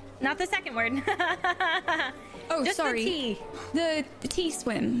 Not the second word. Oh, Just sorry. the tea. The tea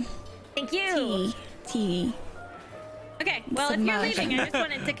swim. Thank you. Tea. Okay, well, if you're Submersion. leaving, I just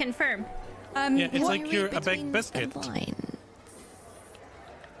wanted to confirm. Yeah, it's Can like you you're read a big between biscuit. the lines?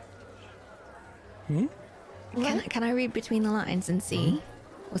 Hmm? Can I read between the lines and see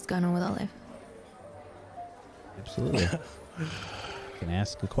what's going on with Olive? Absolutely. You can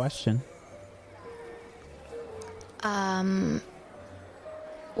ask a question.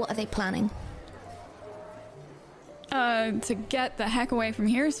 What are they planning? To get the heck away from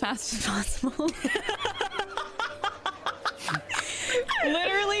here as fast as possible.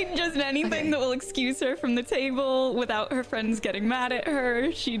 Literally just anything that will excuse her from the table without her friends getting mad at her.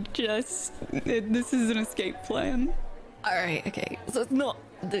 This is an escape plan. All right, okay. So it's not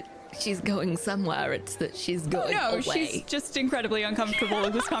that she's going somewhere; it's that she's going No, away. she's just incredibly uncomfortable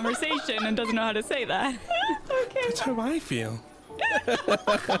with this conversation and doesn't know how to say that. Okay. That's how I feel.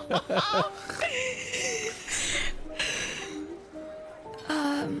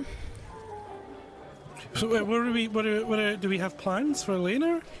 So do we have plans for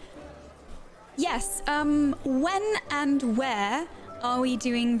later? Yes. When and where are we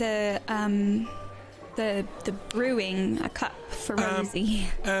doing the brewing a cup for Rosie?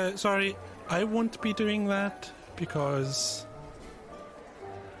 Sorry, I won't be doing that because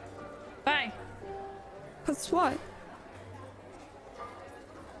Bye. Cause what?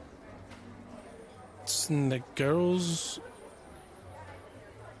 the girls.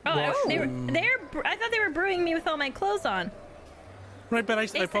 Oh, What? I thought they were brewing me with all my clothes on. Right, but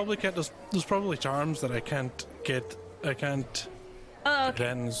I probably can't. There's probably charms that I can't get. I can't. Oh, okay.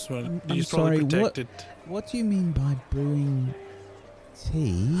 Cleanse. Well, I'm he's sorry, probably protected. What do you mean by brewing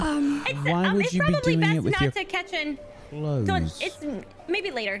tea? Why would It's you be probably doing best it with not your to catch an. clothes? Don't. It's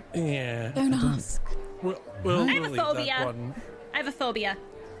maybe later. Yeah. Don't ask. We'll I have a leave that phobia. one. I have a phobia.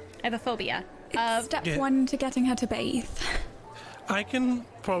 It's step Yeah. one to getting her to bathe. I can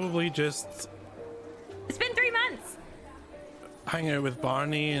probably just It's been 3 months. hang out with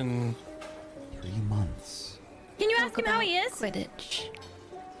Barney and 3 months. Can you ask him how he is? Quidditch.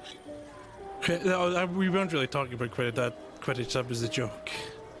 we weren't really talking about Quidditch. That Quidditch was a joke.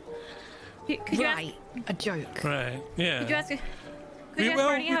 Could you ask? Right, a joke. Right? Yeah. Could you ask? Could we, you ask well,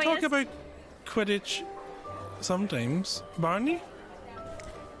 Barney we how he talk is? about Quidditch sometimes. Barney?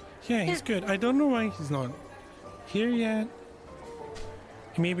 Yeah, he's good. I don't know why he's not here yet.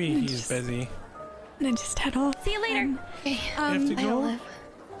 Maybe he's busy. And then just head off. See you later. You have to go? Where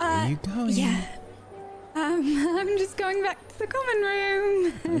are you going? Yeah. I'm just going back to the common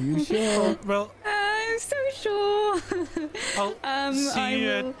room. Are you sure? Well, I'm so sure. I'll see I you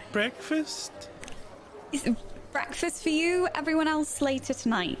will- at breakfast. Is breakfast for you, everyone else later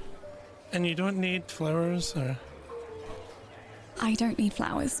tonight. And you don't need flowers or... I don't need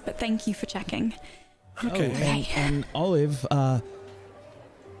flowers, but thank you for checking. Okay. And Olive,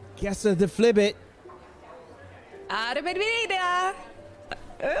 guess of the flibbit. We're getting there.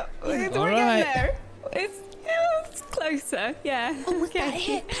 It's closer, yeah. Oh, was that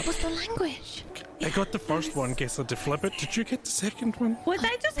it? That was the language. I got the first one, guess I flip it. Did you get the second one? Was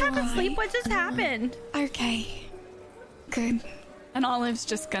I just half asleep? What just happened? Okay. Good. And Olive's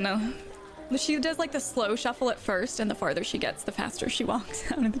just gonna... She does like the slow shuffle at first, and the farther she gets, the faster she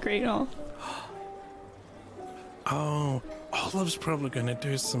walks out of the Great Hall. Oh, Olive's probably gonna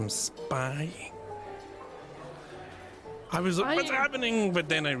do some spying. I was like, what's happening? But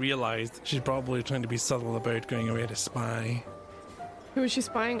then I realized she's probably trying to be subtle about going away to spy. Who is she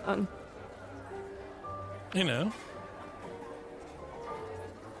spying on? You know.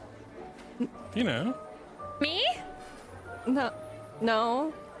 You know. Me? No.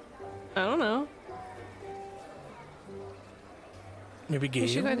 I don't know. Maybe Gale?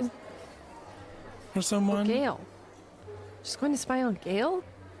 Is she going to... Or someone? Gale. She's going to spy on Gale?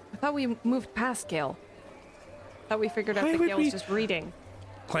 I thought we moved past Gale. I thought we figured out Why that would Gale we- was just reading.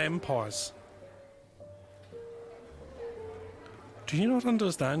 Clem, pause. Do you not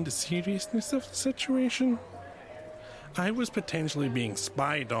understand the seriousness of the situation? I was potentially being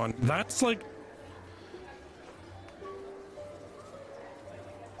spied on. That's like...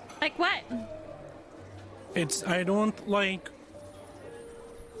 Like what? I don't like...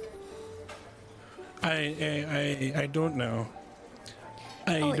 I don't know.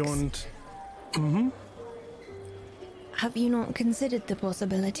 Alex. Have you not considered the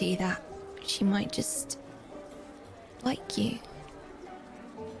possibility that she might just like you?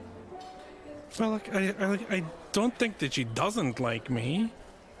 Well, I don't think that she doesn't like me,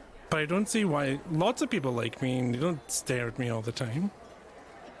 but I don't see why lots of people like me and they don't stare at me all the time.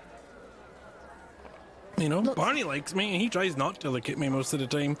 You know, Look- Barney likes me and he tries not to look at me most of the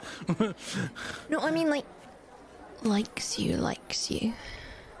time. No, I mean, like, likes you.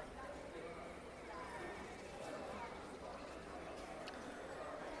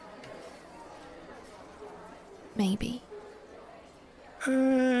 Maybe.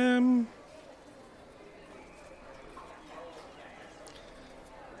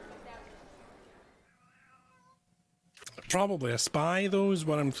 Probably a spy, though, is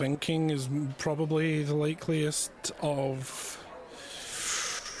what I'm thinking, is probably the likeliest of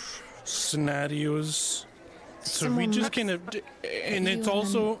scenarios. So we Someone just looks kind of, and You it's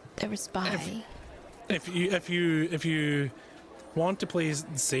also they're a spy. if you want to play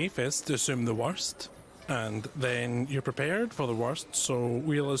safest, assume the worst, and then you're prepared for the worst. So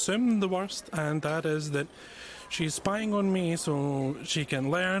we'll assume the worst, and that is that she's spying on me so she can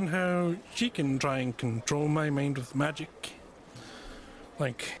learn how she can try and control my mind with magic,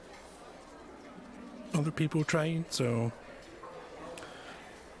 like other people tried. So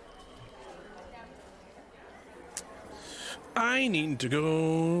I need to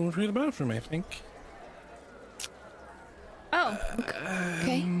go to the bathroom, I think. Oh,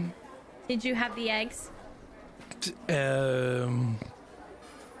 Okay. did you have the eggs?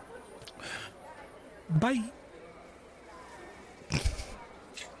 Bye.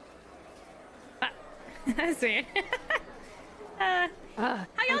 That's weird. How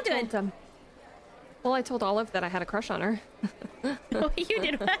y'all doing? Well, I told Olive that I had a crush on her. Oh, you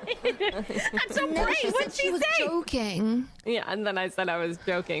did what? That's so No, great. she What'd said she was say? joking. Yeah, and then I said I was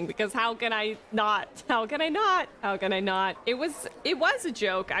joking because how can I not? How can I not? How can I not? It was a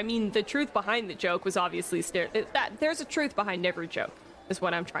joke. I mean, the truth behind the joke was obviously that there's a truth behind every joke, is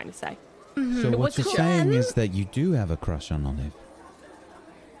what I'm trying to say. So what you're cool. saying is that you do have a crush on Olive.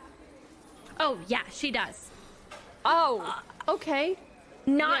 Oh, yeah, she does. Oh, okay.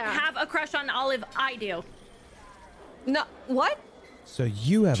 Not Yeah. have a crush on Olive, I do. No, what? So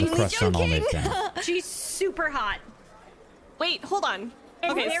you have a crush on Olive then. She's super hot. Wait, hold on.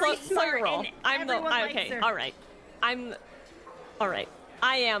 And Okay, very slow smart, your roll. and I'm the everyone likes okay. her. All right.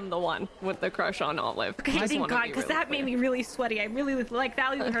 I am the one with the crush on Olive. Okay, I just thank wanna God, be because really that made clear. me really sweaty. I really like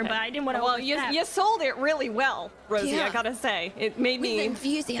valuing her, but I didn't want to. Well, you sold it really well, Rosie. Yeah. I gotta say, it made With me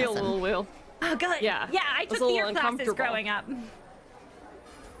enthusiasm. feel a little will. Oh God. Yeah, Yeah, I it was took a beer little classes uncomfortable. growing up.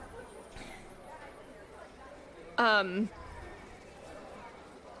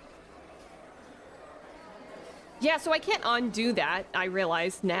 Yeah, so I can't undo that. I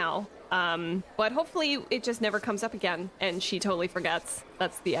realize now. But hopefully it just never comes up again, and she totally forgets.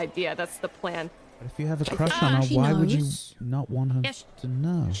 That's the idea. That's the plan. But if you have a crush on her, she why would you knows. not want her Yes. to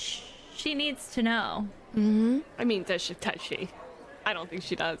know? She needs to know. I mean, does she? I don't think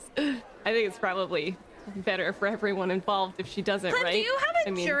she does. I think it's probably better for everyone involved if she doesn't, Clem, right? do you have a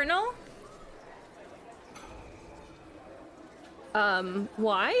I mean, journal?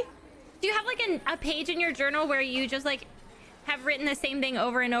 Why? Do you have like a page in your journal where you just like have written the same thing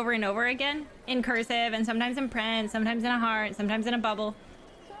over and over and over again in cursive and sometimes in print, sometimes in a heart, sometimes in a bubble?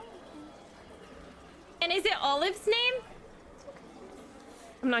 And is it Olive's name?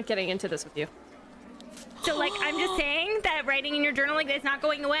 I'm not getting into this with you. So like I'm just saying that writing in your journal like that's not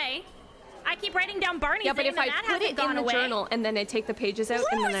going away. I keep writing down Barney's Yeah, but name if I and that put hasn't it gone in the away. journal and then I take the pages out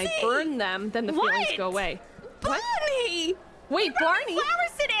and then I Lucy! burn them, then the feelings go away. Barney! Wait, Barney!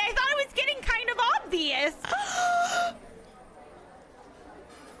 Flowers today. I thought it was getting kind of obvious.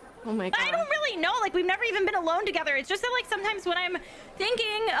 Oh my god. I don't really know. Like, we've never even been alone together. It's just that, like, sometimes when I'm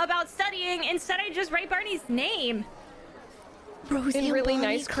thinking about studying, instead I just write Barney's name. Rosie In and really Barney,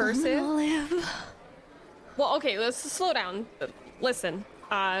 nice come on, cursive? Olive. Well, okay, let's slow down. Listen,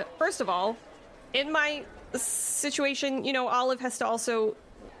 first of all, in my situation, you know, Olive has to also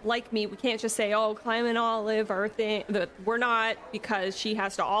like me. We can't just say, oh, Clem and Olive are we're not, because she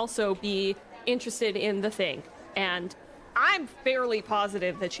has to also be interested in the thing. And I'm fairly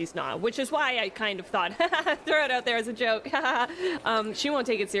positive that she's not, which is why I kind of thought, throw it out there as a joke. She won't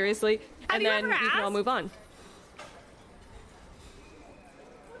take it seriously. And then we can all move on.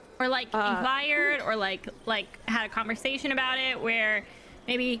 Or like inquired, or like had a conversation about it, where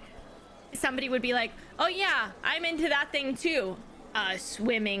maybe somebody would be like, "Oh yeah, I'm into that thing too.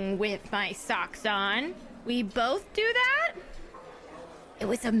 Swimming with my socks on. We both do that." It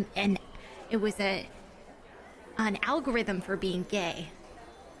was an algorithm for being gay.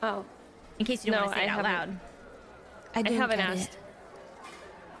 Oh, in case you don't want to say it out loud. I haven't get asked. it.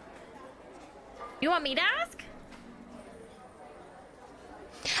 You want me to ask?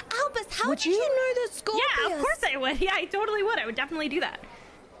 Albus, how did you know the Scorpius? Yeah, of course I would. Yeah, I totally would. I would definitely do that.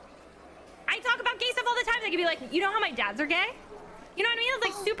 I talk about gay stuff all the time. I could be like, you know how my dads are gay? You know what I mean? It's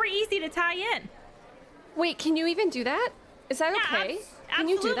like super easy to tie in. Wait, can you even do that? Is that okay? Can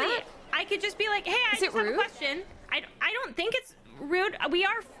you do that? I could just be like, hey, I Is it just have a rude? question. I don't think it's rude. We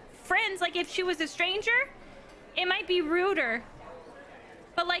are friends. Like, if she was a stranger, it might be ruder.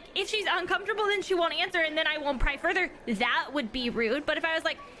 But, like, if she's uncomfortable, then she won't answer, and then I won't pry further. That would be rude. But if I was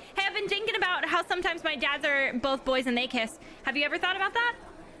like, hey, I've been thinking about how sometimes my dads are both boys and they kiss. Have you ever thought about that?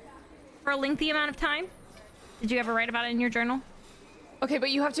 For a lengthy amount of time? Did you ever write about it in your journal? Okay,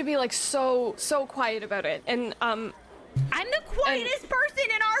 but you have to be, like, so quiet about it. And, I'm the quietest person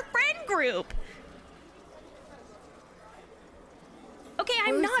in our friend group. Okay,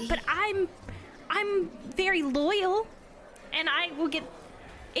 I'm not, but I'm very loyal, and I will get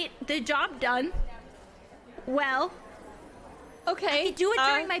the job done. Well, okay. I could do it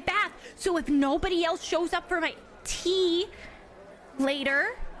during my bath. So if nobody else shows up for my tea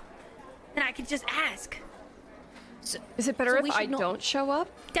later, then I could just ask. Is it better if I don't show up?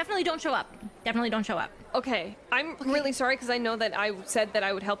 Definitely don't show up. Definitely don't show up. Okay, I'm really sorry because I know that I said that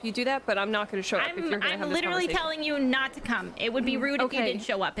I would help you do that, but I'm not going to show up if you're going to have this literally conversation. telling you not to come. It would be rude if you did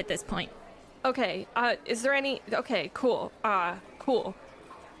show up at this point. Okay, is there any... Okay, cool. Cool.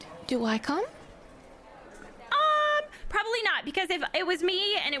 Do I come? Probably not, because if it was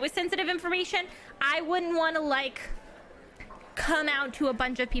me and it was sensitive information, I wouldn't want to, like, come out to a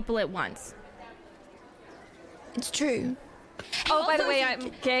bunch of people at once. It's true. Oh, by the way,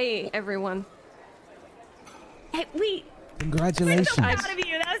 I'm gay, everyone. Hey, Congratulations. so proud of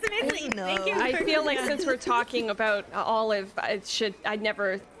you. That was amazing. Thank you. I for feel like doing since that. we're talking about Olive, I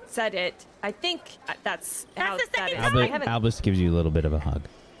never said it. I think that's how the that is. second I haven't... Albus gives you a little bit of a hug.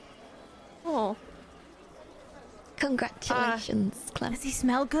 Oh. Congratulations, Clem. Does he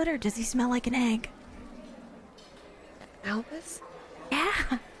smell good, or does he smell like an egg? Albus?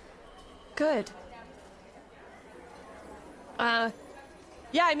 Yeah. Good.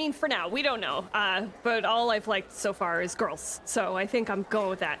 Yeah, I mean, for now, we don't know. But all I've liked so far is girls, so I think I'm going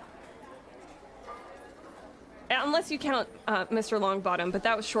with that. Unless you count Mr. Longbottom, but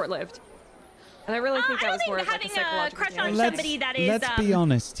that was short-lived. And I really think that was more of like a psychological crush on damage. somebody that is, Let's be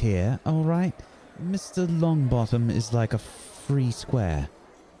honest here, all right? Mr. Longbottom is like a free square.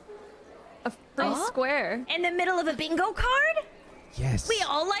 A free square? In the middle of a bingo card? Yes. We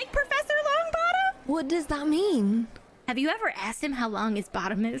all like Professor Longbottom? What does that mean? Have you ever asked him how long his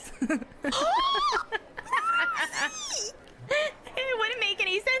bottom is? It wouldn't make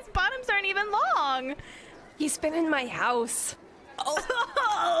any sense. Bottoms aren't even long. He's been in my house.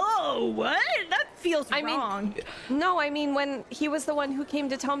 Oh, what? That feels wrong. No, I mean when he was the one who came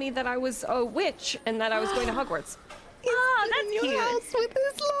to tell me that I was a witch and that I was going to Hogwarts. Oh, that's in your cute. house with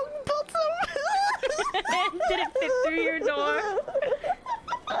his long bottom. Did it fit through your door?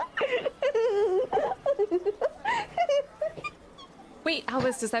 Wait,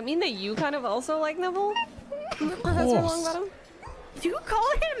 Albus, does that mean that you kind of also like Neville? Of Professor course. Longbottom? You call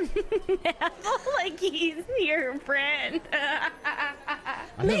him Neville like he's your friend. I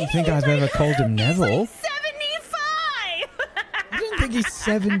don't think I've ever called him Neville. He's like 75! I don't think he's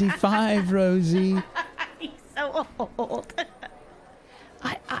 75, Rosie. He's so old.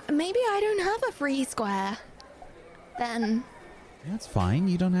 Maybe I don't have a free square. Then. That's fine.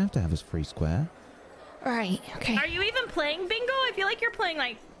 You don't have to have a free square. Right, okay. Are you even playing bingo? I feel like you're playing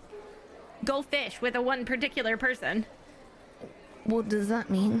like Go Fish with a one particular person. What does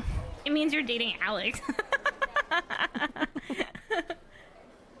that mean? It means you're dating Alex.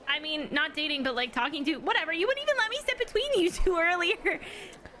 I mean, not dating, but like talking to. Whatever. You wouldn't even let me sit between you two earlier.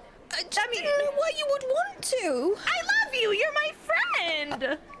 I didn't know why you would want to. I love you. You're my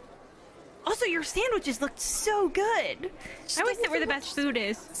friend. Also, your sandwiches looked so good. I always sit where the best food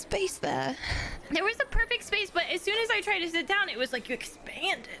is. Space there. There was a perfect space, but as soon as I tried to sit down, it was like you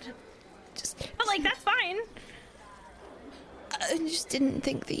expanded. But like, that's fine. I just didn't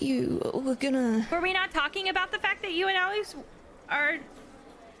think that you were gonna... Were we not talking about the fact that you and Alex are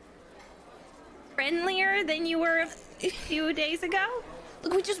friendlier than you were a few days ago?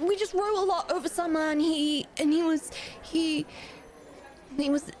 Look, we just wrote a lot over summer, and he was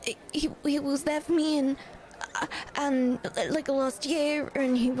there for me, and like last year,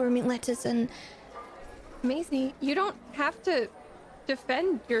 and he wrote me letters, and Maisie, you don't have to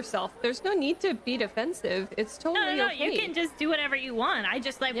defend yourself. There's no need to be defensive. It's totally No, okay. you can just do whatever you want. I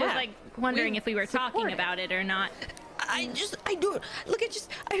just was like wondering if we were talking about it or not. I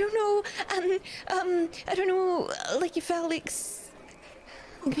don't know, and I don't know, like if Alex.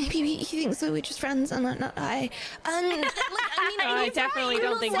 Maybe he thinks that we're just friends, and I definitely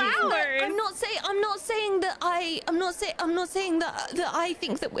don't think flowers. I'm not saying that I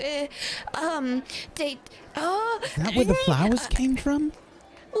think that we're date. Is that where the flowers came from?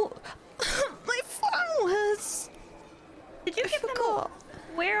 Oh, my flowers. Did you give them?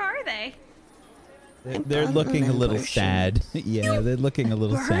 Where are they? They're looking a little sad. Yeah, they're looking a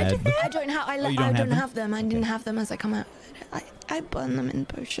little sad. I don't have. I don't have them. I didn't have them as I come out. I burn them in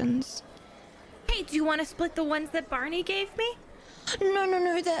potions. Hey, do you want to split the ones that Barney gave me?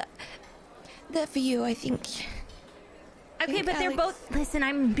 No. They're for you, I think. Okay, but they're both. Listen,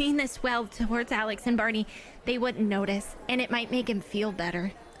 I mean this well towards Alex and Barney. They wouldn't notice, and it might make him feel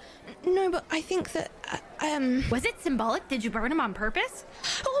better. No, but I think that Was it symbolic? Did you burn them on purpose?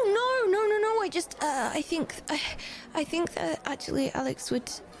 Oh no! I just I think that actually Alex would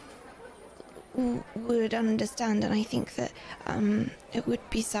understand, and I think that it would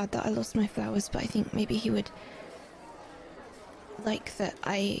be sad that I lost my flowers, but I think maybe he would like that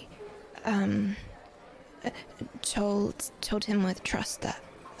I told him with trust that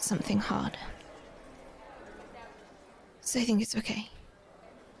something hard. So I think it's okay.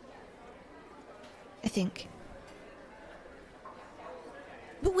 I think.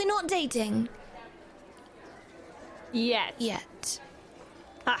 But we're not dating. Yet.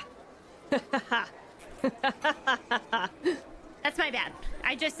 Ha. That's my bad.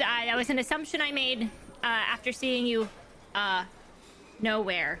 That was an assumption I made after seeing you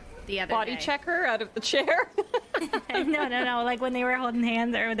nowhere the other Body day. check her out of the chair. No. Like when they were holding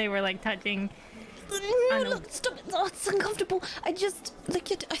hands or they were like touching. No, look, stop it. Oh, it's uncomfortable. I just,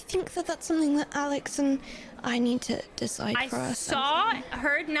 like, I think that that's something that Alex and I need to decide for us.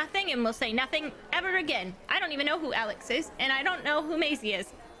 Heard nothing, and will say nothing ever again. I don't even know who Alex is, and I don't know who Maisie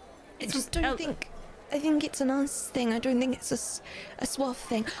is. I just don't think... I think it's an us thing. I don't think it's a swath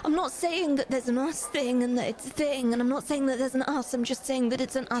thing. I'm not saying that there's an us thing and that it's a thing, and I'm not saying that there's an us. I'm just saying that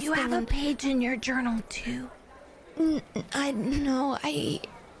it's an us thing. Do you have a page in your journal, too?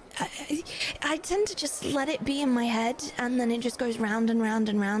 I tend to just let it be in my head, and then it just goes round and round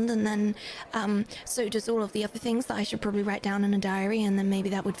and round, and then so does all of the other things that I should probably write down in a diary, and then maybe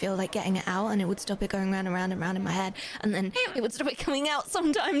that would feel like getting it out, and it would stop it going round and round and round in my head, and then it would stop it coming out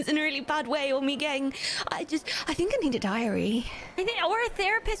sometimes in a really bad way, or me getting... I think I need a diary. Or a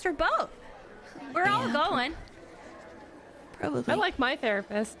therapist, or both. We're all going. Probably. I like my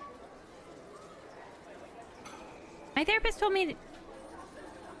therapist. My therapist told me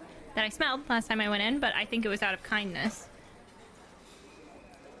that I smelled last time I went in, but I think it was out of kindness.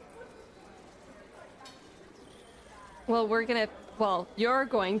 Well, you're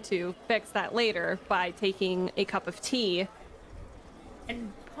going to fix that later by taking a cup of tea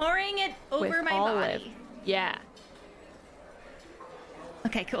and pouring it over with my olive. body. Yeah.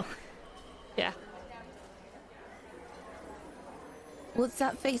 Okay, cool. Yeah. What's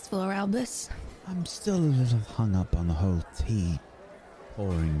that face for, Albus? I'm still a little hung up on the whole tea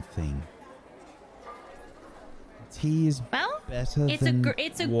pouring thing. Tea is better it's than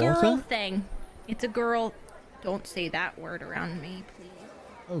it's a water? girl thing. It's a girl Don't say that word around me, please.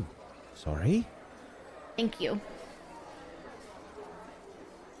 Oh, sorry. Thank you.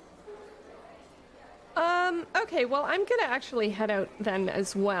 Okay, well, I'm gonna actually head out then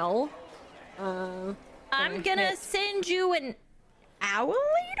as well. I'm gonna send you an hour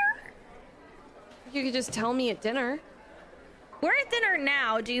later? You could just tell me at dinner. We're at dinner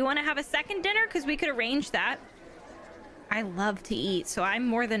now. Do you want to have a second dinner? Because we could arrange that. I love to eat, so I'm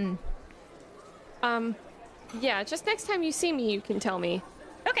more than... Yeah, just next time you see me, you can tell me.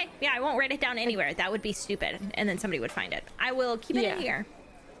 Okay, yeah, I won't write it down anywhere. That would be stupid, and then somebody would find it. I will keep it in here.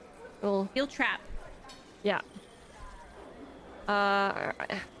 Well, Field trap. yeah.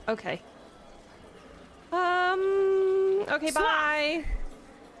 Okay. Okay, bye.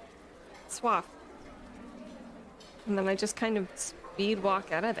 Swaff. And then I just kind of speed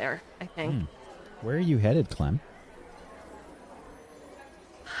walk out of there, I think. Where are you headed, Clem?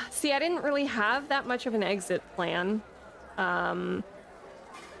 See, I didn't really have that much of an exit plan.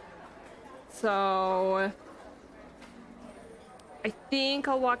 So I think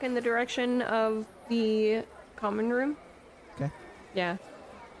I'll walk in the direction of the common room. Okay. Yeah.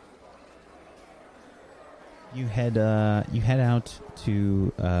 You head out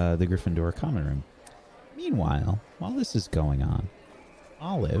to the Gryffindor common room. Meanwhile, while this is going on,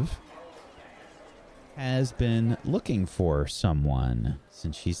 Olive has been looking for someone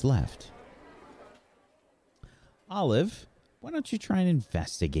since she's left. Olive, why don't you try and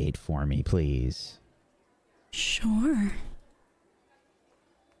investigate for me, please? Sure.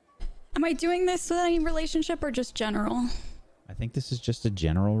 Am I doing this with any relationship or just general? I think this is just a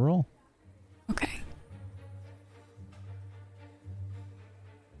general roll. Okay.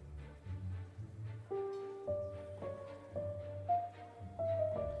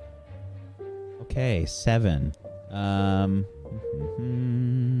 Okay, 7. Can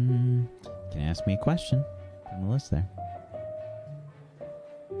ask me a question on the list there.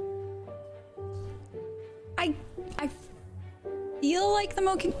 I feel like the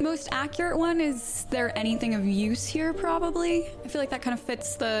most accurate one is there anything of use here, probably? I feel like that kind of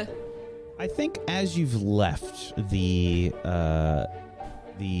fits the... I think as you've left the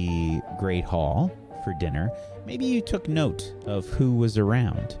Great Hall for dinner, maybe you took note of who was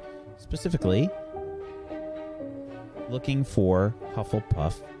around. Specifically, looking for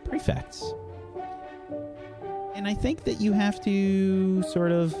Hufflepuff prefects. And I think that you have to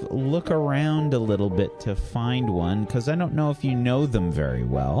sort of look around a little bit to find one, because I don't know if you know them very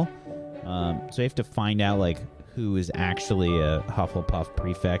well. So you have to find out, like, who is actually a Hufflepuff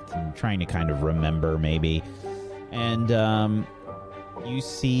prefect and trying to kind of remember, maybe. And you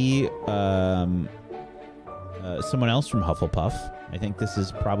see someone else from Hufflepuff. I think this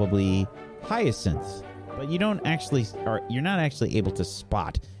is probably Hyacinth. But you're not actually able to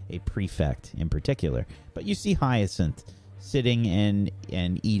spot a prefect in particular. But you see Hyacinth sitting and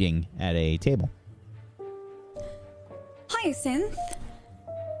eating at a table. Hyacinth?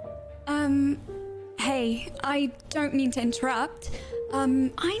 Hey, I don't mean to interrupt. I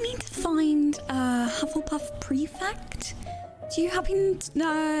need to find a Hufflepuff prefect. Do you happen to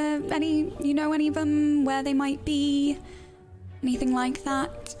know any of them, where they might be? Anything like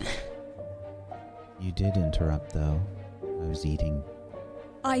that? You did interrupt, though. I was eating.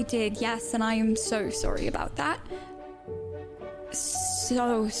 I did, yes, and I am so sorry about that.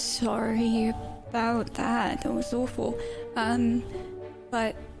 So sorry about that. That was awful.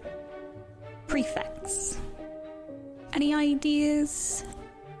 But prefects. Any ideas?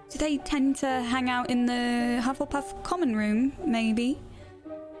 Do they tend to hang out in the Hufflepuff common room, maybe?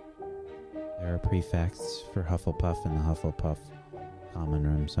 There are prefects for Hufflepuff in the Hufflepuff common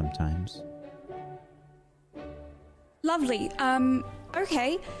room sometimes. Lovely.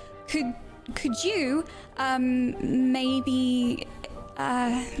 Okay. Could you, maybe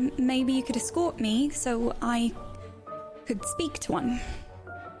you could escort me so I could speak to one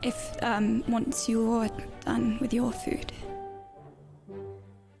if, once you're done with your food.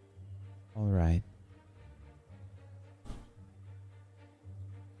 All right.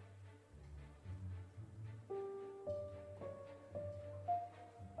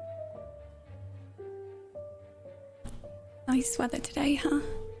 Nice weather today, huh?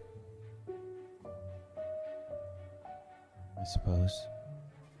 I suppose.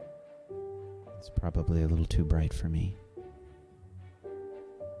 It's probably a little too bright for me.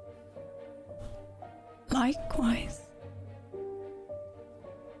 Likewise.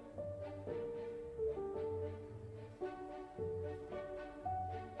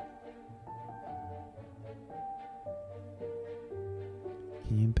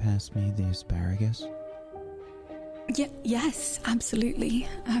 Can you pass me the asparagus? Yes, absolutely.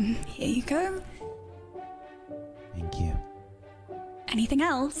 Here you go. anything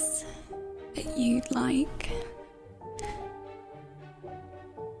else that you'd like?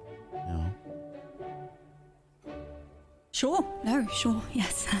 No. Sure. No, sure.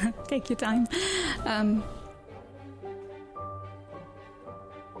 Yes. Take your time.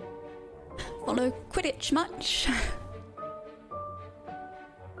 Follow Quidditch much?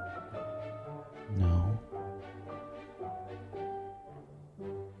 No.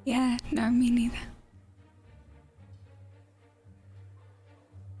 Yeah, no, me neither.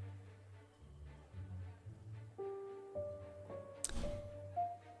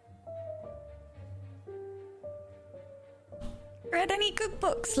 Read any good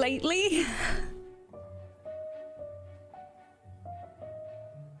books lately?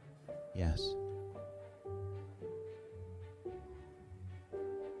 Yes.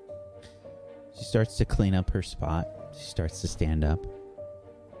 She starts to clean up her spot. She starts to stand up.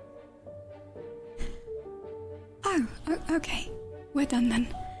 Oh, okay. We're done then.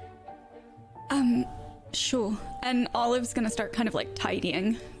 Sure. And Olive's gonna start kind of like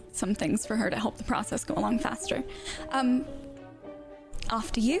tidying some things for her to help the process go along faster.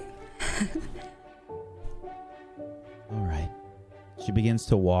 After you? All right. She begins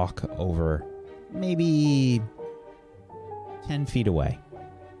to walk over maybe 10 feet away.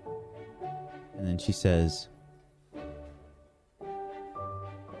 And then she says,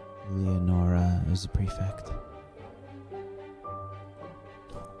 Leonora is a prefect.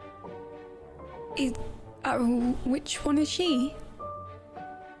 Which one is she?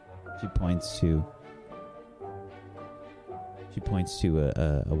 She points to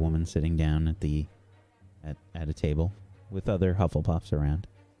a woman sitting down at a table with other Hufflepuffs around.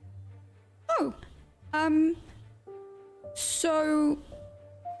 Oh, so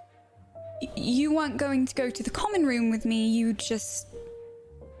you weren't going to go to the common room with me, you just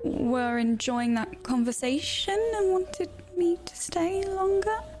were enjoying that conversation and wanted me to stay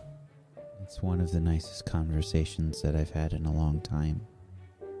longer? It's one of the nicest conversations that I've had in a long time.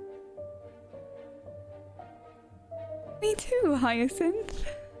 Me too, Hyacinth.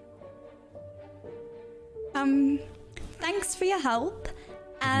 Thanks for your help.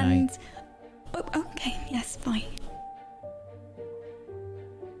 And night. Oh, okay, yes, bye.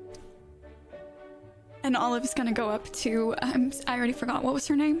 And Olive's gonna go up to I already forgot, what was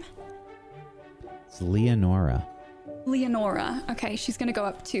her name? It's Leonora. Leonora. Okay, she's gonna go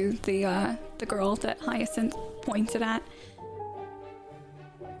up to the girl that Hyacinth pointed at.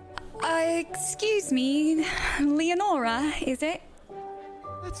 Excuse me, Leonora, is it?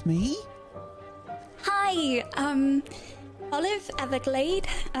 That's me. Hi, Olive Everglade,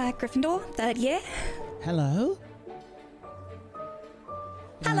 Gryffindor, 3rd year. Hello.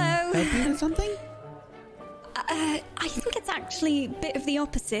 Hello. Help you with something? I think it's actually a bit of the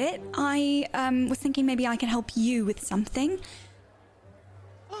opposite. I was thinking maybe I can help you with something.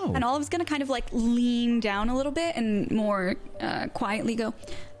 Oh. And Olive's gonna kind of like lean down a little bit and more quietly go,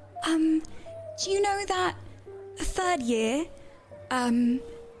 do you know that 3rd year,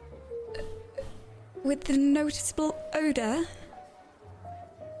 with the noticeable odor?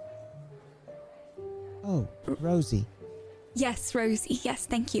 Oh, Rosie. Yes, Rosie. Yes,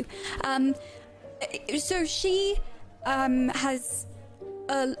 thank you. So she has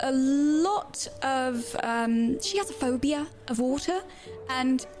a lot of she has a phobia of water,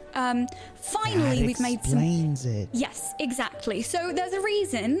 and finally that we've made some. Explains it. Yes, exactly. So there's a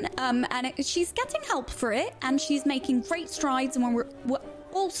reason, and she's getting help for it, and she's making great strides, and we're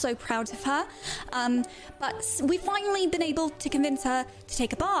also proud of her. But we've finally been able to convince her to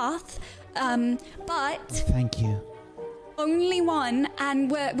take a bath. But Thank you. only one,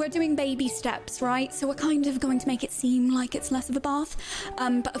 and we're doing baby steps, right? So we're kind of going to make it seem like it's less of a bath.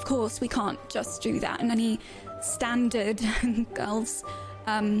 But of course, we can't just do that in any standard girls'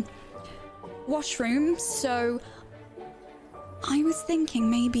 washroom. So I was thinking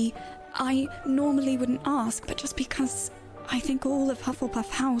maybe I normally wouldn't ask, but just because I think all of Hufflepuff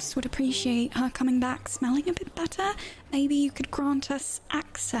House would appreciate her coming back smelling a bit better, maybe you could grant us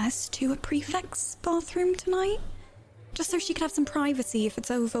access to a prefect's bathroom tonight? Just so she could have some privacy if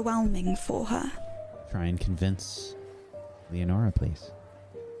it's overwhelming for her. Try and convince Leonora, please.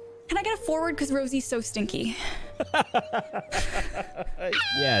 Can I get a forward? Because Rosie's so stinky.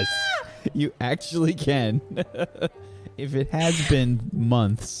 Yes, you actually can. If it has been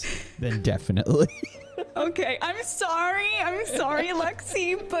months, then definitely. Okay, I'm sorry,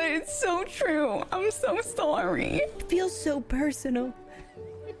 Lexi, but it's so true. I'm so sorry. It feels so personal.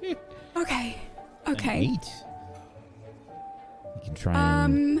 Okay. An 8. You can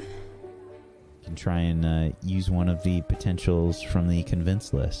try and use one of the potentials from the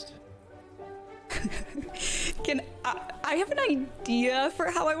convince list. I I have an idea for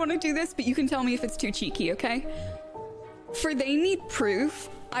how I want to do this, but you can tell me if it's too cheeky, okay? For they need proof,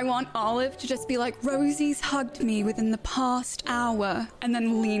 I want Olive to just be like, Rosie's hugged me within the past hour, and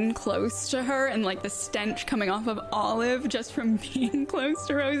then lean close to her, and like the stench coming off of Olive just from being close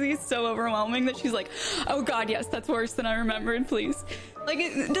to Rosie is so overwhelming that she's like, oh god, yes, that's worse than I remembered, please. Like,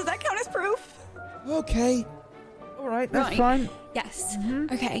 does that count as proof? Okay. All right, that's Right. fine. Yes.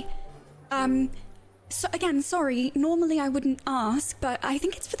 Okay. So again, sorry, normally I wouldn't ask, but I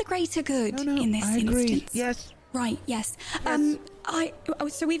think it's for the greater good in this instance. Yes. Right, yes.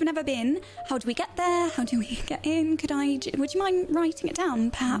 So we've never been. How do we get there? How do we get in? Would you mind writing it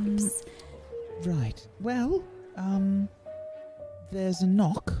down, perhaps? Right. Well, there's a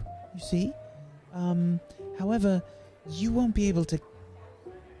knock, you see. However, you won't be able to...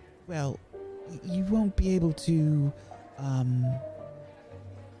 Well, you won't be able to,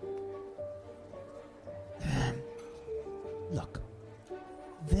 Look,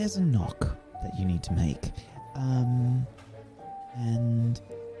 there's a knock that you need to make. And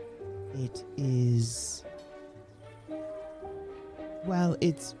it is... Well,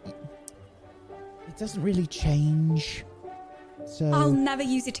 it doesn't really change, so... I'll never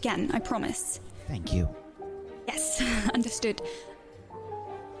use it again, I promise. Thank you. Yes, understood.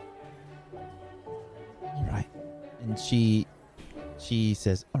 All right. And she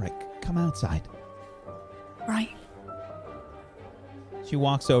says, all right, come outside. Right. She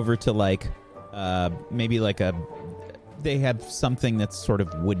walks over to maybe they have something that's sort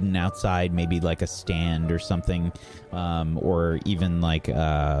of wooden outside, maybe like a stand or something, or even like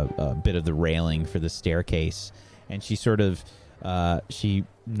a bit of the railing for the staircase. And she sort of she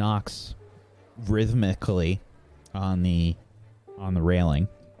knocks rhythmically on the railing.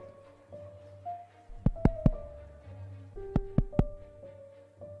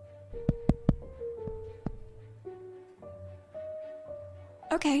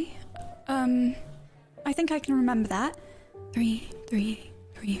 Okay. I think I can remember that. 3, 3,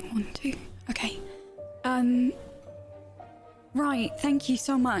 3, 1, 2. Okay. Right, thank you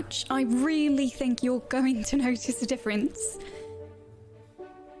so much. I really think you're going to notice a difference.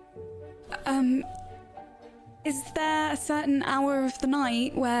 Is there a certain hour of the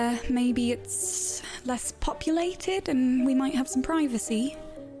night where maybe it's less populated and we might have some privacy?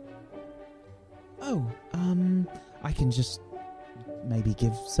 Oh, I can just maybe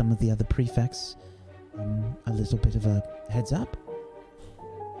give some of the other prefects a little bit of a heads up.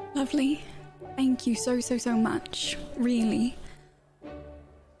 Lovely. Thank you so much. Really.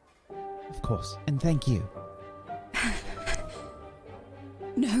 Of course, and thank you.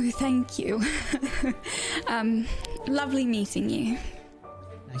 No, thank you. Lovely meeting you.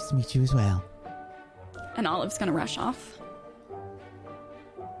 Nice to meet you as well. And Olive's gonna rush off.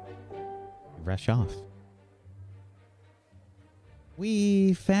 Rush off.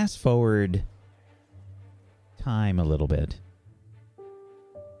 We fast forward time a little bit.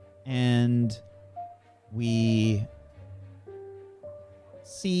 And we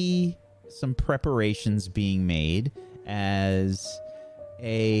see some preparations being made as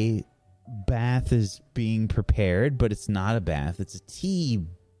a bath is being prepared, but it's not a bath, it's a tea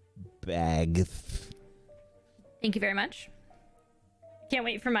bag. Thank you very much. Can't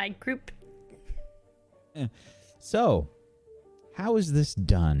wait for my group. So, how is this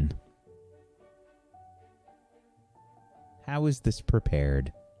done? How is this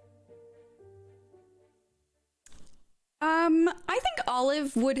prepared? I think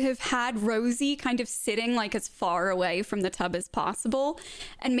Olive would have had Rosie kind of sitting like as far away from the tub as possible,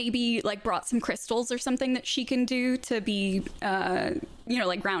 and maybe like brought some crystals or something that she can do to be,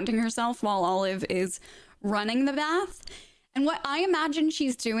 like grounding herself while Olive is running the bath. And what I imagine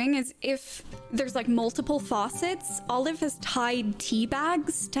she's doing is, if there's like multiple faucets, Olive has tied tea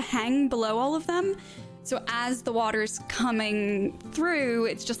bags to hang below all of them. So as the water's coming through,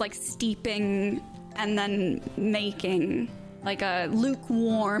 it's just like steeping and then making like a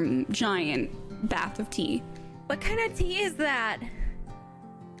lukewarm giant bath of tea. What kind of tea is that?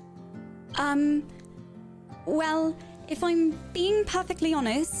 Well, if I'm being perfectly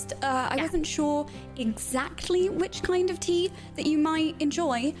honest, I wasn't sure exactly which kind of tea that you might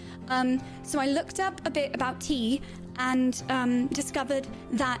enjoy. So I looked up a bit about tea and discovered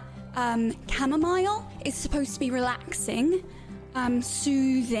that chamomile is supposed to be relaxing,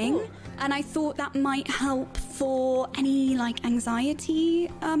 soothing, and I thought that might help for any like anxiety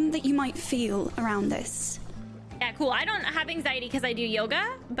that you might feel around this. Yeah, cool. I don't have anxiety because I do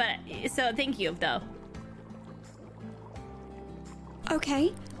yoga, but so thank you though.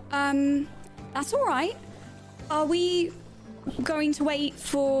 Okay, that's all right. Are we going to wait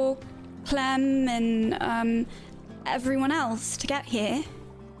for Clem and everyone else to get here?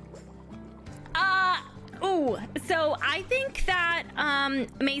 So I think that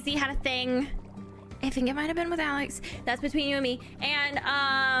Maisie had a thing. I think it might have been with Alex. That's between you and me. And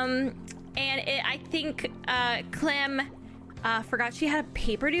I think Clem forgot she had a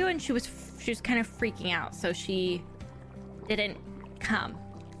paper due, and she was kind of freaking out, so she didn't come.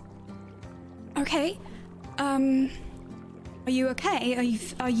 Okay. Are you okay?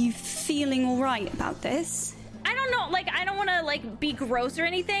 Are you feeling all right about this? I don't know, like, I don't want to, like, be gross or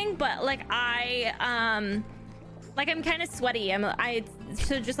anything, but, like, I'm kind of sweaty.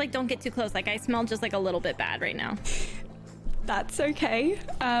 So just, like, don't get too close. Like, I smell just, like, a little bit bad right now. That's okay.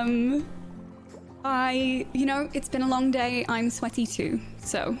 It's been a long day. I'm sweaty too,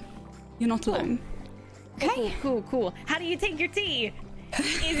 so you're not alone. Okay. Cool. How do you take your tea?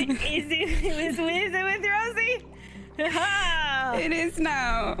 Is it with Rosie? It is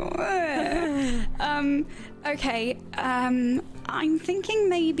now. Okay. I'm thinking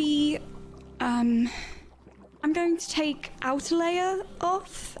maybe I'm going to take outer layer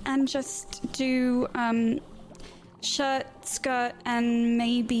off and just do shirt, skirt, and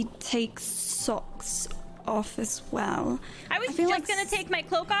maybe take socks off as well. I was just gonna take my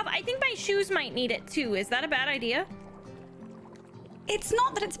cloak off. I think my shoes might need it too. Is that a bad idea? It's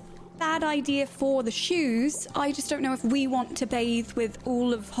not that it's a bad idea for the shoes. I just don't know if we want to bathe with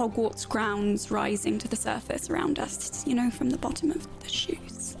all of Hogwarts grounds rising to the surface around us, from the bottom of the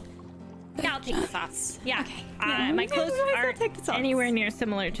shoes. Yeah, I'll take the socks. Yeah. Okay. My clothes aren't anywhere near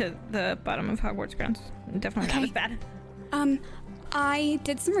similar to the bottom of Hogwarts grounds. Definitely not as bad. I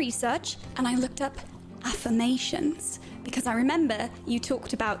did some research and I looked up affirmations because I remember you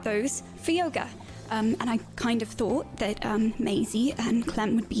talked about those for yoga. And I kind of thought that Maisie and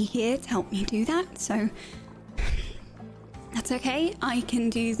Clem would be here to help me do that, so that's okay. I can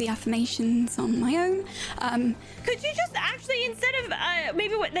do the affirmations on my own. Could you just actually, instead of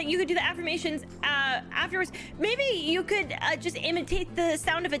that you could do the affirmations afterwards, maybe you could just imitate the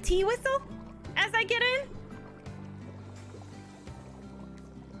sound of a tea whistle as I get in?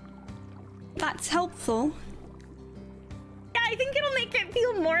 That's helpful. Yeah, I think it'll make it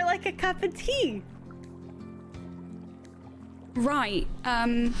feel more like a cup of tea. Right.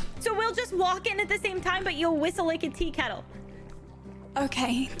 So we'll just walk in at the same time, but you'll whistle like a tea kettle.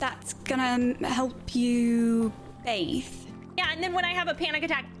 Okay, that's gonna help you bathe. Yeah, and then when I have a panic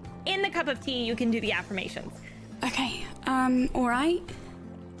attack in the cup of tea, you can do the affirmations. Okay, alright.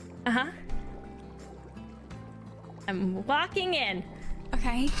 Uh-huh. I'm walking in.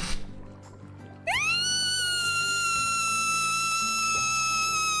 Okay.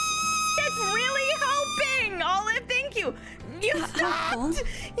 That's really helping! Olive, thank you! You stopped!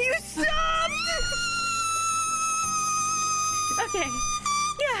 You stopped! Okay.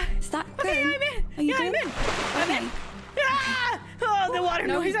 Yeah. Is that good? Okay, I'm in. Are you I'm good? in. I'm in. Ah! Oh, the water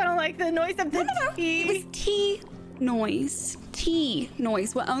noise. I don't like the noise of the tea. It was tea noise. Tea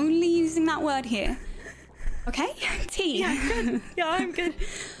noise. We're only using that word here. Okay? Tea. Yeah, good. Yeah, I'm good.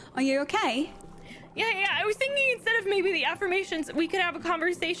 Are you okay? Yeah. I was thinking instead of maybe the affirmations, we could have a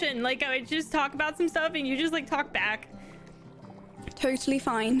conversation. Like, I would just talk about some stuff and you just, like, talk back. Totally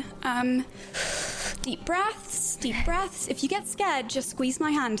fine. Deep breaths. If you get scared, just squeeze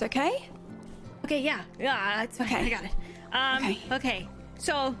my hand, okay? Okay, yeah, that's fine. Okay. I got it. Okay.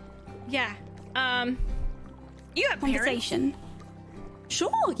 So, yeah. You have conversation.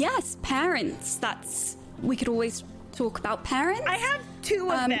 Sure, yes, parents. We could always talk about parents. I have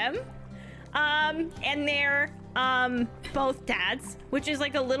two of them. And they're both dads, which is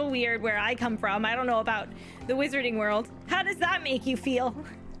like a little weird where I come from. I don't know about the wizarding world. How does that make you feel?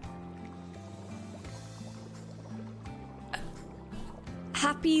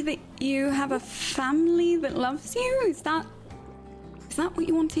 Happy that you have a family that loves you? Is that what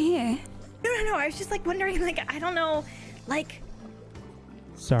you want to hear? No. I was just like wondering, like, I don't know, like.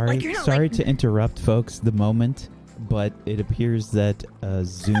 Sorry to interrupt, folks, the moment, but it appears that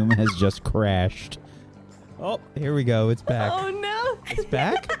Zoom has just crashed. Oh, here we go. It's back. Oh, no. It's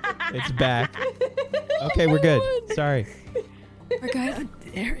back? It's back. Okay, we're good. Sorry. We're good. How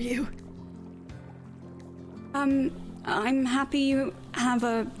dare you? I'm happy you have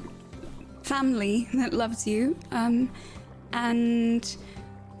a family that loves you. And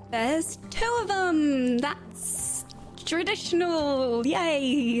there's two of them. That's traditional.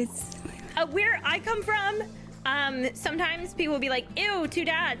 Yay. Where I come from, sometimes people will be like, ew, two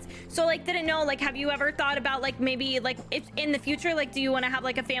dads. So, like, didn't know, like, have you ever thought about, like, maybe, like, if in the future, like, do you want to have,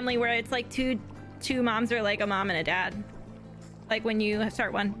 like, a family where it's, like, two moms or, like, a mom and a dad? Like, when you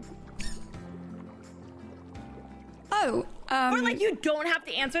start one. Oh, or, like, you don't have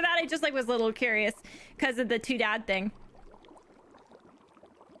to answer that. I just, like, was a little curious. because of the two dad thing.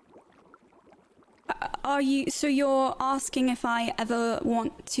 So you're asking if I ever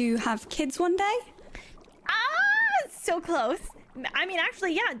want to have kids one day? So close. I mean,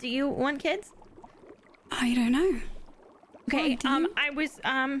 actually, yeah. Do you want kids? I don't know. Okay. Why, do you? I was.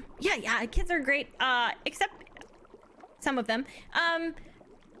 Yeah. Kids are great. Except some of them.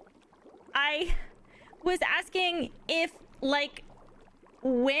 I was asking if, like,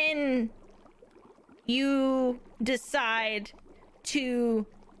 when you decide to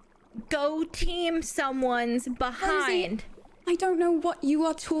go team someone's behind. I don't know what you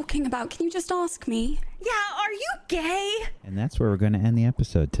are talking about. Can you just ask me? Yeah, are you gay? And that's where we're going to end the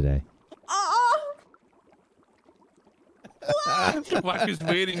episode today. Oh! Wacker's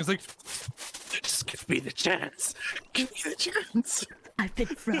waiting. He's like, just give me the chance. Give me the chance. I've been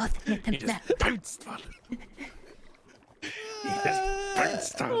frothing at He the just mouth. bounced on it. He just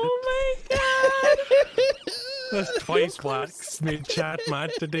bounced on it. Oh my god! That's twice Wax made chat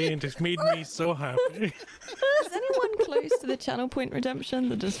mad today and just made me so happy. Is anyone close to the Channel Point Redemption,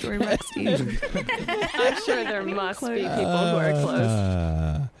 the Destroy Rex team? I'm sure there must be people who are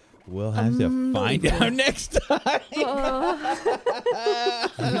close. We'll have to find out next time.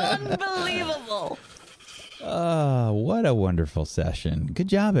 Unbelievable. What a wonderful session. Good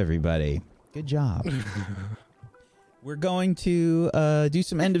job, everybody. Good job. We're going to do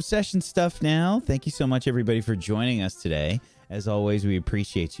some end of session stuff now. Thank you so much, everybody, for joining us today. As always, we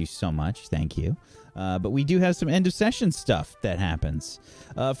appreciate you so much. Thank you. But we do have some end of session stuff that happens.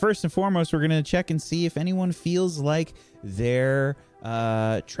 First and foremost, we're going to check and see if anyone feels like their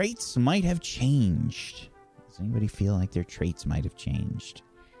traits might have changed. Does anybody feel like their traits might have changed?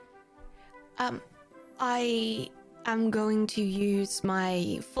 I am going to use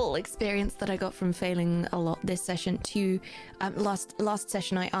my full experience that I got from failing a lot this session to last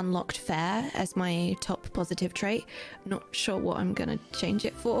session I unlocked fair as my top positive trait. Not sure what I'm gonna change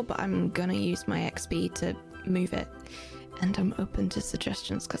it for, but I'm gonna use my XP to move it, and I'm open to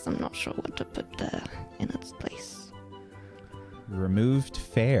suggestions because I'm not sure what to put there in its place. Removed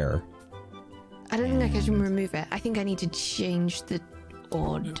fair. I don't think I can remove it. I think I need to change the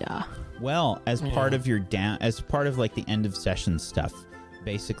order. Well, as part of your as part of like the end of session stuff,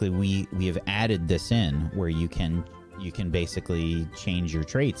 basically we have added this in where you can basically change your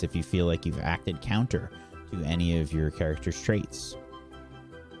traits if you feel like you've acted counter to any of your character's traits.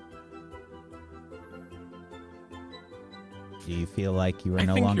 Do you feel like you are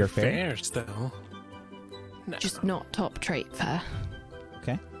no longer fair? Still. No. Just not top trait fair.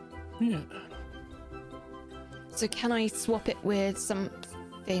 Okay. Yeah. So can I swap it with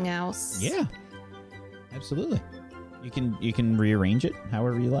something else? Yeah. Absolutely. You can rearrange it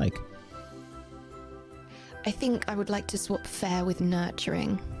however you like. I think I would like to swap fair with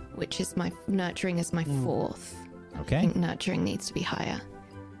nurturing, which is my nurturing is my fourth. Okay. I think nurturing needs to be higher.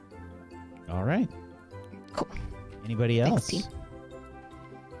 All right. Cool. Anybody else?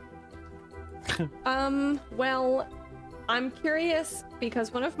 Thanks, Well, I'm curious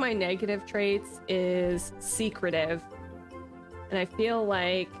because one of my negative traits is secretive. And I feel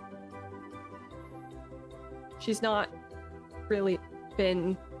like she's not really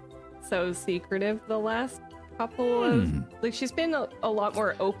been so secretive the last couple of... Like, she's been a lot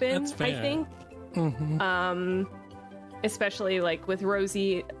more open, That's fair. I think. Mm-hmm. Especially, like, with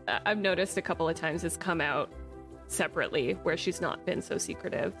Rosie, I've noticed a couple of times it's come out separately where she's not been so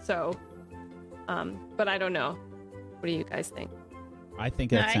secretive. So, but I don't know. What do you guys think? I think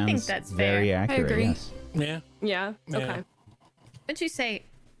that sounds I think that's very fair. accurate. I agree. Yes. Yeah. Yeah? Yeah. Okay. Didn't you say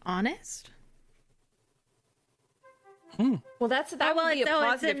honest? Well, that well, would be a it's a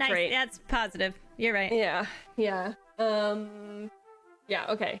positive nice. trait. That's positive. You're right. Yeah, yeah. Yeah,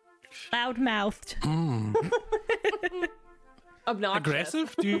 okay. Loud-mouthed. Obnoxious.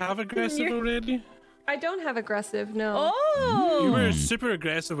 Aggressive? Do you have aggressive already? I don't have aggressive, no. Oh. You were super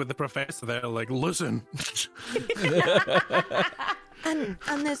aggressive with the professor there, like, listen.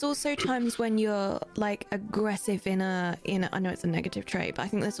 And there's also times when you're like aggressive in a I know it's a negative trait, but I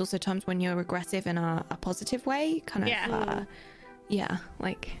think there's also times when you're aggressive in a positive way, kind of Yeah.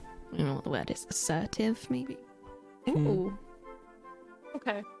 like I don't know what the word is, assertive maybe. Ooh.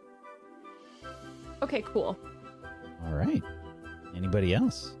 Okay. Okay, cool. All right. Anybody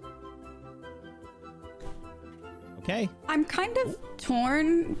else? Okay. I'm kind of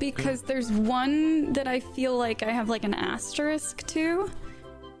torn because there's one that I feel like I have like an asterisk to.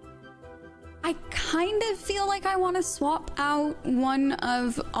 I kind of feel like I want to swap out one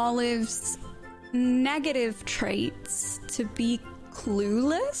of Olive's negative traits to be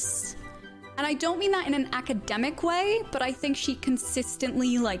clueless. And I don't mean that in an academic way, but I think she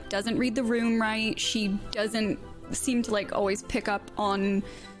consistently, like, doesn't read the room right. She doesn't seem to, like, always pick up on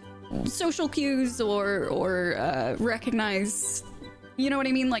social cues or recognize, you know what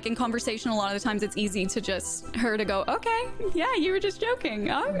I mean? Like, in conversation, a lot of the times it's easy to just her to go, okay, yeah, you were just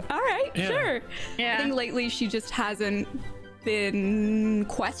joking. Oh, all right, sure. Yeah. I think lately she just hasn't been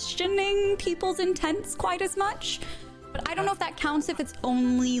questioning people's intents quite as much. But I don't know if that counts if it's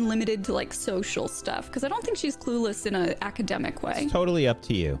only limited to, like, social stuff, because I don't think she's clueless in an academic way. It's totally up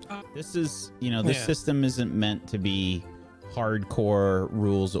to you. This is, this system isn't meant to be hardcore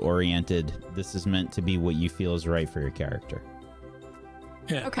rules oriented. This is meant to be what you feel is right for your character.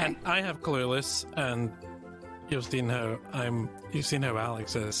 Yeah. Okay. And I have clueless, and you've seen how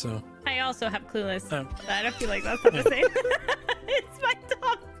Alex is. So I also have clueless. I don't feel like that's not the same. It's my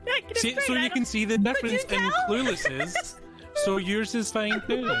top negative see, trait. so you can see the difference in tell? clueless is. So yours is fine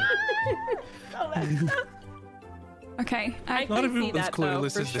too. Okay. I Not can see everyone's that, though,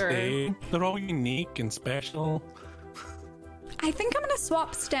 clueless for is the sure. same. They're all unique and special. I think I'm gonna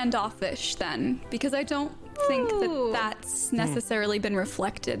swap standoffish then, because I don't think Ooh. that's necessarily been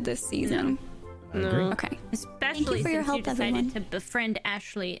reflected this season. I agree. Okay. Especially for your since help, you decided everyone. to befriend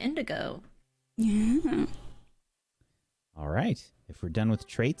Ashley Indigo. Yeah. All right. If we're done with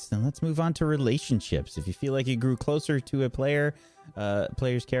traits, then let's move on to relationships. If you feel like you grew closer to a player's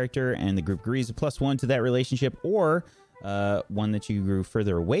character and the group agrees a +1 to that relationship, or one that you grew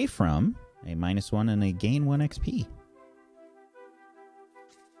further away from, a -1 and a gain 1 XP.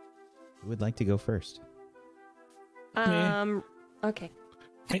 Who would like to go first? Okay.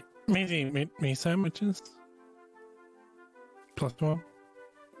 Me sandwiches. +1.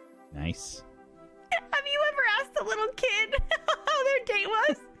 Nice. Have you ever asked a little kid how their date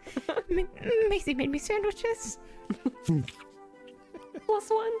was? Macy made me sandwiches.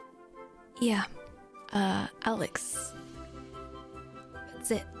 +1. Yeah. Alex.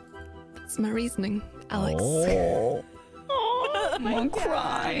 That's it. That's my reasoning, Alex. Oh. I'm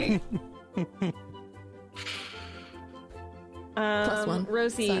crying. +1.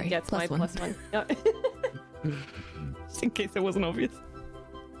 Rosie Sorry, gets my +1. +1. No. Just in case it wasn't obvious.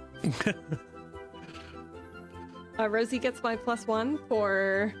 Rosie gets my +1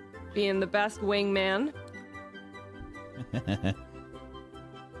 for being the best wingman.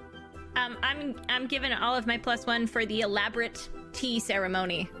 I'm giving Olive my +1 for the elaborate tea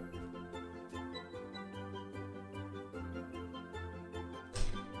ceremony.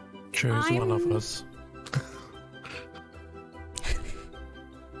 Choose one of us.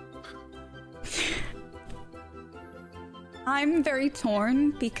 I'm very torn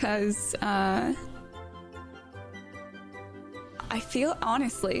because I feel,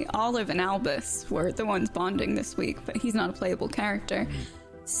 honestly, Olive and Albus were the ones bonding this week, but he's not a playable character.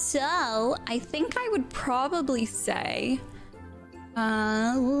 So I think I would probably say,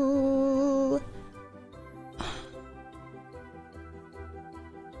 I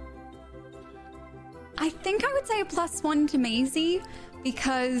think I would say a +1 to Maisie,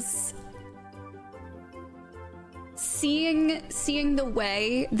 because seeing the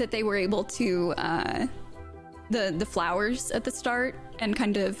way that they were able to the flowers at the start and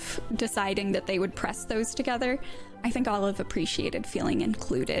kind of deciding that they would press those together, I think Olive appreciated feeling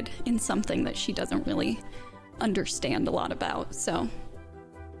included in something that she doesn't really understand a lot about. So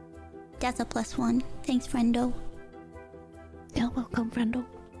That's a +1. Thanks, friendo. You're welcome, friendo.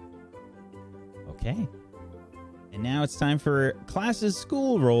 Okay. And now it's time for classes,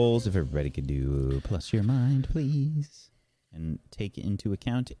 school roles. If everybody could do plus your mind, please. And take into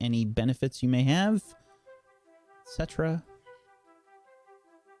account any benefits you may have, etc.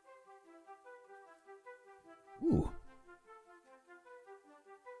 Ooh.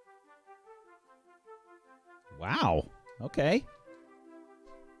 Wow. Okay.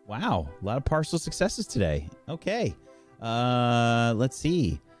 Wow. A lot of partial successes today. Okay. Let's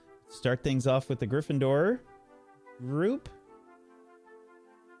see. Start things off with the Gryffindor group.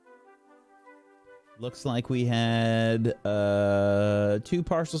 Looks like we had 2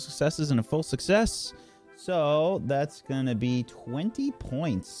 partial successes and a full success. So that's going to be 20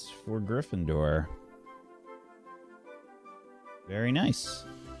 points for Gryffindor. Very nice.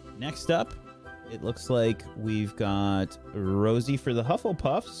 Next up, it looks like we've got Rosie for the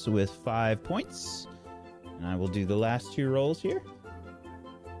Hufflepuffs with 5 points. And I will do the last 2 rolls here.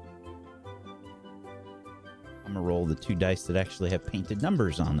 I'm going to roll the 2 dice that actually have painted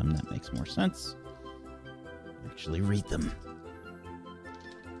numbers on them. That makes more sense. Actually read them.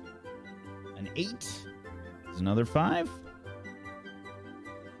 An 8 is another 5.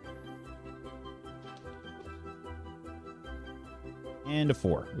 And a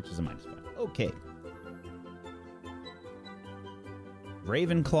 4, which is a -5. Okay.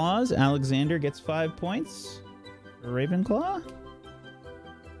 Ravenclaws. Alexander gets 5 points for Ravenclaw.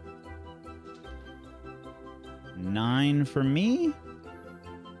 9 for me.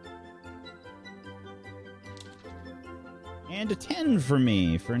 And a 10 for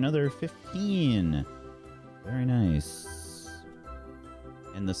me for another 15. Very nice.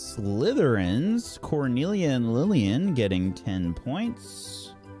 And the Slytherins, Cornelia and Lillian getting 10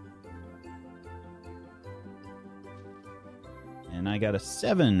 points. And I got a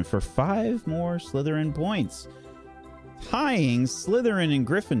 7 for 5 more Slytherin points. Tying Slytherin and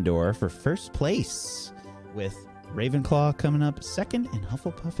Gryffindor for first place, with Ravenclaw coming up second and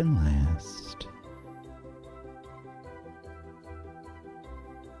Hufflepuff in last.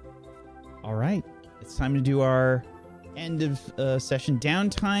 All right, it's time to do our end of session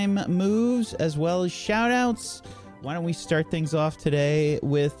downtime moves as well as shout outs. Why don't we start things off today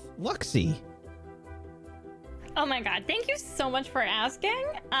with Luxie? Oh my god, thank you so much for asking.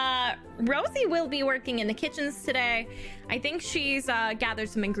 Rosie will be working in the kitchens today. I think she's gathered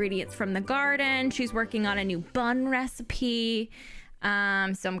some ingredients from the garden. She's working on a new bun recipe. So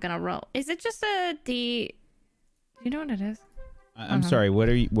I'm gonna roll. Is it just a D? Do you know what it is? I'm sorry, what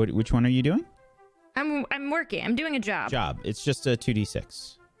are you? Which one are you doing? I'm working. I'm doing a job. It's just a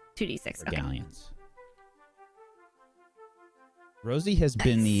 2d6. 2d6. Okay. Galleons. Rosie has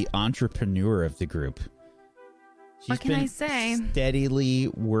been the entrepreneur of the group. What can I say? Steadily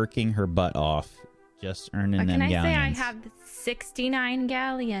working her butt off, just earning them galleons. What can I say? I have 69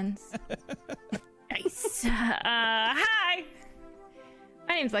 galleons. Nice. Hi.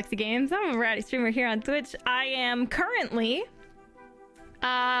 My name's Lexi Games. I'm a variety streamer here on Twitch. I am currently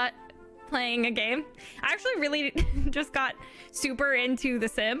playing a game. I actually really just got super into The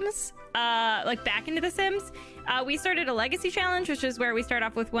Sims, like back into The Sims. We started a legacy challenge, which is where we start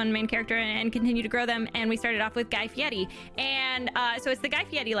off with one main character and continue to grow them. And we started off with Guy Fieri. And so it's the Guy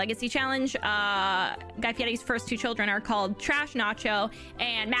Fieri legacy challenge. Guy Fieri's first 2 children are called Trash Nacho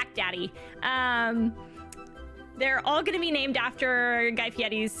and Mac Daddy. They're all going to be named after Guy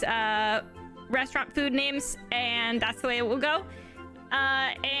Fieri's restaurant food names, and that's the way it will go.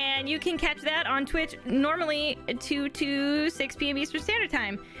 And you can catch that on Twitch normally 2 to 6 p.m. Eastern Standard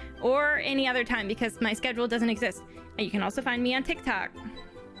Time, or any other time because my schedule doesn't exist. And you can also find me on TikTok.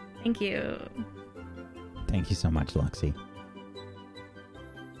 Thank you. Thank you so much, Luxie.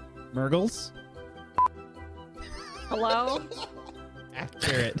 Murgles? Hello?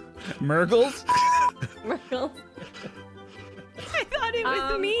 Accurate. Murgles? Murgles? I thought it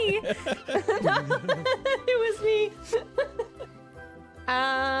was me. It was me.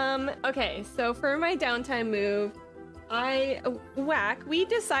 Okay, so for my downtime move, we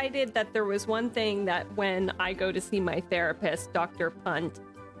decided that there was one thing that when I go to see my therapist, Dr. Punt,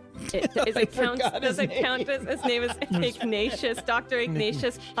 does it count as his name is Ignatius, Dr.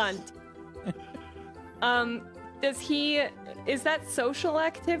 Ignatius Punt. Is that social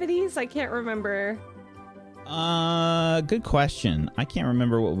activities? I can't remember. Good question. I can't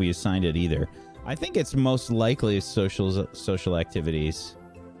remember what we assigned it either. I think it's most likely social activities.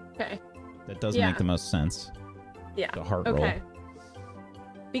 Okay. That does make the most sense. Yeah. The heart roll.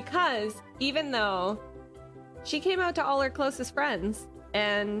 Because even though she came out to all her closest friends,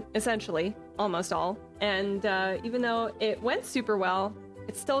 and essentially almost all, and even though it went super well,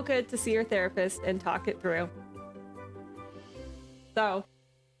 it's still good to see your therapist and talk it through. So,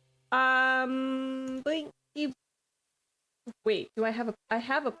 wait, do I have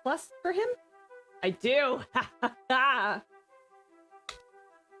a plus for him? I do.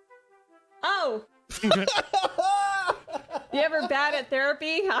 Oh. You ever bad at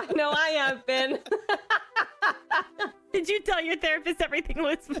therapy? I know I have been. Did you tell your therapist everything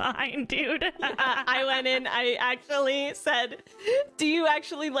was fine, dude? I went in, I actually said, do you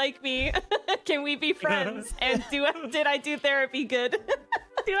actually like me? Can we be friends? And did I do therapy good?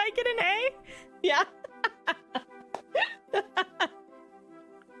 Do I get an A? Yeah.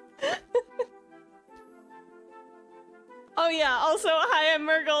 Oh yeah, also, hi, I'm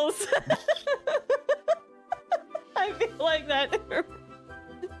Murgles. I feel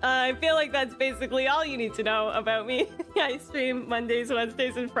like that's basically all you need to know about me. I stream Mondays,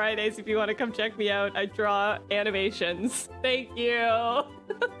 Wednesdays, and Fridays if you want to come check me out. I draw animations. Thank you.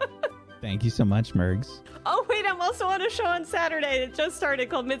 Thank you so much, Murgs. Oh wait, I'm also on a show on Saturday that just started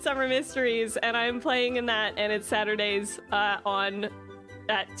called Midsummer Mysteries, and I'm playing in that, and it's Saturdays at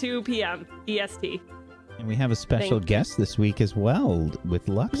 2 p.m. EST. And we have a special guest this week as well with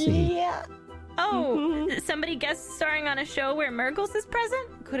Luxie. Yeah. Oh, somebody guest starring on a show where Murgles is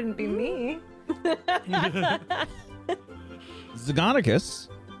present? Couldn't be me. Zagonicus.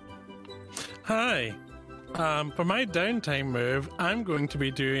 Hi. For my downtime move, I'm going to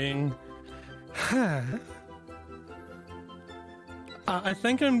be doing... I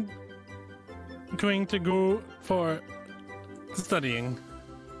think I'm going to go for studying.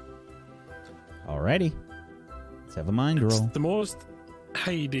 Alrighty. Let's have a mind roll. It's the most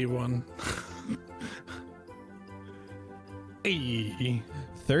Heidi one.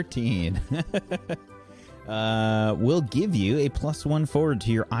 13. We'll give you a +1 forward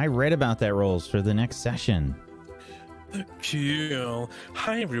to your I read about that rolls for the next session. Cool.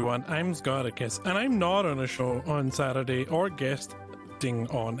 Hi everyone, I'm Scoticus, and I'm not on a show on Saturday or guesting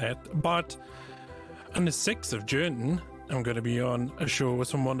on it, but on the 6th of June, I'm going to be on a show with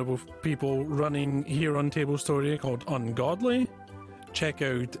some wonderful people running here on Table Story called Ungodly. Check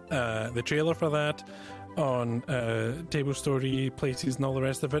out the trailer for that on Table Story places and all the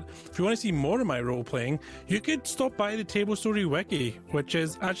rest of it. If you want to see more of my role playing, you could stop by the Table Story wiki, which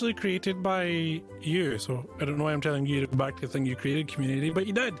is actually created by you. So I don't know why I'm telling you to go back to the thing you created, community, but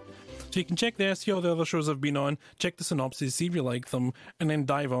you did. So you can check there, see all the other shows I've been on, check the synopsis, see if you like them, and then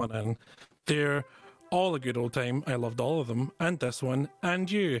dive on in. They're all a good old time. I loved all of them, and this one,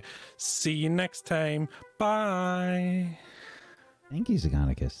 and you. See you next time. Bye. Thank you,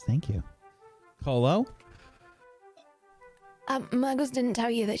 Zagonicus. Thank you. Colo? Murgles didn't tell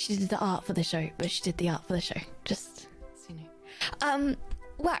you that she did the art for the show, but she did the art for the show. Just so you know.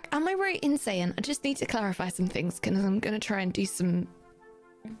 Whack, am I right in saying, I just need to clarify some things, because I'm going to try and do some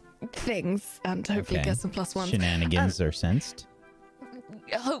things and hopefully get some +1s. Shenanigans are sensed.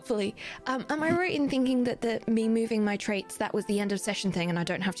 Hopefully. Am I right in thinking that me moving my traits, that was the end of session thing and I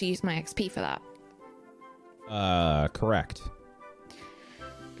don't have to use my XP for that? Correct.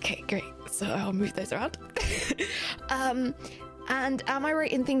 Okay, great. So I'll move those around. And am I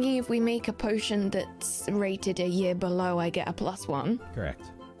right in thinking if we make a potion that's rated a year below, I get a +1?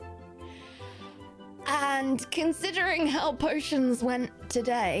 Correct. And considering how potions went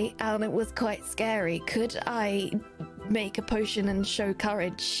today, and it was quite scary, could I make a potion and show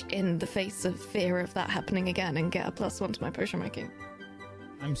courage in the face of fear of that happening again and get a +1 to my potion making?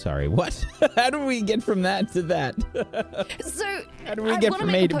 I'm sorry, what? How do we get from that to that? So, how do we get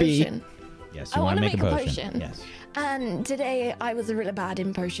from A to B? Yes, you want to make a potion. Yes. And today I was really bad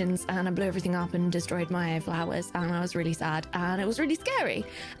in potions and I blew everything up and destroyed my flowers and I was really sad and it was really scary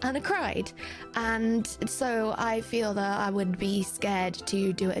and I cried. And so I feel that I would be scared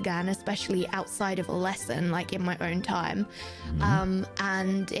to do it again, especially outside of a lesson, like in my own time. Mm-hmm.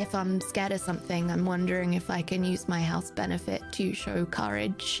 And if I'm scared of something, I'm wondering if I can use my house benefit to show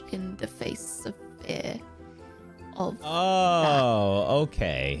courage in the face of fear.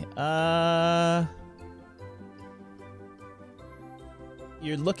 Okay.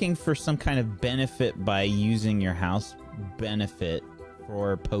 You're looking for some kind of benefit by using your house benefit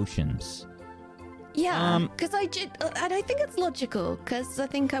for potions. Yeah, because I think it's logical, because I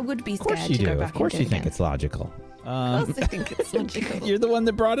think I would be scared to go back. Of course you think it's logical. Of course I think it's logical. You're the one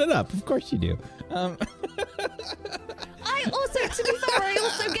that brought it up. Of course you do. I also, to be fair, I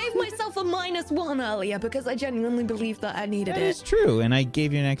also gave myself a -1 earlier because I genuinely believed that I needed it. That is true, and I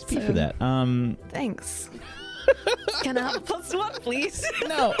gave you an XP for that. Thanks. Can I have a +1, please?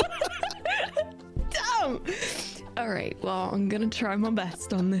 No. Damn. All right. Well, I'm gonna try my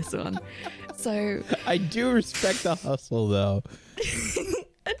best on this one. So I do respect the hustle, though.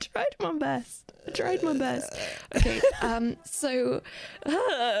 I tried my best. Okay. So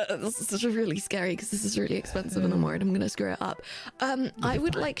this is really scary because this is really expensive, and I'm worried I'm gonna screw it up. I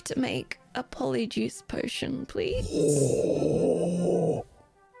would like to make a polyjuice potion, please.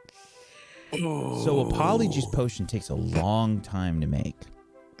 So a polyjuice potion takes a long time to make.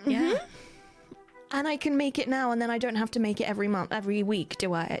 Yeah. Mm-hmm. And I can make it now, and then I don't have to make it every week,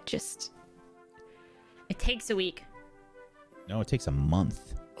 do I? It takes a week. No, it takes a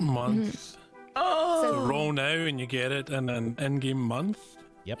month. Month. Oh. So roll now and you get it in an in-game month?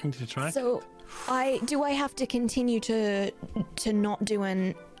 Yep. Into track. So do I have to continue to not do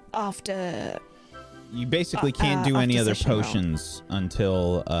an after... You basically can't do any other potions round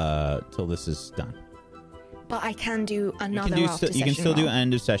until this is done. But I can do another you after can still do round.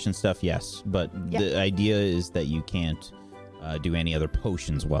 end of session stuff, yes. But the idea is that you can't do any other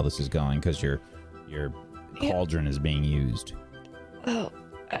potions while this is going because your cauldron is being used. Well,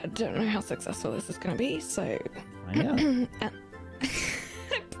 I don't know how successful this is going to be, so... I know. I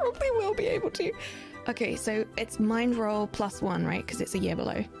probably will be able to. Okay, so it's mind roll +1, right? Because it's a year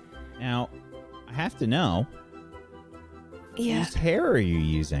below. Now, I have to know. Yeah. Whose hair are you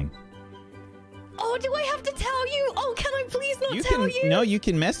using? Oh, do I have to tell you? Oh, can I please not tell you? No, you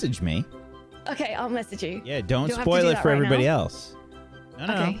can message me. Okay, I'll message you. Yeah, don't Do I have to spoil do it that for right everybody now? else. No,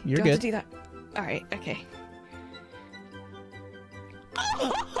 Okay, you're do I good. have to do that? All right. Okay.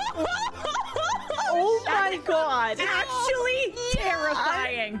 Oh my god! Actually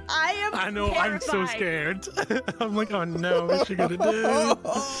terrifying. I know. I'm so scared. I'm like, oh no, what's she gonna do?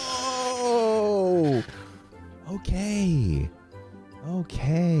 Oh, okay.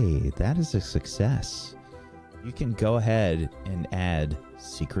 That is a success. You can go ahead and add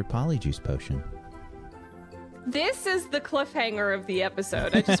secret polyjuice potion. This is the cliffhanger of the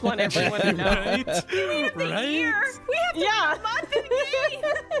episode. I just want everyone to know. Right? We have to Yeah. a month in game.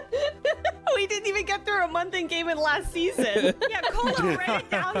 We didn't even get through a month in game in last season. Yeah, Cola, write it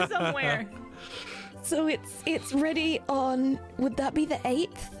down somewhere. So it's ready on. Would that be the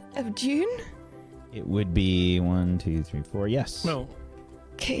 8th of June? It would be 1, 2, 3, 4. Yes. No,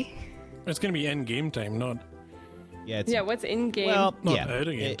 Okay. it's gonna be end game time, not Yeah. It's, Yeah, what's in game? Well, not yeah. out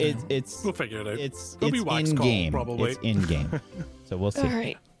of game It's time. it's We'll figure it out. it's It'll be wax in call, game. probably. It's in game. So we'll see. All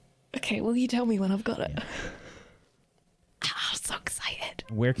right. Okay. Well, you tell me when I've got it. I'm so excited.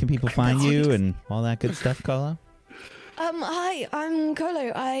 Where can people find you and all that good stuff, Kolo? Hi, I'm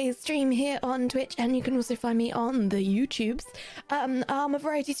Kolo. I stream here on Twitch, and you can also find me on the YouTubes. I'm a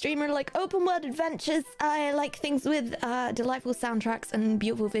variety streamer, like open world adventures. I like things with delightful soundtracks and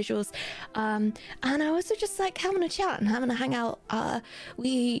beautiful visuals. And I also just like having a chat and having a hangout.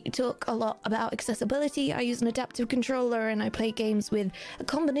 We talk a lot about accessibility. I use an adaptive controller, and I play games with a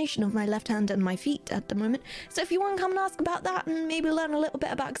combination of my left hand and my feet at the moment. So if you want to come and ask about that and maybe learn a little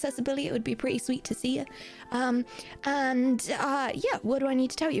bit about accessibility, it would be pretty sweet to see you. And yeah, what do I need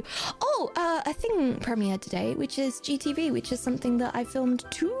to tell you? Oh, a thing premiered today, which is GTV, which is something that I filmed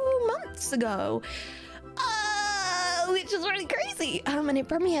 2 months ago. Which is really crazy. And it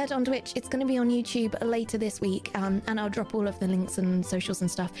premiered on Twitch. It's going to be on YouTube later this week, and I'll drop all of the links and socials and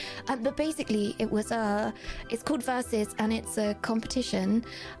stuff. But basically, it's called Versus, and it's a competition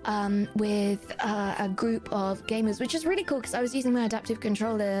with a group of gamers, which is really cool because I was using my adaptive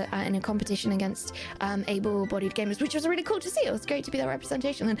controller in a competition against able-bodied gamers, which was really cool to see. It was great to be that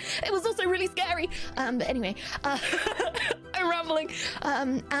representation, and it was also really scary. But anyway, I'm rambling.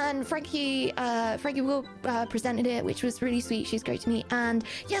 And Frankie Will presented it, which was really sweet. She's great to meet. And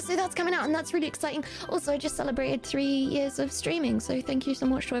yeah, so that's coming out, and that's really exciting. Also, I just celebrated 3 years of streaming, so thank you so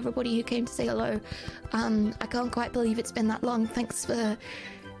much to everybody who came to say hello. I can't quite believe it's been that long. Thanks for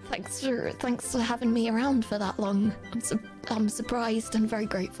having me around for that long. I'm surprised and very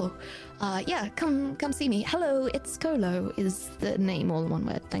grateful. Yeah, come see me. Hello, it's Kolo is the name, all in one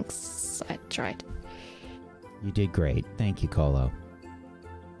word. Thanks, I tried. You did great. Thank you, Kolo.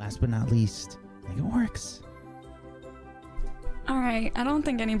 Last but not least, I think it works. All right, I don't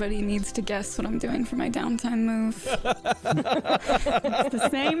think anybody needs to guess what I'm doing for my downtime move. It's the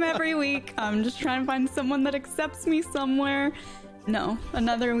same every week. I'm just trying to find someone that accepts me somewhere. No,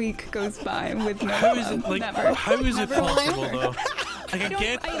 another week goes by with no. How is it like? Never. How is it possible though? Like, I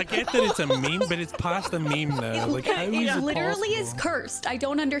get that it's a meme, but it's past the meme now. Like, how is it literally possible? is cursed. I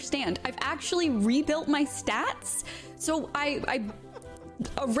don't understand. I've actually rebuilt my stats, so I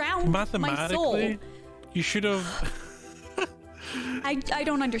around my soul. Mathematically, you should have. I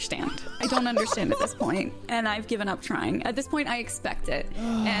don't understand. I don't understand at this point, and I've given up trying. At this point, I expect it,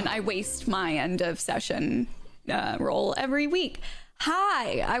 and I waste my end of session roll every week.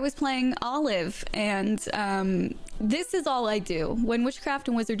 Hi, I was playing Olive, and this is all I do. When Witchcraft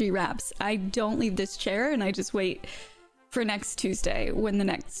and Wizardry wraps, I don't leave this chair, and I just wait for next Tuesday when the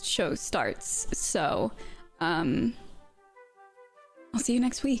next show starts. So, I'll see you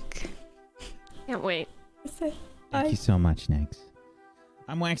next week. Can't wait. Thank you so much, Negs.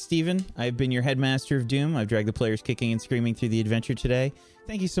 I'm Wax Steven. I've been your headmaster of Doom. I've dragged the players kicking and screaming through the adventure today.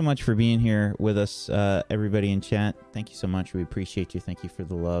 Thank you so much for being here with us, everybody in chat. Thank you so much. We appreciate you. Thank you for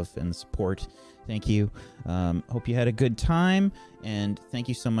the love and the support. Thank you. Hope you had a good time. And thank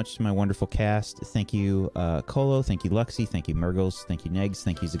you so much to my wonderful cast. Thank you, Kolo. Thank you, Luxie. Thank you, Murgles. Thank you, Negs.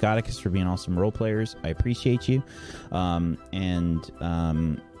 Thank you, Zagoticus, for being awesome role players. I appreciate you.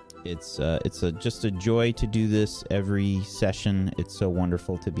 It's just a joy to do this every session. It's so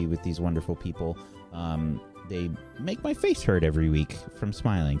wonderful to be with these wonderful people. They make my face hurt every week from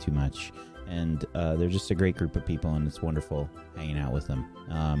smiling too much. And they're just a great group of people, and it's wonderful hanging out with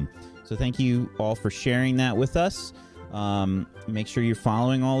them. So thank you all for sharing that with us. Make sure you're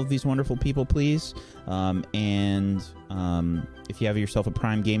following all of these wonderful people, please. And if you have yourself a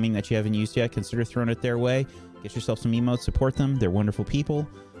Prime Gaming that you haven't used yet, consider throwing it their way. Get yourself some emotes, support them. They're wonderful people.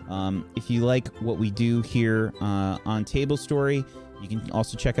 If you like what we do here on Table Story, you can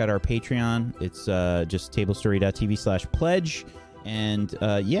also check out our Patreon. It's just tablestory.tv/pledge. And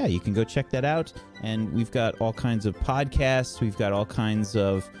yeah, you can go check that out. And we've got all kinds of podcasts. We've got all kinds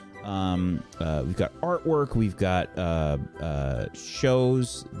of We've got artwork. We've got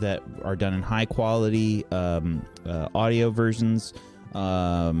shows that are done in high quality audio versions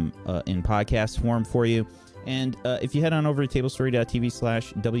in podcast form for you. And if you head on over to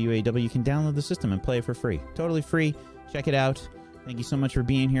tablestory.tv/WAW, you can download the system and play it for free. Totally free. Check it out. Thank you so much for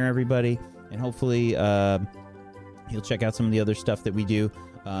being here, everybody. And hopefully you'll check out some of the other stuff that we do.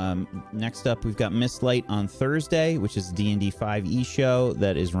 Next up, we've got Mistlight on Thursday, which is a D&D 5e show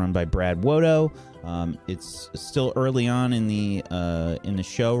that is run by Brad Wodo. It's still early on in the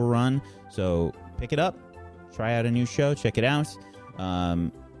show run, so pick it up. Try out a new show. Check it out.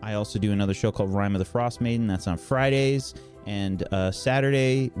 I also do another show called Rime of the Frost Maiden. That's on Fridays. And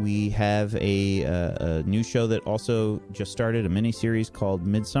Saturday, we have a new show that also just started, a mini-series called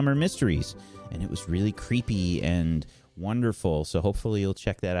Midsummer Mysteries. And it was really creepy and wonderful. So hopefully you'll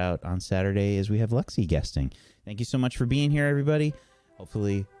check that out on Saturday as we have Lexi guesting. Thank you so much for being here, everybody.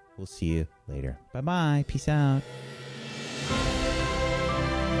 Hopefully we'll see you later. Bye-bye. Peace out.